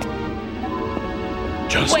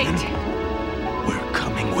 Justin? Wait! We're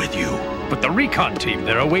coming with you. But the recon team,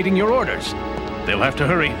 they're awaiting your orders. They'll have to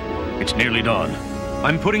hurry. It's nearly dawn.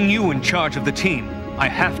 I'm putting you in charge of the team. I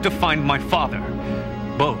have to find my father.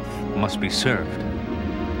 Both must be served.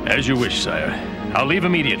 As you wish, sire. I'll leave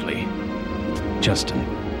immediately. Justin,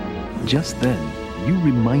 just then, you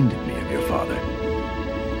reminded me of your father.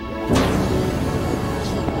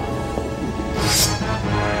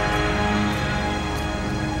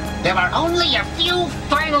 There are only a few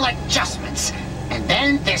final adjustments, and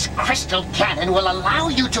then this crystal cannon will allow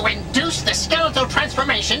you to induce the skeletal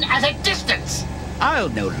transformation at a distance. I'll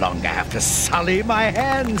no longer have to sully my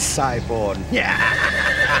hands, Cyborn.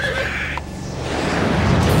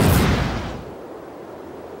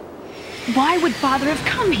 Why would Father have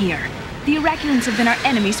come here? The Oraculans have been our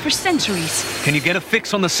enemies for centuries. Can you get a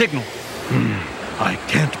fix on the signal? I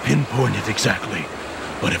can't pinpoint it exactly,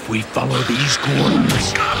 but if we follow these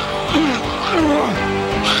coordinates... Look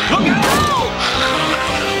out!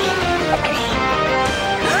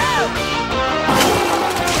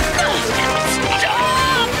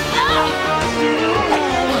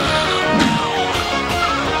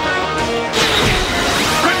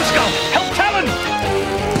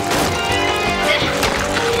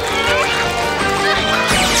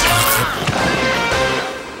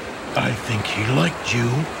 I think he liked you.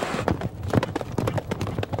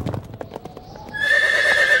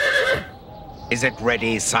 Is it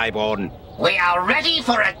ready, Cyborn? We are ready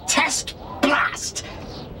for a test blast.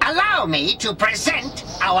 Allow me to present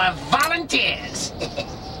our volunteers.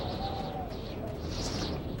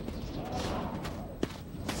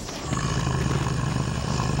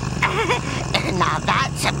 Now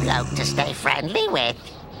that's a bloke to stay friendly with.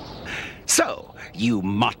 So, You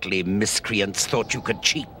motley miscreants thought you could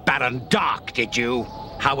cheat Baron Dark, did you?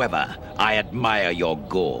 However, I admire your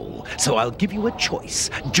goal, so I'll give you a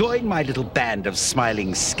choice. Join my little band of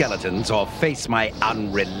smiling skeletons or face my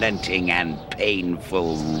unrelenting and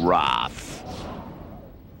painful wrath.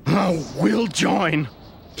 Oh, we'll join.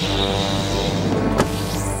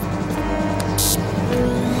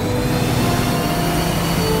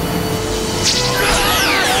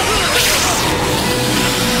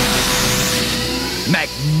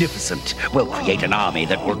 Magnificent! We'll create an army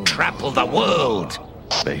that will trample the world!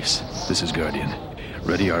 Base, this is Guardian.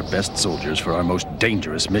 Ready our best soldiers for our most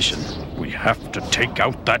dangerous mission. We have to take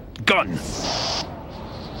out that gun!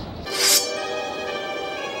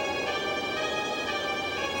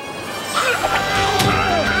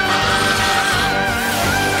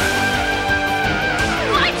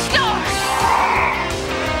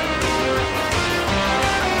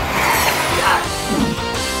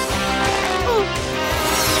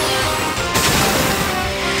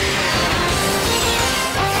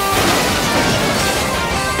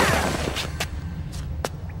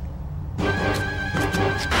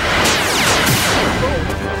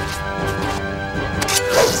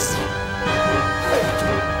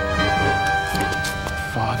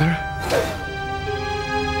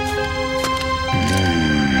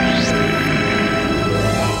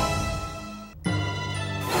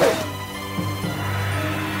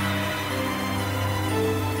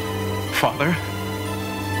 Father?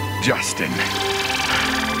 Justin.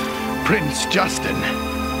 Prince Justin.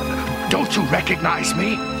 Don't you recognize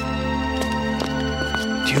me?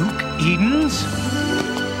 Duke Edens?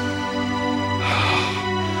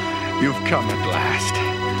 You've come at last.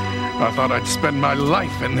 I thought I'd spend my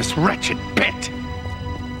life in this wretched pit.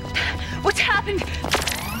 What's happened?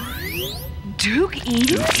 Duke Edens?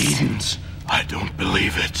 Duke Edens? I don't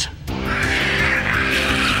believe it.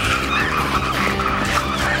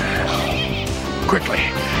 Quickly!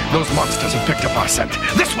 Those monsters have picked up our scent.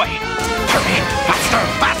 This way! Hurry! Faster!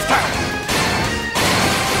 Faster!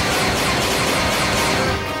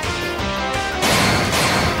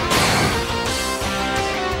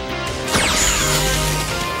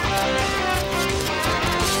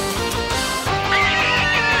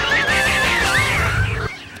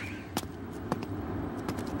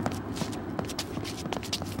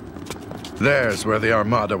 There's where the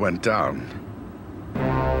Armada went down.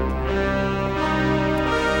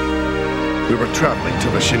 We were traveling to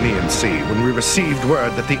the Chinean Sea when we received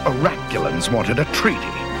word that the Oraculans wanted a treaty.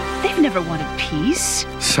 They've never wanted peace.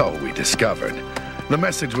 So we discovered. The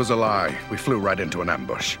message was a lie. We flew right into an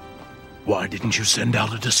ambush. Why didn't you send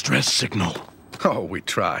out a distress signal? Oh, we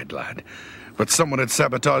tried, lad. But someone had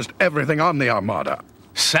sabotaged everything on the Armada.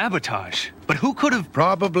 Sabotage? But who could have...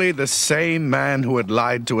 Probably the same man who had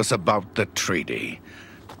lied to us about the treaty.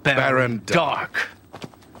 Baron Dark.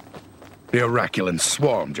 The Oraculans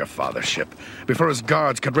swarmed your father's ship before his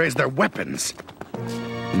guards could raise their weapons.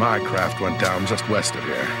 My craft went down just west of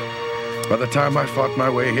here. By the time I fought my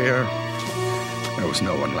way here, there was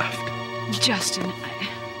no one left. Justin,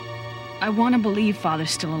 I want to believe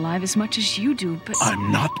Father's still alive as much as you do, but... I'm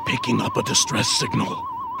not picking up a distress signal.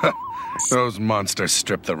 Those monsters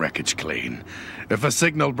stripped the wreckage clean. If a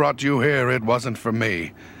signal brought you here, it wasn't for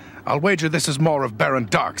me. I'll wager this is more of Baron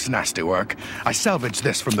Dark's nasty work. I salvaged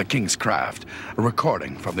this from the King's craft, a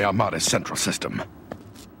recording from the Armada's central system.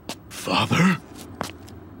 Father?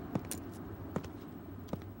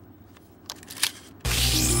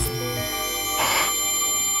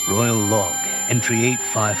 Royal Log, entry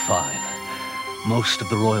 855. Most of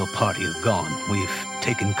the royal party are gone. We've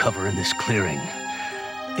taken cover in this clearing.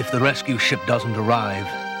 If the rescue ship doesn't arrive,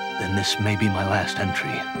 then this may be my last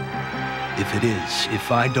entry. If it is, if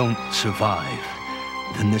I don't survive,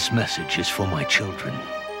 then this message is for my children.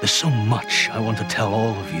 There's so much I want to tell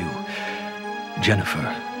all of you. Jennifer,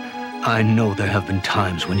 I know there have been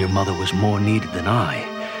times when your mother was more needed than I.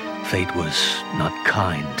 Fate was not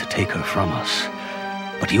kind to take her from us.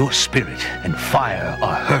 But your spirit and fire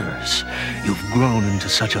are hers. You've grown into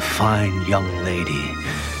such a fine young lady.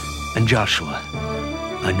 And Joshua,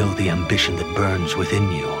 I know the ambition that burns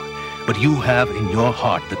within you. But you have in your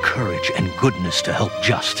heart the courage and goodness to help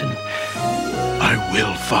Justin. I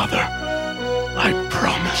will, Father. I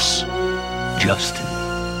promise. Justin,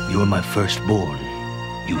 you're my firstborn.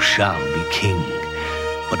 You shall be king.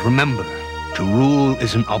 But remember, to rule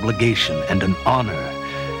is an obligation and an honor.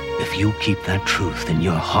 If you keep that truth in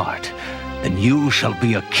your heart, then you shall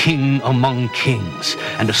be a king among kings,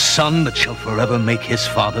 and a son that shall forever make his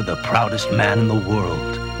father the proudest man in the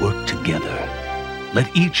world. Work together.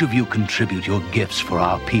 Let each of you contribute your gifts for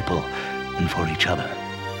our people and for each other.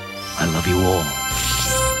 I love you all.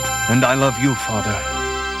 And I love you, Father.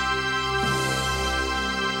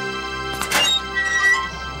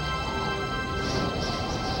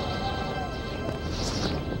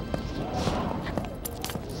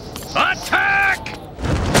 Attack!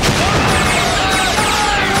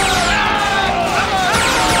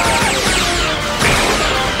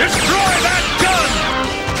 Destroy that gun!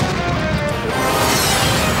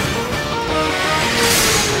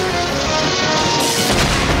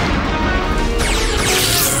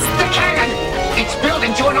 The cannon! It's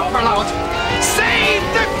building to an overload! Save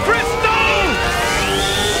the crystal!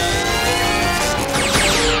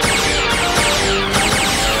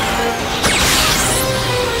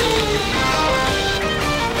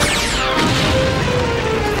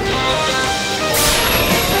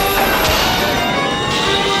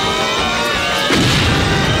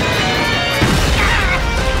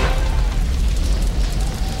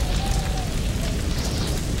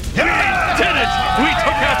 We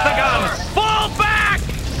took out the gun! Fall back!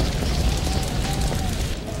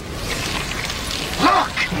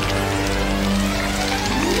 Look!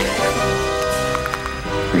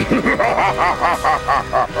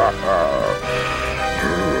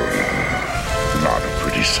 Not a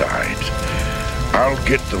pretty sight. I'll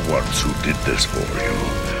get the ones who did this for you,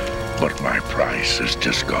 but my price has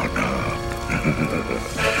just gone up.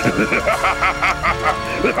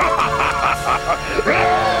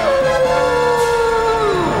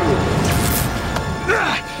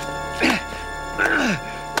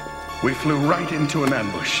 We flew right into an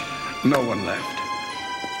ambush. No one left.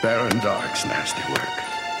 Baron Dark's nasty work.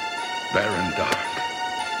 Baron Dark.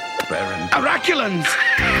 Baron Dark. Oraculans!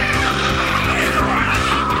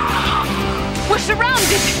 We're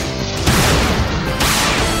surrounded!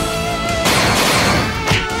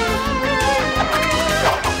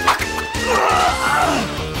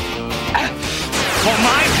 For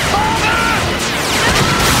my father!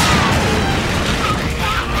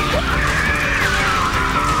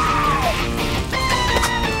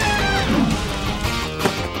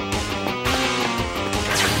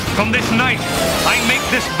 From this night, I make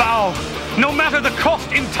this vow. No matter the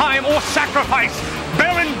cost in time or sacrifice,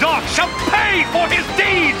 Baron Dark shall pay for his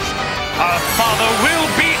deeds! Our father will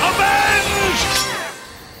be avenged!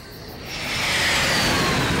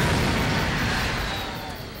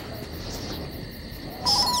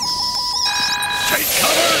 Take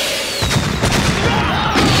cover!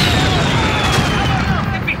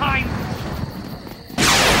 Get behind!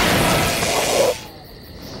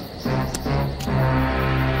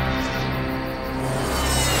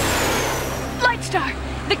 Lightstar!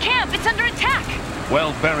 The camp! It's under attack!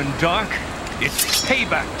 Well, Baron Dark, it's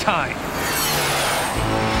payback time.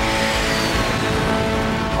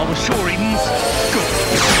 All ashore, Edens. Good.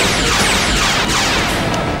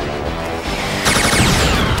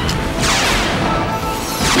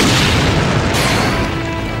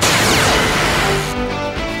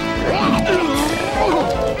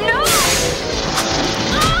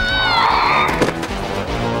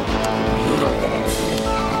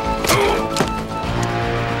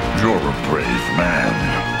 You're a brave man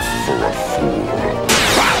for a fool.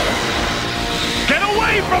 Get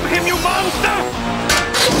away from him, you monster!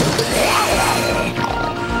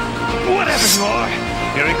 Whatever you are,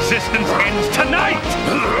 your existence ends tonight!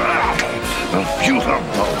 A futile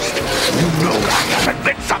boast. You know I am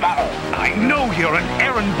invincible. I know you're an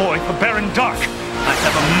errand boy for Baron Dark. I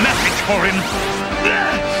have a message for him.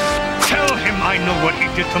 Tell him I know what he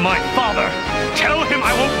did to my father. Tell him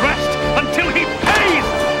I won't rest until he pays!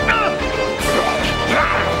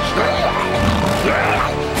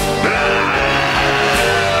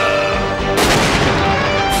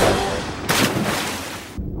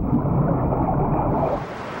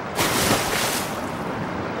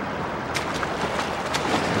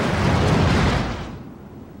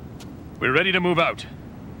 We're ready to move out.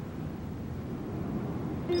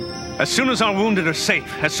 As soon as our wounded are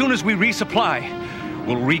safe, as soon as we resupply,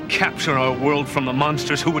 we'll recapture our world from the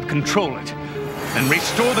monsters who would control it, and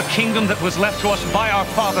restore the kingdom that was left to us by our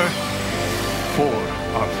father, for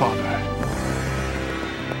our father.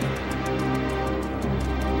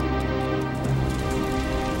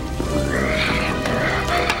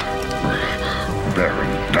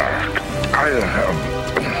 Baron Dark, I have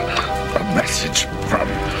a message from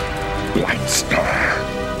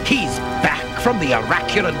Lightstar. He's back from the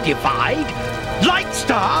oracular divide?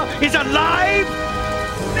 Lightstar is alive?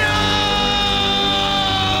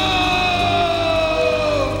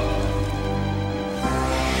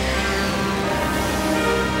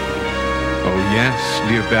 Oh yes,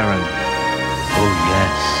 dear Baron. Oh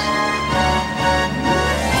yes.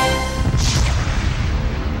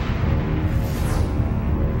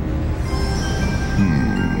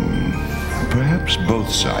 Perhaps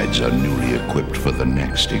both sides are newly equipped for the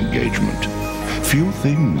next engagement. Few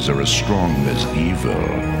things are as strong as evil,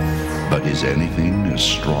 but is anything as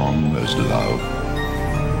strong as love?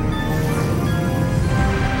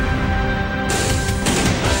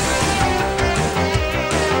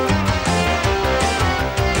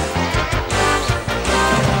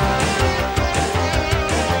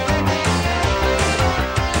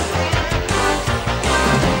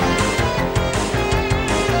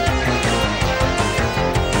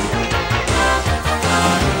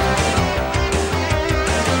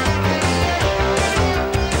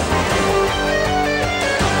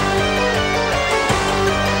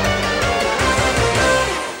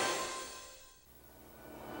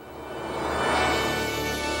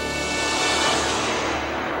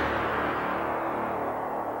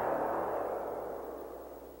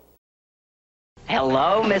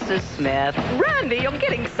 Hello, Mrs. Smith. Randy, you're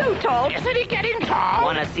getting so tall. Isn't he getting tall?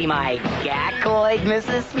 Want to see my gackoid,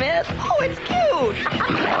 Mrs. Smith? Oh, it's cute.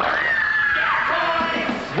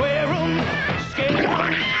 Wear 'em, scare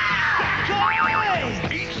 'em.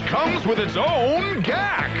 Each comes with its own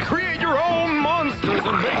GAC. Create your own monsters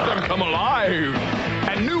and make them come alive.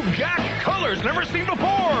 And new GAC colors never seen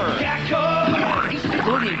before. GACOID! Each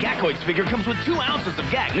Nickelodeon Gackoids figure comes with 2 ounces of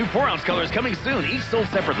GAC. New 4-ounce colors coming soon, each sold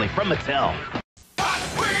separately from Mattel.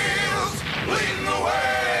 Leading the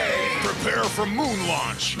way! Prepare for moon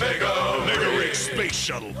launch. Mega Rig Space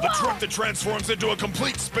Shuttle, the truck that transforms into a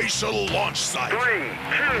complete space shuttle launch site. 3, 2,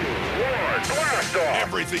 1, blast off!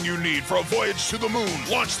 Everything you need for a voyage to the moon.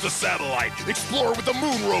 Launch the satellite. Explore with the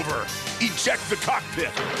moon rover. Eject the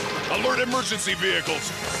cockpit. Alert emergency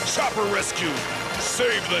vehicles. Chopper rescue.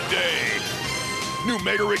 Save the day. New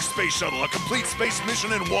Mega Rig Space Shuttle, a complete space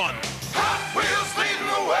mission in one. Hot Wheels leading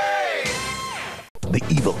the way! The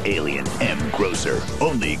evil alien M. Grosser.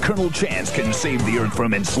 Only Colonel Chance can save the Earth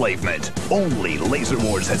from enslavement. Only Laser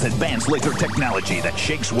Wars has advanced laser technology that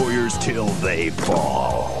shakes warriors till they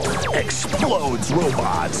fall. Explodes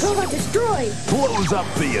robots. Robot destroyed. Blows up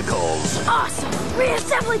vehicles. Awesome.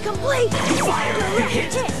 Reassembly complete. You fire, you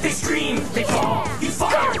hit, they scream, they fall. You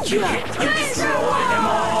fire, you hit, you destroy them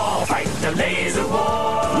all. Fight the laser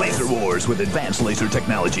war. Laser Wars with advanced laser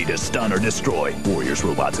technology to stun or destroy. Warriors,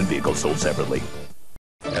 robots, and vehicles sold separately.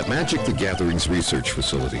 At Magic the Gathering's research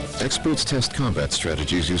facility, experts test combat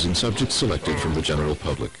strategies using subjects selected from the general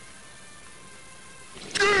public.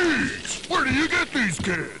 Jeez! Where do you get these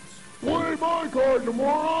kids? Play my card, you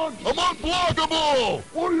moron! I'm unblockable!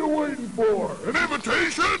 What are you waiting for? An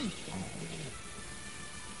invitation?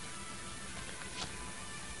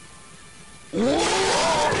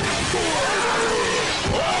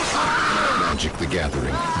 Magic the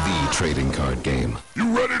Gathering, the trading card game.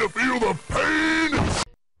 You ready to feel the pain?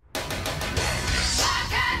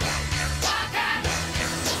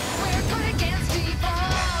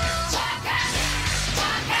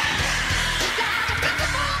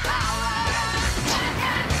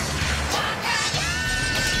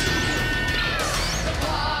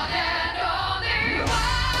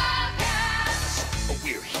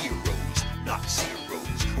 We're heroes, not zeros.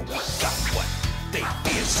 We got what they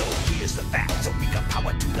fear, so here's the fact. So we got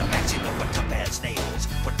power to the max, you know what tough as nails.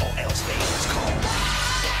 When all else fails, call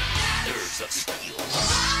nerves of steel.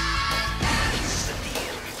 Here's the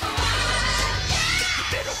deal. You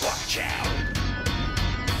better watch out.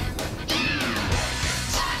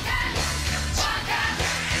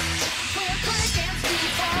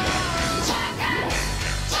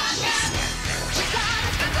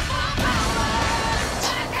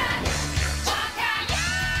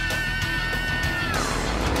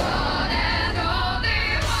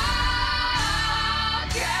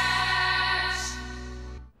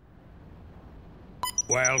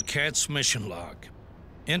 WildCATS mission log.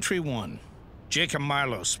 Entry 1. Jacob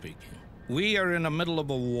Marlowe speaking. We are in the middle of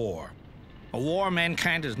a war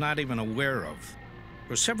mankind is not even aware of.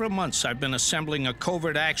 For several months, I've been assembling a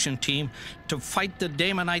covert action team to fight the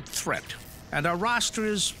Daemonite threat, and our roster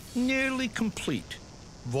is nearly complete.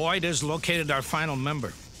 Void has located our final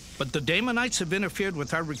member, but the Daemonites have interfered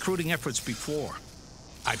with our recruiting efforts before.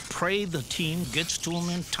 I pray the team gets to them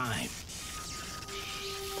in time.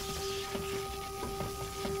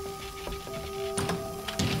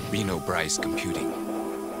 Reno Bryce Computing.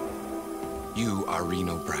 You are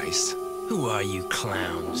Reno Bryce. Who are you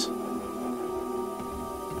clowns?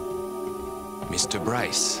 Mr.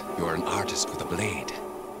 Bryce, you're an artist with a blade.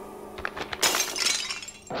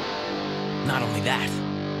 Not only that,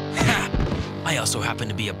 ha! I also happen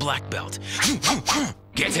to be a black belt.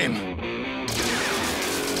 Get him!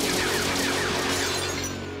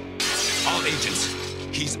 All agents,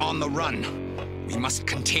 he's on the run. We must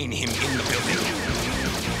contain him in the building.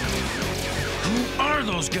 Who are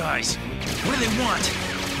those guys? What do they want?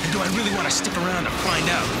 And do I really want to stick around to find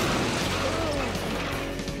out?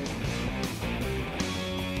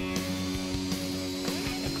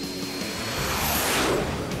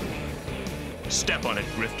 Step on it,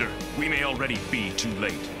 Grifter. We may already be too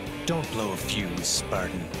late. Don't blow a fuse,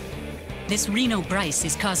 Spartan. This Reno Bryce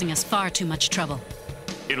is causing us far too much trouble.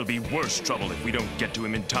 It'll be worse trouble if we don't get to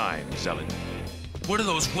him in time, Zealot. What do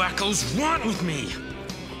those wackos want with me?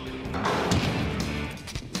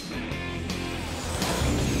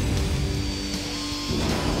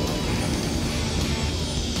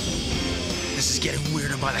 This is getting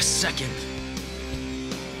weirder by the second.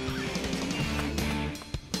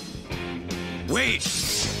 Wait!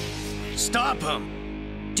 Stop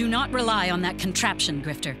him! Do not rely on that contraption,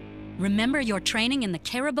 Grifter. Remember your training in the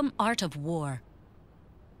cherubim art of war.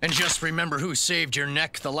 And just remember who saved your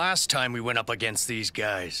neck the last time we went up against these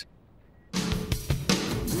guys.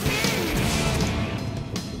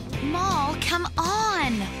 Maul, come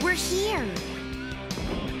on! We're here!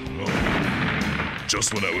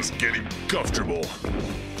 Just when I was getting comfortable.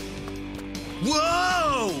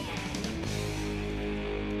 Whoa!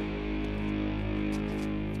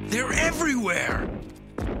 They're everywhere!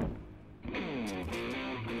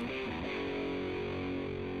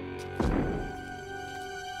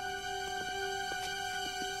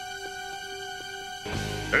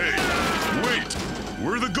 Hey, wait!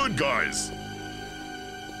 We're the good guys!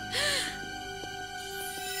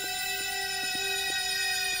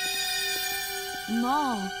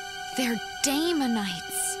 Maul, they're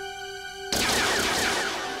Daemonites.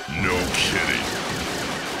 No kidding.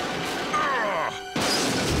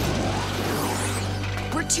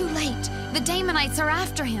 We're too late. The Daemonites are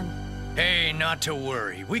after him. Hey, not to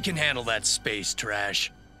worry. We can handle that space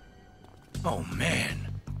trash. Oh, man.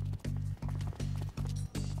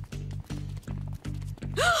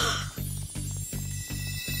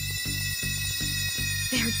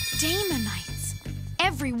 They're Daemonites.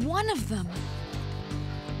 Every one of them.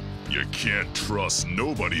 You can't trust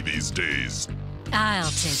nobody these days.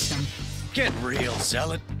 I'll take them. Get real,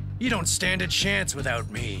 Zealot. You don't stand a chance without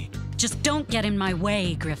me. Just don't get in my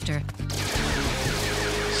way, Grifter.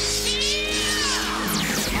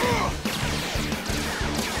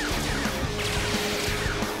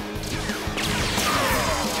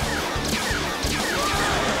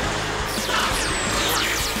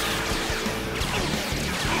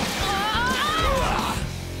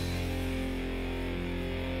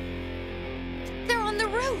 They're on the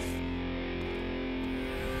roof.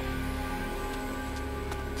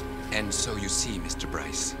 And so you see, Mr.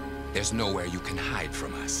 Bryce, there's nowhere you can hide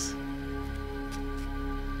from us.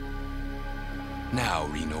 Now,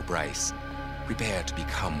 Reno Bryce, prepare to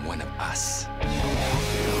become one of us.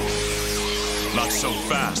 Not so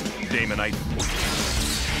fast, Daemonite.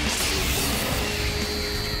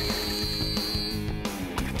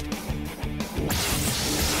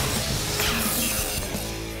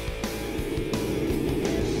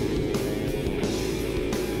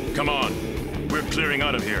 Come on. We're clearing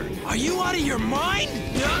out of here. Are you out of your mind?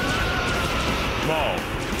 Maul,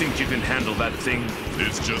 think you can handle that thing?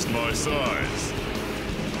 It's just my size.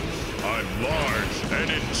 I'm large and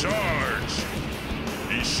in charge.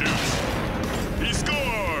 He shoots. He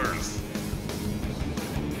scores!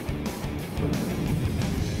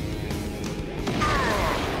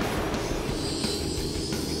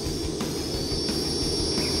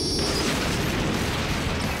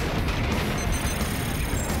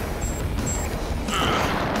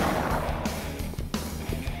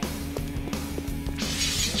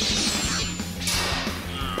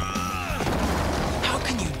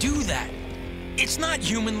 It's not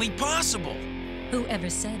humanly possible. Whoever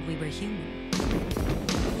said we were human?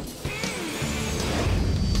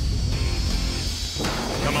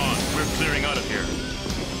 Come on, we're clearing out of here.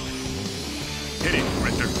 Hit it,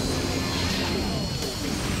 Grifter.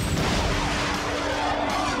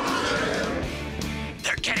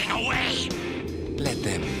 They're getting away! Let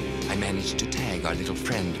them. I managed to tag our little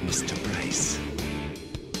friend, Mr. Bryce.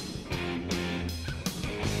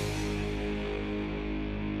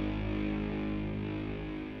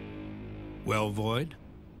 Well, Void?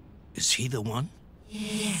 Is he the one?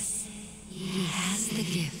 Yes, he has the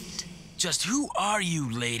gift. Just who are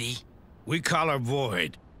you, lady? We call her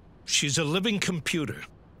Void. She's a living computer.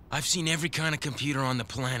 I've seen every kind of computer on the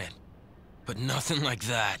planet, but nothing like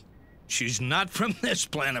that. She's not from this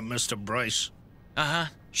planet, Mr. Bryce. Uh-huh,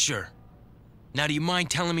 sure. Now, do you mind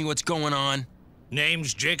telling me what's going on?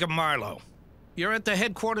 Name's Jacob Marlowe. You're at the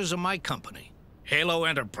headquarters of my company, Halo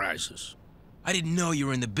Enterprises. I didn't know you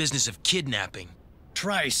were in the business of kidnapping.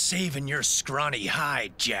 Try saving your scrawny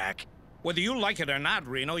hide, Jack. Whether you like it or not,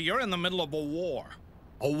 Reno, you're in the middle of a war.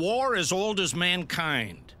 A war as old as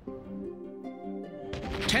mankind.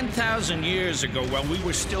 10,000 years ago, while we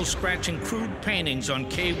were still scratching crude paintings on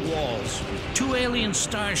cave walls, 2 alien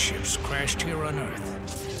starships crashed here on Earth.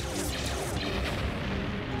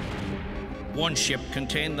 One ship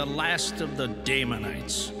contained the last of the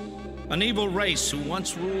Daemonites, an evil race who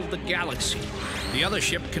once ruled the galaxy. The other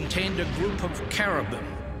ship contained a group of cherubim,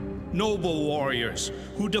 noble warriors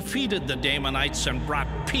who defeated the Daemonites and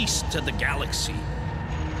brought peace to the galaxy.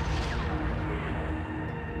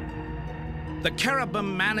 The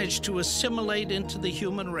cherubim managed to assimilate into the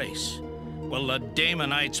human race, while the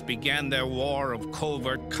Daemonites began their war of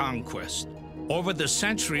covert conquest. Over the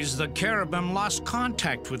centuries, the cherubim lost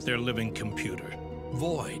contact with their living computer,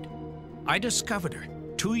 Void. I discovered her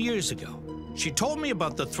 2 years ago. She told me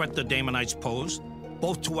about the threat the Daemonites posed,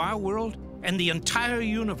 both to our world and the entire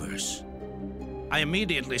universe. I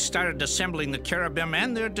immediately started assembling the cherubim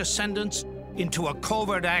and their descendants into a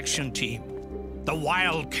covert action team, the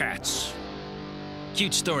WildCATS.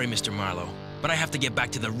 Cute story, Mr. Marlowe, but I have to get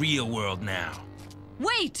back to the real world now.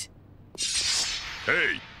 Wait!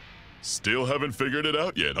 Hey, still haven't figured it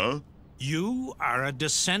out yet, huh? You are a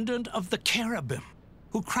descendant of the cherubim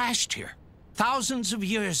who crashed here thousands of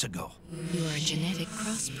years ago. You are a genetic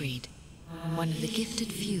crossbreed, one of the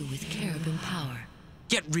gifted few with cherubim power.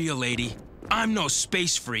 Get real, lady. I'm no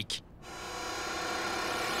space freak.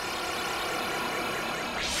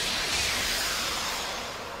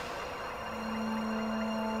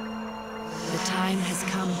 The time has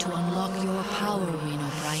come to unlock your power, Reno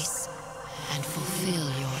Bryce, and fulfill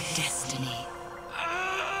your destiny.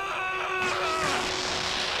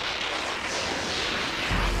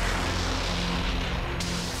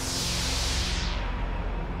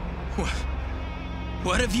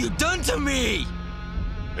 What have you done to me?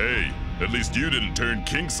 Hey, at least you didn't turn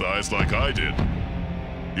king-size like I did.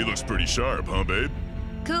 He looks pretty sharp, huh, babe?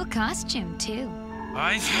 Cool costume, too.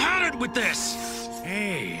 I've had it with this!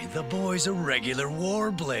 Hey, the boy's a regular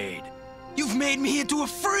warblade. You've made me into a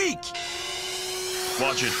freak!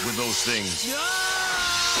 Watch it with those things.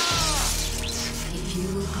 If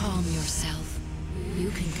you will calm yourself, you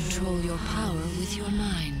can control your power with your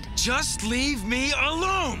mind. Just leave me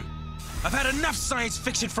alone! I've had enough science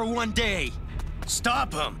fiction for one day.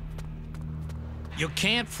 Stop him! You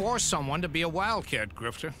can't force someone to be a wildcat,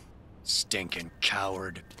 Grifter. Stinking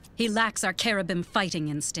coward. He lacks our cherubim fighting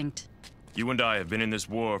instinct. You and I have been in this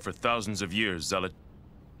war for thousands of years, Zealot.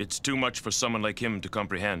 It's too much for someone like him to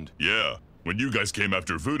comprehend. Yeah, when you guys came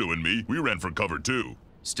after Voodoo and me, we ran for cover too.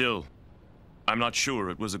 Still, I'm not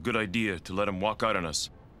sure it was a good idea to let him walk out on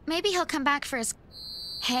us. Maybe he'll come back for his...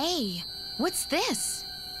 Hey, what's this?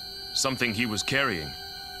 Something he was carrying.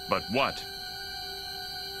 But what?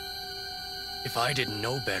 If I didn't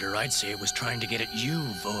know better, I'd say it was trying to get at you,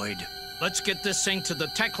 Void. Let's get this thing to the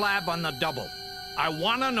tech lab on the double. I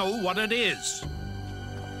want to know what it is.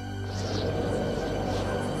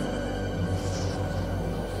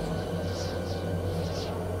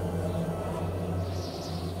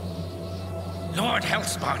 Lord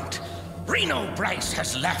Hellspawn, Reno Bryce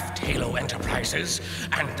has left Halo Enterprises,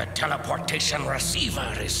 and the teleportation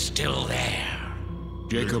receiver is still there.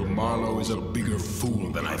 Jacob Marlowe is a bigger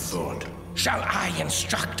fool than I thought. Shall I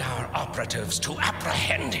instruct our operatives to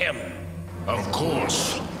apprehend him? Of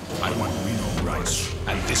course. I want Reno Bryce,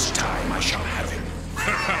 and this time I shall have him.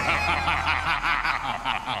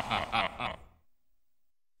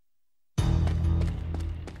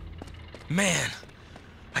 Man,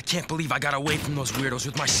 I can't believe I got away from those weirdos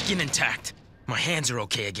with my skin intact. My hands are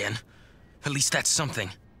okay again. At least that's something.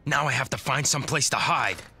 Now I have to find some place to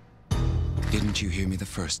hide. Didn't you hear me the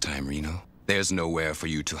first time, Reno? There's nowhere for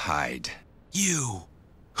you to hide. You?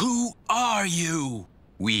 Who are you?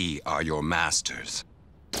 We are your masters.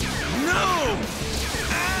 No!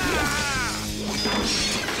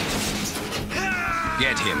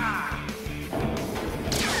 Get him.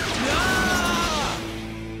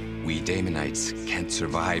 We Daemonites can't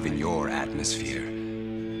survive in your atmosphere.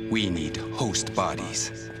 We need host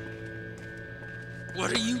bodies.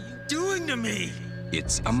 What are you doing to me?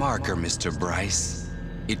 It's a marker, Mr. Bryce.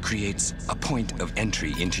 It creates a point of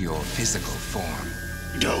entry into your physical form.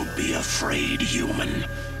 Don't be afraid, human.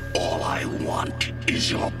 All I want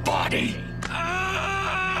is your body.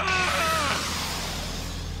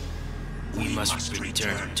 We must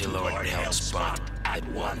return to Lord Hellspawn at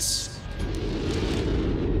once.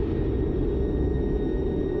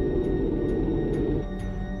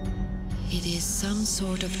 It is some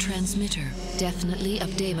sort of transmitter, definitely of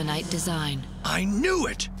Daemonite design. I knew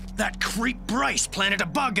it! That creep Bryce planted a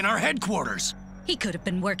bug in our headquarters! He could have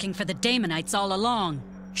been working for the Daemonites all along.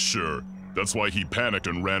 Sure, That's why he panicked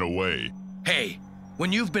and ran away. Hey,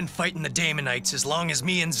 when you've been fighting the Daemonites as long as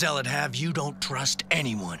me and Zealot have, you don't trust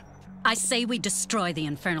anyone. I say we destroy the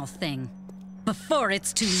infernal thing before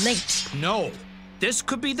it's too late. No. This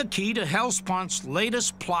could be the key to Hellspawn's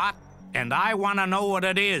latest plot, and I want to know what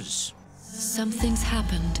it is. Something's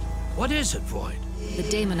happened. What is it, Void? The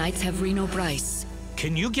Daemonites have Reno Bryce.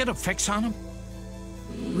 Can you get a fix on him?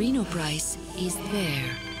 Reno Bryce is there.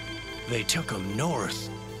 They took him north.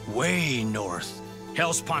 Way north.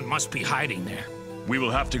 Hellspawn must be hiding there. We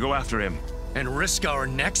will have to go after him. And risk our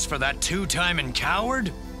necks for that two-timing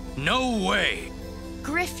coward? No way!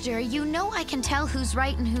 Grifter, you know I can tell who's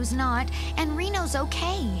right and who's not, and Reno's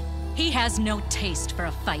okay. He has no taste for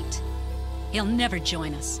a fight. He'll never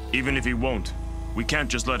join us. Even if he won't, we can't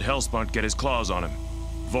just let Hellspawn get his claws on him.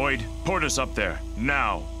 Void, port us up there,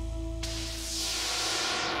 now.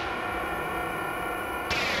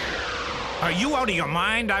 Are you out of your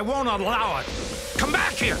mind? I won't allow it. Come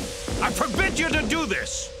back here! I forbid you to do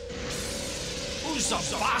this! Who's the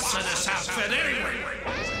boss of this outfit anyway?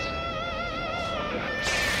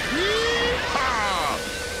 Ha!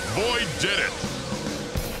 Void did it!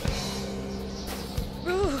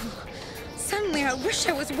 Ooh, suddenly I wish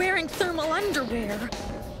I was wearing thermal underwear.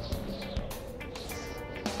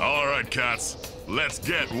 All right, cats. Let's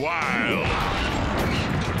get wild!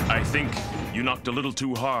 I think you knocked a little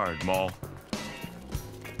too hard, Maul.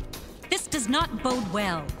 This does not bode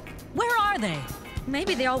well. Where are they?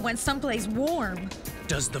 Maybe they all went someplace warm.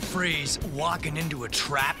 Does the phrase walking into a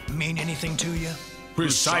trap mean anything to you?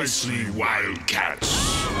 Precisely, WildCATS.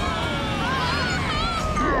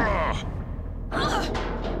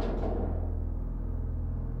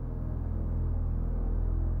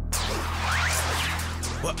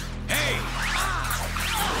 What? Hey!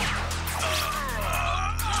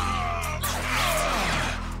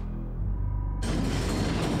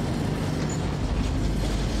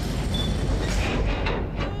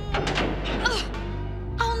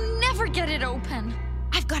 I'll never get it open.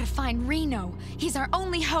 I've got to find Reno. He's our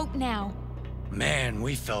only hope now. Man,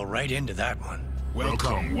 we fell right into that one.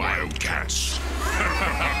 Welcome, WildCATS.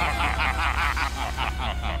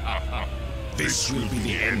 This will be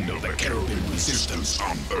the end of the Cherubim resistance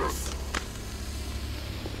on Earth.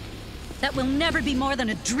 That will never be more than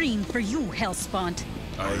a dream for you, Hellspawn.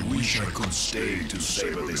 I wish I could stay to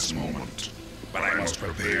savor this moment, but I must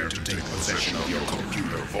prepare to take possession of your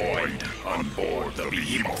computer Void on board the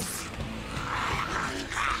Behemoth.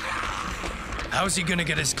 How's he gonna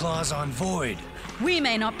get his claws on Void? We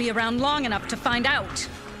may not be around long enough to find out.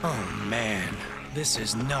 Oh man, this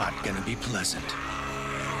is not gonna be pleasant.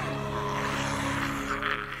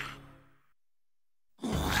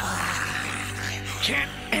 Can't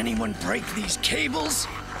anyone break these cables?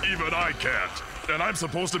 Even I can't, and I'm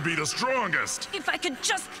supposed to be the strongest. If I could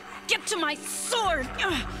just get to my sword.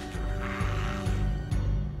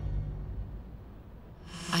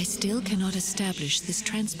 I still cannot establish this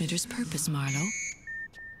transmitter's purpose, Marlowe.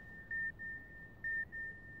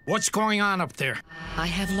 What's going on up there? I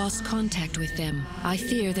have lost contact with them. I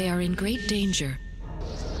fear they are in great danger.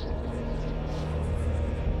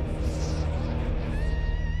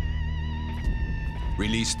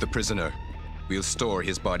 Release the prisoner. We'll store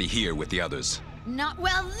his body here with the others. Not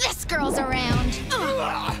while this girl's around.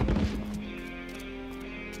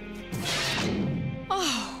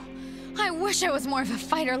 Oh, I wish I was more of a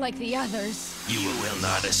fighter like the others. You will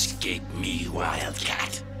not escape me,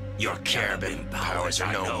 Wildcat. Your cherubim powers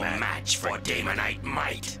are no match for Daemonite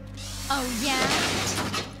might. Oh, yeah?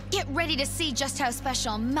 Get ready to see just how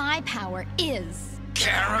special my power is.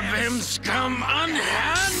 Cherubims, come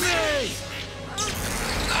unhand me!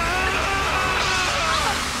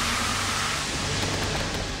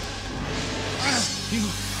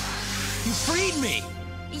 You freed me!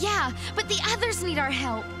 Yeah, but the others need our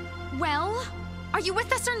help. Well, are you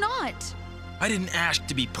with us or not? I didn't ask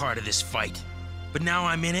to be part of this fight, but now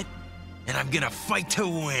I'm in it, and I'm gonna fight to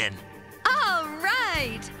win. All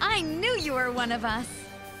right! I knew you were one of us.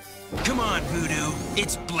 Come on, Voodoo.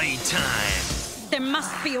 It's blade time. There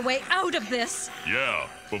must be a way out of this. Yeah,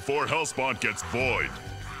 before Hellspawn gets Void.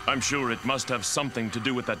 I'm sure it must have something to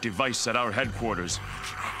do with that device at our headquarters.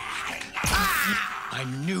 I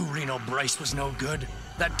knew Reno Bryce was no good.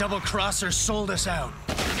 That double-crosser sold us out.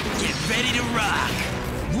 Get ready to rock.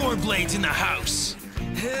 Warblade's in the house.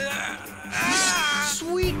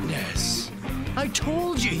 Sweetness. I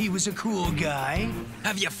told you he was a cool guy.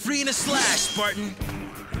 Have you free in a slash, Spartan?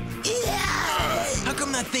 How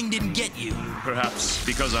come that thing didn't get you? Perhaps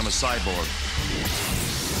because I'm a cyborg.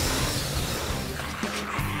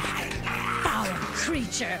 Foul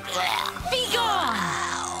creature. Be gone!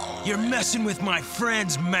 You're messing with my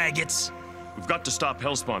friends, maggots. We've got to stop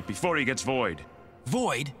Hellspawn before he gets Void.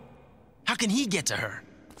 Void? How can he get to her?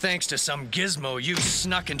 Thanks to some gizmo you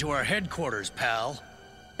snuck into our headquarters, pal.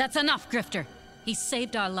 That's enough, Grifter. He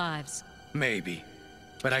saved our lives. Maybe.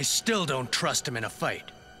 But I still don't trust him in a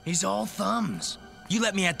fight. He's all thumbs. You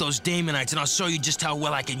let me at those Daemonites and I'll show you just how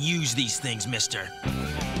well I can use these things, mister.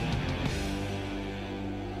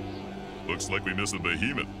 Looks like we missed the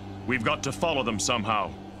behemoth. We've got to follow them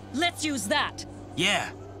somehow. Let's use that. Yeah,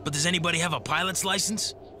 but does anybody have a pilot's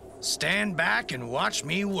license? Stand back and watch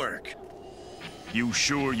me work. You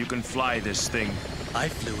sure you can fly this thing? I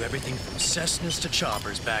flew everything from Cessnas to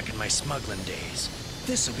choppers back in my smuggling days.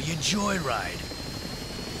 This'll be a joyride.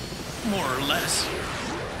 More or less.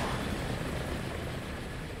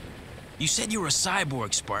 You said you were a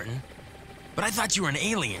cyborg, Spartan, but I thought you were an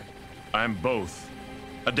alien. I'm both.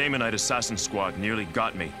 A Daemonite assassin squad nearly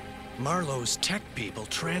got me. Marlowe's tech people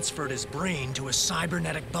transferred his brain to a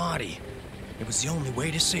cybernetic body. It was the only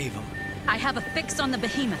way to save him. I have a fix on the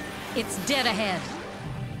behemoth. It's dead ahead.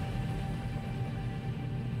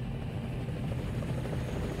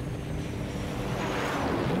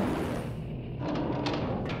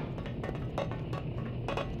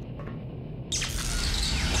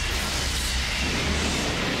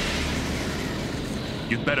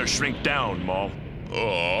 You'd better shrink down, Maul.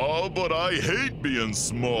 Oh, but I hate being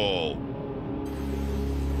small.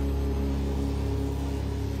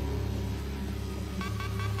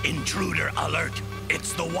 Intruder alert!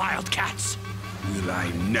 It's the WildCATS! Will I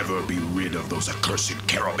never be rid of those accursed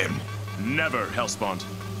cherubim? Never, Hellspawn.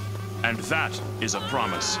 And that is a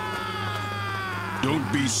promise. Don't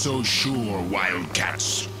be so sure,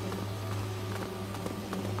 WildCATS.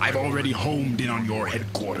 I've already homed in on your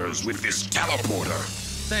headquarters with this teleporter.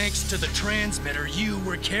 Thanks to the transmitter you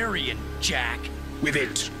were carrying, Jack. With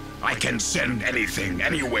it, I can send anything,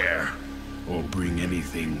 anywhere. Or bring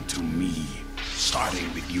anything to me.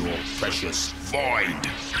 Starting with your precious Void.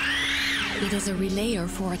 It is a relayer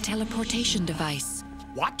for a teleportation device.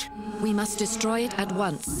 What? We must destroy it at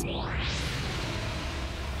once.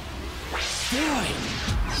 Void!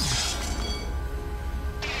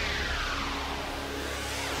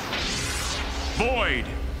 Void!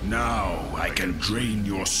 Now I can drain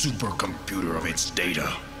your supercomputer of its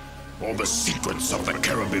data. All the secrets of the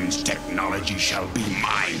cherubim's technology shall be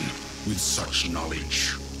mine. With such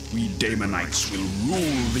knowledge, we Daemonites will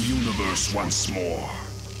rule the universe once more.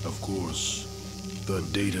 Of course, the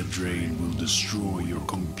data drain will destroy your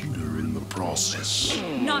computer in the process.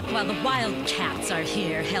 Not while the WildCATS are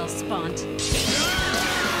here, Hellspawn.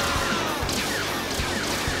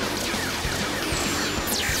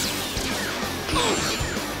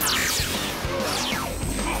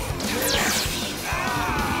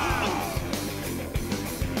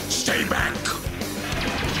 Stay back!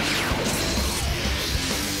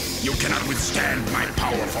 You cannot withstand my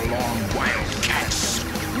power for long, WildCATS!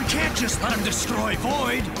 We can't just let him destroy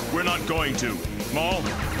Void! We're not going to. Maul,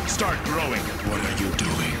 start growing. What are you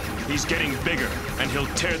doing? He's getting bigger, and he'll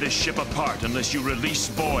tear this ship apart unless you release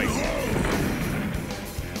Void.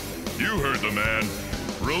 You heard the man.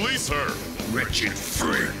 Release her! Wretched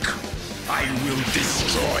freak! I will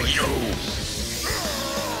destroy you!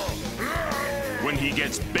 When he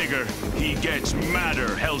gets bigger, he gets madder,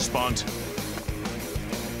 Hellspawn.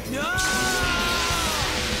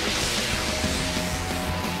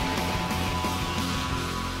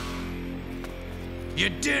 You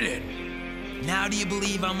did it! Now do you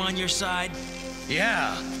believe I'm on your side?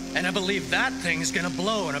 Yeah, and I believe that thing's gonna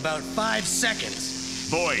blow in about 5 seconds.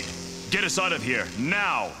 Void, get us out of here,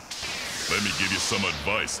 now! Let me give you some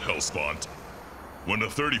advice, Hellspawn. When a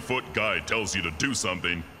 30-foot guy tells you to do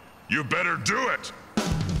something, you better do it!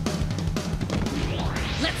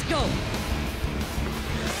 Let's go!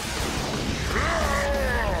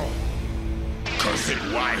 Cursed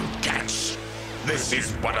WildCATS! This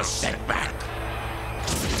is but a setback.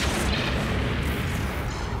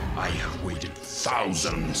 I have waited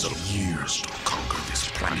thousands of years to conquer this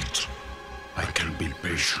planet. I can be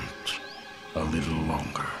patient a little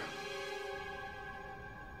longer.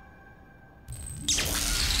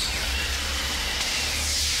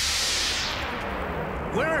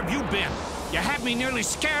 Where have you been? You had me nearly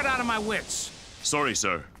scared out of my wits. Sorry,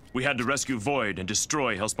 sir. We had to rescue Void and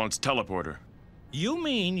destroy Hellspawn's teleporter. You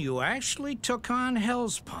mean you actually took on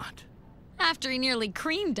Hellspawn? After he nearly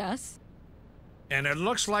creamed us. And it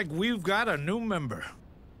looks like we've got a new member.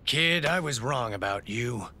 Kid, I was wrong about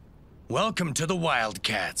you. Welcome to the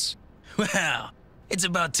WildCATS. Well, it's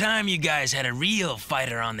about time you guys had a real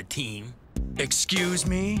fighter on the team. Excuse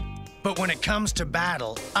me? But when it comes to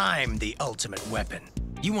battle, I'm the ultimate weapon.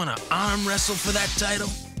 You want to arm wrestle for that title?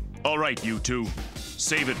 All right, you two.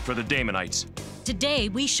 Save it for the Damonites. Today,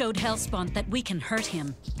 we showed Hellspawn that we can hurt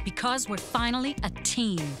him, because we're finally a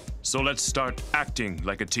team. So let's start acting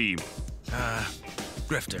like a team.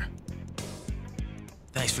 Grifter.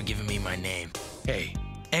 Thanks for giving me my name. Hey,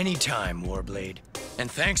 anytime, Warblade. And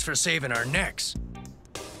thanks for saving our necks.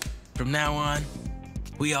 From now on,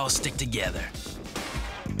 we all stick together.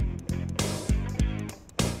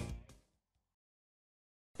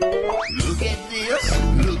 Look at this,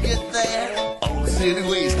 look at that. Old city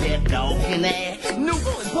ways, cat dog can act. New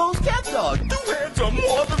rolling pose, cat dog. 2 heads or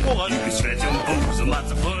more than one. You can stretch them pose in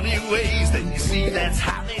lots of funny ways. Then you see that's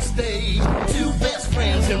how they stay. 2 best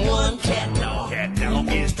friends and 1 cat dog. Cat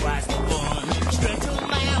dog is twice the fun. Stretch them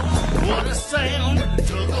out, what a sound.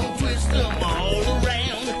 Tug them, twist them all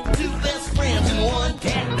around. 2 best friends and 1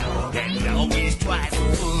 cat dog. Cat dog is twice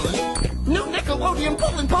the fun. New Nickelodeon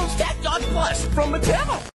pulling pose, cat dog plus from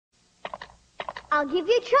Mattel. I'll give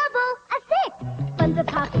you trouble, a 6. Fun's a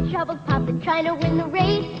poppin', troubles poppin', trying to win the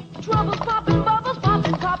race. Troubles poppin', bubbles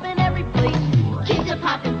poppin', poppin' every place. Kids are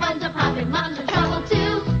poppin', fun's are poppin', mom's in trouble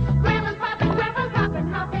too. Grandma's poppin',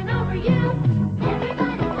 hoppin' over you.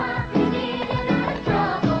 Everybody's poppin' in and out of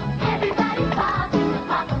trouble. Everybody's poppin' the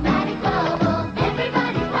pop-o-matic bubble.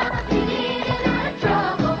 Everybody's poppin' in and out of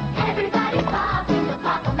trouble. Everybody's poppin' the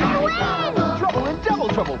pop-o-matic bubble. Trouble and double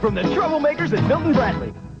trouble from the Troublemakers at Milton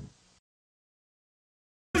Bradley.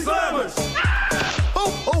 Slammers! Ho,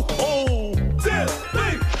 ho, ho!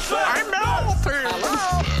 Silly Slammers!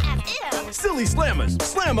 Hello? Silly Slammers.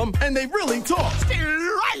 Slam them, and they really talk.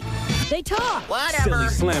 Right! They talk. Silly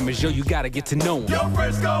Slammers, yo, you gotta get to know them. Yo,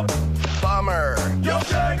 Frisco! Bummer. Yo,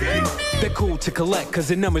 Shaggy! They're cool to collect, cause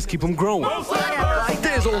their numbers keep them growing.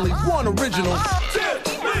 There's only one original.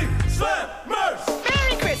 Silly Slammers!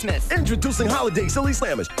 Merry Christmas! Introducing Holiday Silly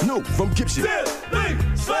Slammers. New from Gibson. Silly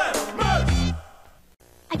Slammers!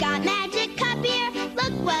 I got magic copier,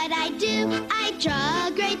 look what I do. I draw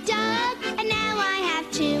a great dog, and now I have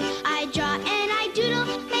 2. I draw and I doodle,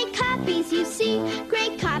 make copies you see.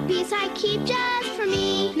 Great copies I keep just for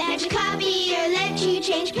me. Magic copier lets you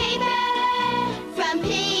change paper from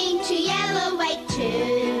pink to yellow, white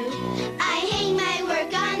too. I hang my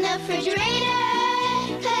work on the refrigerator,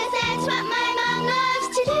 'cause that's what my mom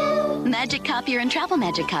loves to do. Magic Copier and Travel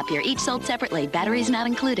Magic Copier, each sold separately. Batteries not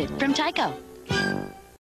included. From Tyco.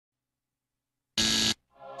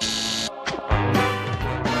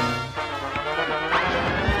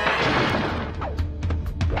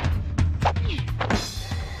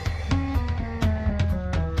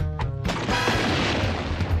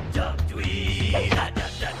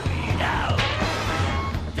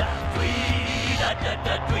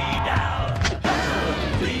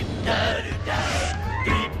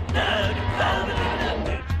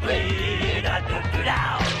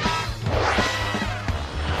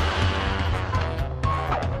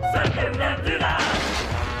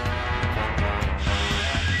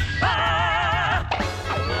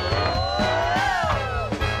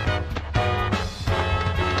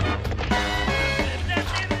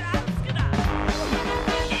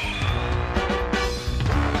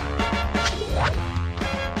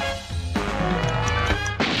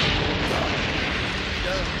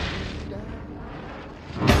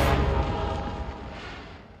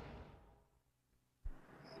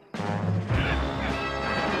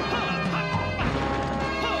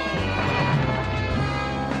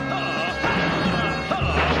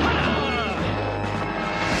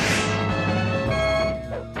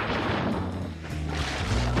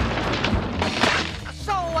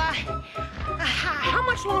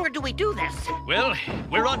 Well,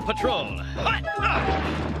 we're on patrol.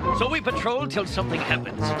 So we patrol till something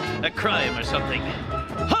happens. A crime or something.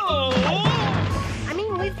 Ho! I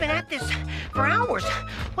mean, we've been at this for hours.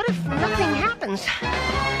 What if nothing happens?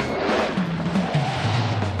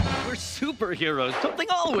 We're superheroes. Something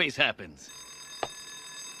always happens.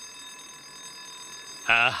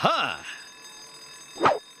 Aha!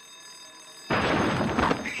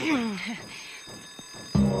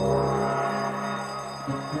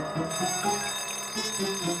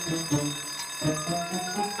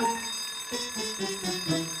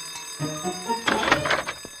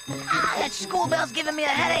 That school bell's giving me a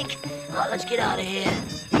headache. Oh, let's get out of here.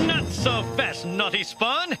 Not so fast, naughty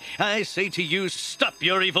spawn. I say to you, stop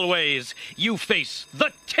your evil ways. You face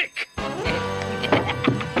the tick.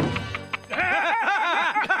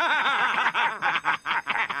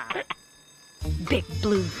 Big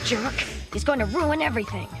blue jerk. He's going to ruin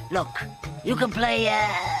everything. Look, you can play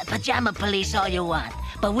pajama police all you want,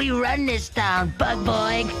 but we run this town, bug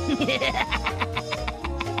boy.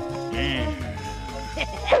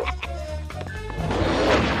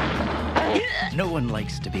 No one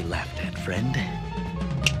likes to be laughed at, friend.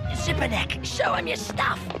 Zipperneck, show him your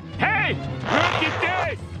stuff. Hey! Look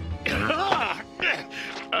at this!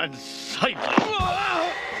 Unsightly.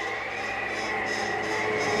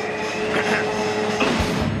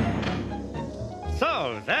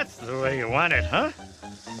 So, that's the way you want it, huh?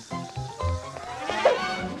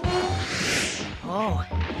 Oh.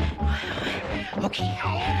 Okay.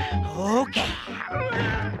 Okay.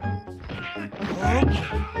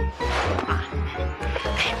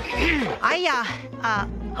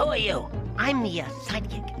 Who are you? I'm the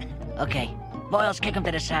sidekick. Okay. Boils, kick him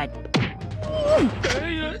to the side.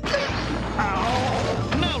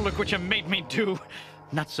 Now look what you made me do.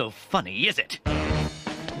 Not so funny, is it?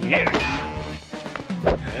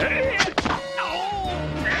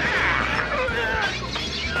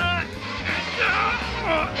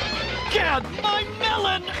 God, my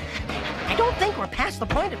melon! I don't think we're past the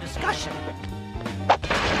point of discussion.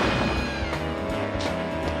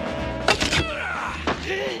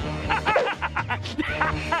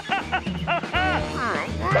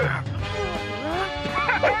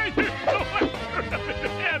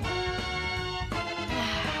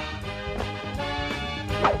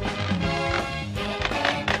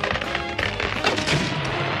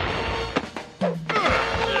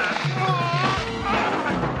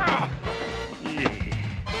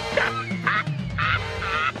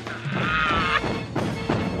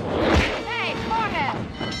 Hey, Forehead!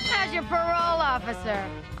 How's your parole officer?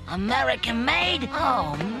 American made?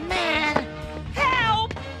 Oh, man.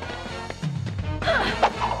 Help!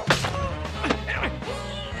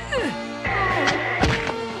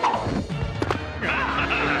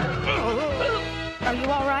 Are you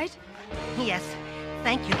all right? Yes,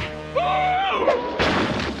 thank you.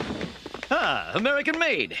 Ah, American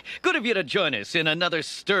Made. Good of you to join us in another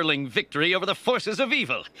sterling victory over the forces of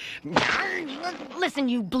evil. Listen,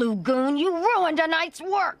 you blue goon, you ruined a night's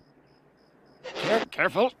work.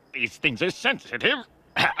 Careful, these things are sensitive.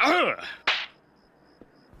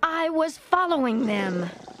 I was following them.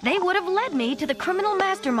 They would have led me to the criminal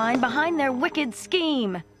mastermind behind their wicked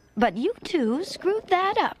scheme. But you two screwed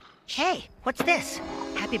that up. Hey, what's this?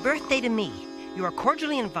 Happy birthday to me. You are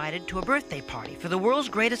cordially invited to a birthday party for the world's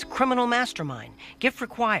greatest criminal mastermind. Gift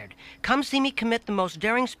required. Come see me commit the most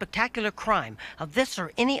daring, spectacular crime of this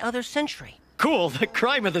or any other century. Cool, the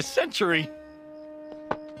crime of the century.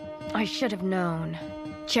 I should have known.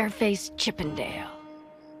 Chairface Chippendale.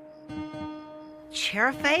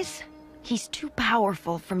 Chairface? He's too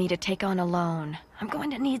powerful for me to take on alone. I'm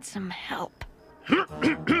going to need some help.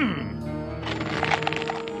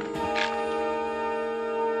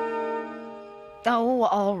 Oh,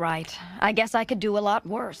 all right. I guess I could do a lot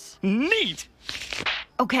worse. Neat!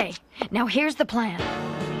 Okay, now here's the plan.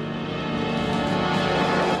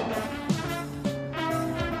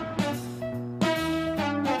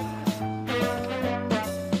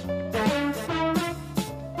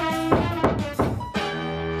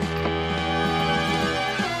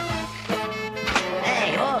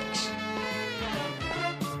 Hey, Hooks.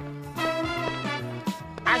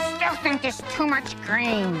 I still think there's too much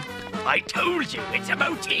green. I told you, it's a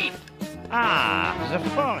motif. Ah, the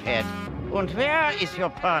forehead. And where is your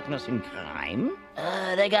partners in crime?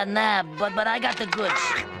 They got nabbed, but I got the goods.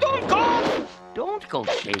 Don't go! Don't go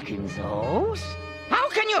shaking those. How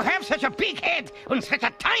can you have such a big head and such a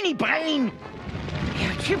tiny brain?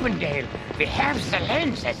 Herr Chippendale, we have the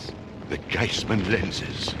lenses. The Geissman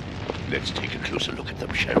lenses. Let's take a closer look at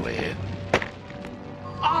them, shall we?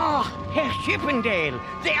 Ah, Herr Chippendale,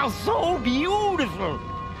 they are so beautiful.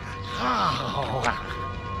 Oh.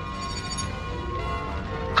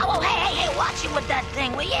 Oh, hey, watch it with that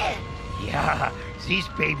thing, will you? Yeah, these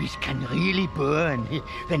babies can really burn.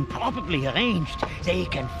 When properly arranged, they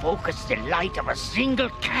can focus the light of a single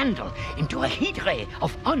candle into a heat ray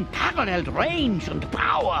of unparalleled range and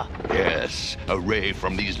power. Yes, a ray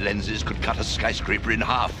from these lenses could cut a skyscraper in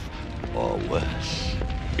half. Or worse.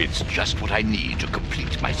 It's just what I need to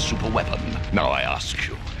complete my super weapon. Now I ask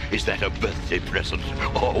you, is that a birthday present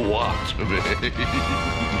or what?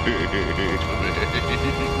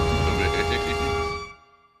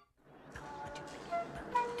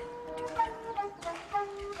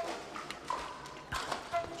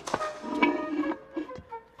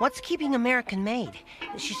 What's keeping American Made?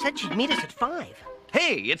 She said she'd meet us at 5.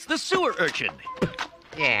 Hey, it's the sewer urchin.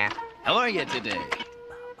 Yeah. How are you today?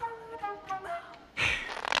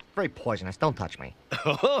 Very poisonous. Don't touch me.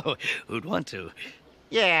 Oh, who'd want to?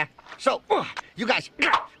 Yeah. So, you guys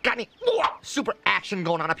got any super action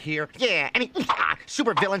going on up here? Yeah. Any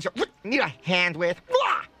super villains you need a hand with?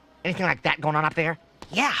 Anything like that going on up there?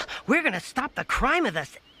 Yeah, we're gonna stop the crime of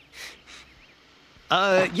this.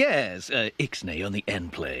 Yes, Ixnay on the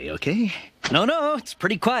end play, okay? No, it's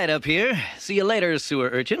pretty quiet up here. See you later, sewer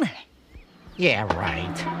urchin. Yeah,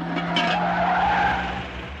 right.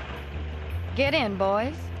 Get in,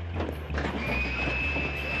 boys.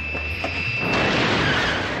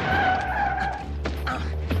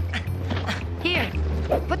 Here,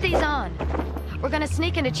 put these on. We're gonna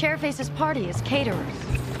sneak into Chairface's party as caterers.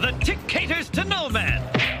 The Tick caters to no man.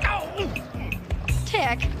 Ow!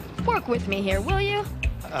 Tick, work with me here, will you?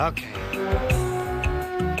 Okay.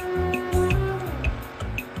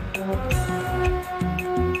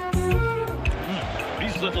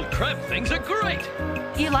 These little crab things are great.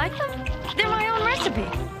 You like them? They're my own recipe.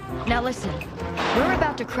 Now listen, we're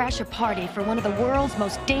about to crash a party for one of the world's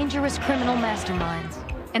most dangerous criminal masterminds.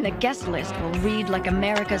 And the guest list will read like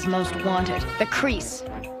America's Most Wanted. The Crease.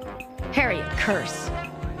 Harriet Curse.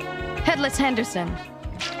 Headless Henderson.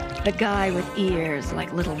 The guy with ears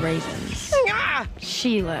like little raisins.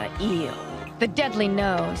 Sheila Eel. The Deadly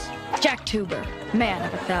Nose. Jack Tuber. Man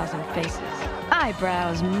of 1,000 faces.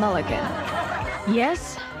 Eyebrows Mulligan.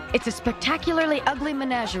 Yes, it's a spectacularly ugly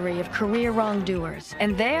menagerie of career wrongdoers.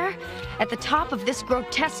 And there, at the top of this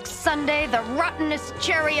grotesque sundae, the rottenest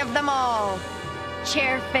cherry of them all.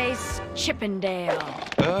 Chairface Chippendale.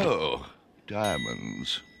 Oh,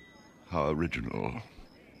 diamonds. How original.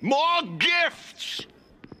 More gifts!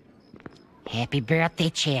 Happy birthday,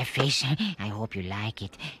 Chairface. I hope you like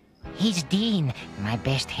it. He's Dean, my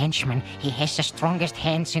best henchman. He has the strongest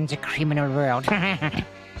hands in the criminal world.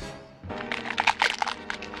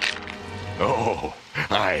 Oh,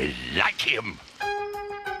 I like him.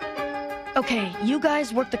 Okay, you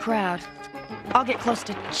guys work the crowd. I'll get close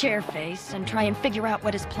to Chairface and try and figure out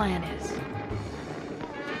what his plan is.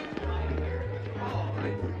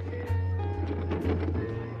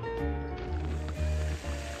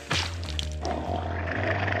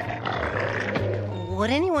 Would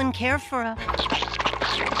anyone care for a...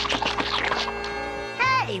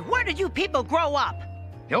 Hey, where did you people grow up?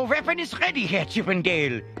 Your weapon is ready here,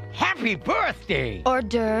 Chippendale. Happy birthday! Hors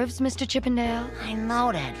d'oeuvres, Mr. Chippendale. I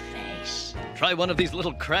know that face. Try one of these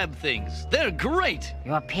little crab things. They're great.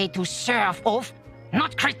 You are paid to serve, Oaf,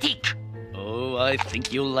 not critique. Oh, I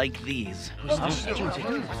think you'll like these.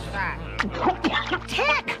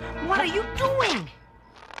 Tick, what are you doing?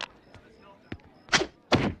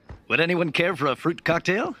 Would anyone care for a fruit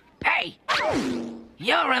cocktail? Hey!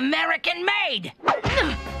 You're American made!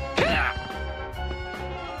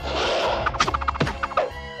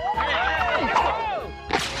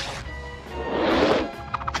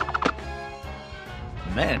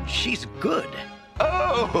 Man, she's good.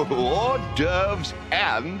 Oh, hors d'oeuvres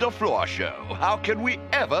and a floor show. How can we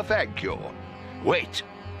ever thank you? Wait,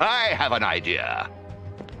 I have an idea.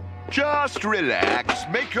 Just relax,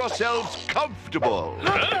 make yourselves comfortable.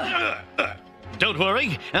 Don't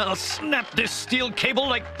worry, I'll snap this steel cable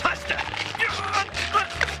like pasta.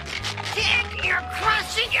 Tick, you're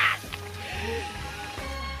crushing us!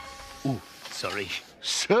 Ooh, sorry.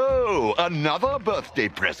 So, another birthday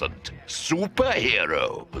present.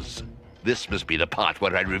 Superheroes. This must be the part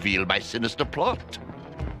where I reveal my sinister plot.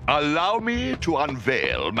 Allow me to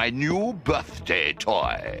unveil my new birthday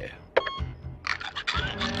toy.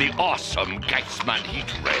 The awesome Geistman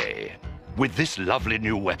Heat Ray. With this lovely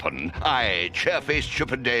new weapon, I, Chairface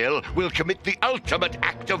Chippendale, will commit the ultimate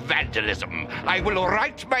act of vandalism. I will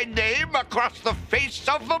write my name across the face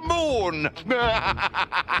of the moon.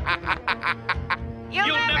 You'll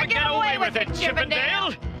never get away with it,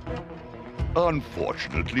 Chippendale!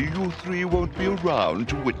 Unfortunately, you three won't be around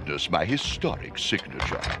to witness my historic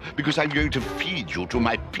signature, because I'm going to feed you to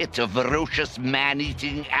my pit of ferocious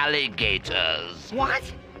man-eating alligators. What?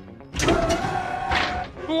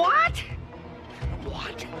 What?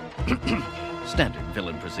 What? Standard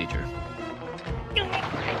villain procedure. You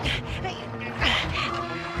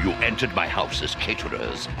entered my house as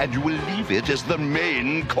caterers, and you will leave it as the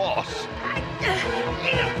main course.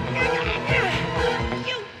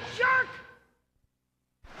 You jerk!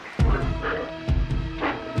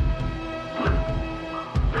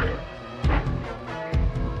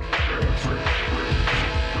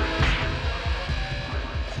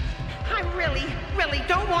 I really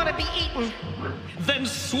don't want to be eaten. Then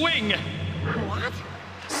swing! What?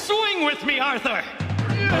 Swing with me, Arthur!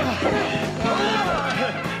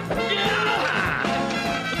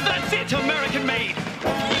 That's it, American made!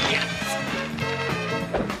 Yes!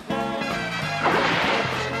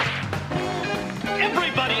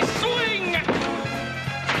 Everybody swing!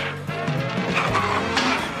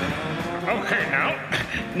 Okay,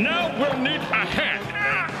 now we'll need a hand.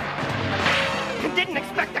 Didn't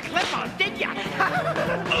expect a clip-on, did ya?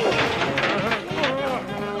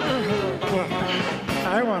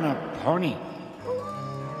 I want a pony.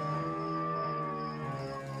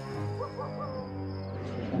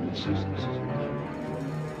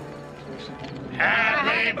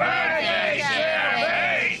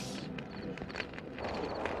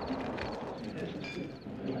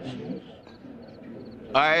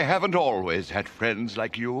 I haven't always had friends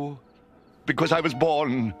like you. Because I was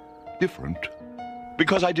born different.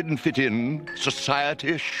 Because I didn't fit in,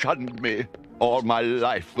 society shunned me. All my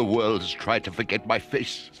life, the world has tried to forget my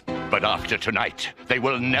face. But after tonight, they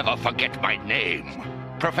will never forget my name.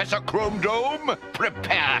 Professor Chrome Dome,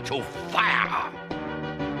 prepare to fire!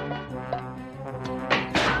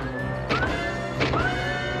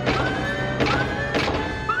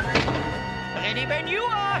 Ready when you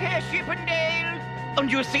are, Herr Chippendale.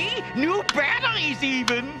 And you see, new batteries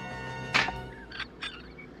even.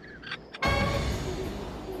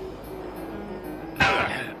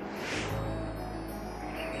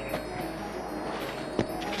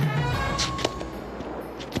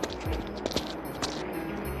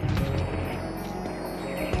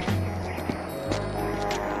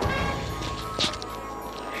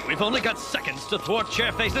 We've only got seconds to thwart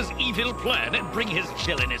Chairface's evil plan and bring his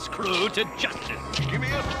villainous crew to justice. Give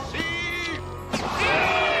me a C!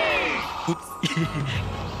 Oops.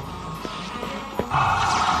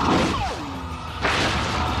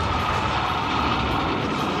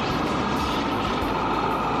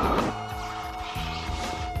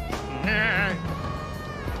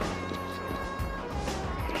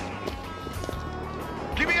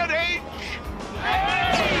 Give me an H!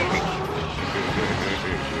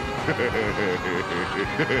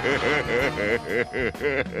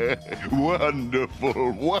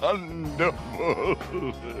 Wonderful, wonderful.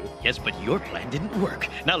 Yes, but your plan didn't work.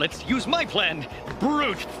 Now let's use my plan.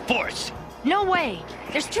 Brute force. No way.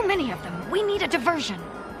 There's too many of them. We need a diversion.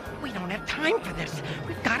 We don't have time for this.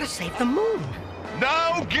 We've got to save the moon.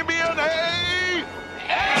 Now give me an A!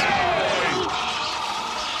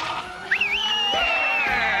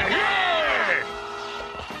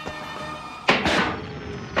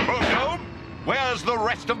 Where's the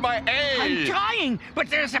rest of my A? I'm trying, but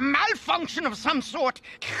there's a malfunction of some sort.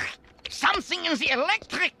 Something in the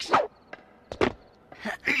electrics.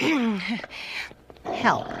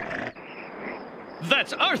 Help.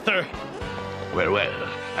 That's Arthur. Well,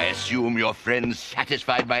 I assume your friends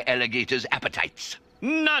satisfied my alligator's appetites.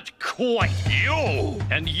 Not quite. You!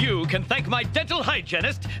 And you can thank my dental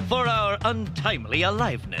hygienist for our untimely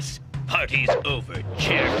aliveness. Party's over,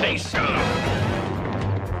 Chairface.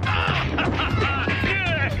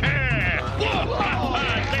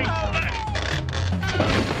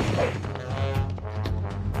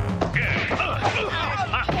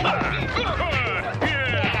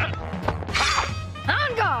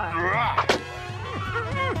 On guard!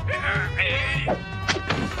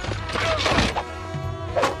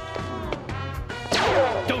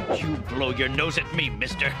 Don't you blow your nose at me,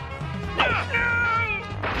 mister.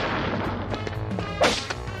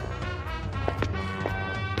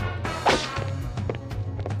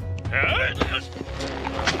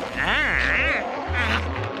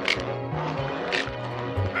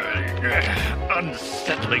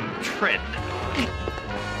 Unsettling tread.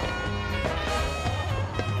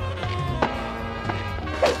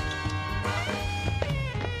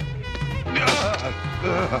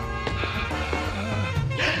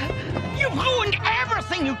 You've ruined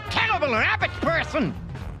everything, you terrible rabbit person!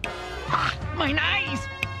 Ah, mine eyes!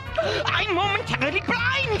 I'm momentarily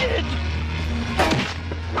blinded!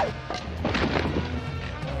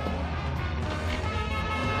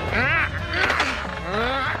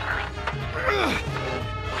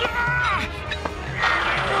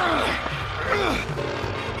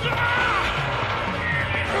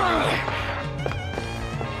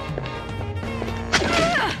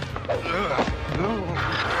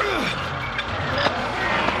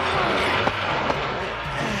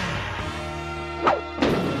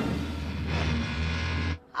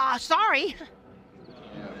 Sorry.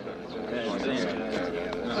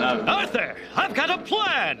 Arthur, I've got a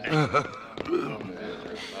plan!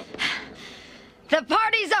 The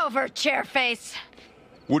party's over, Chairface.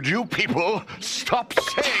 Would you people stop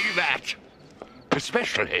saying that?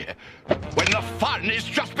 Especially when the fun is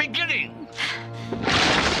just beginning.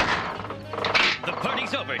 The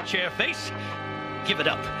party's over, Chairface. Give it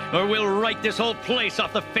up, or we'll write this whole place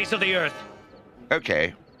off the face of the earth.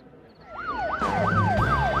 Okay.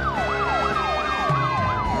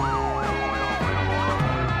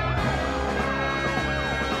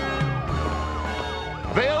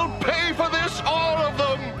 They'll pay for this, all of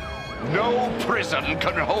them! No prison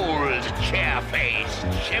can hold Chairface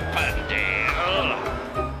Chippendale.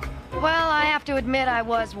 Well, I have to admit I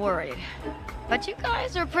was worried. But you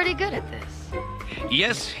guys are pretty good at this.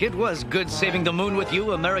 Yes, it was good saving the moon with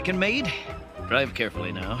you, American maid. Drive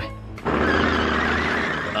carefully now.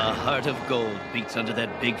 A heart of gold beats under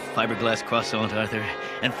that big fiberglass croissant, Arthur.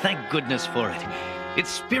 And thank goodness for it. It's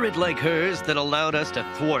spirit like hers that allowed us to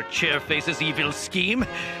thwart Chairface's evil scheme.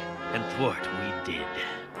 And thwart we did.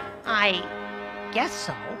 I guess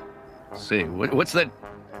so. Say, what's that?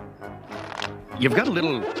 You've got a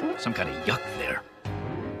little, some kind of yuck there.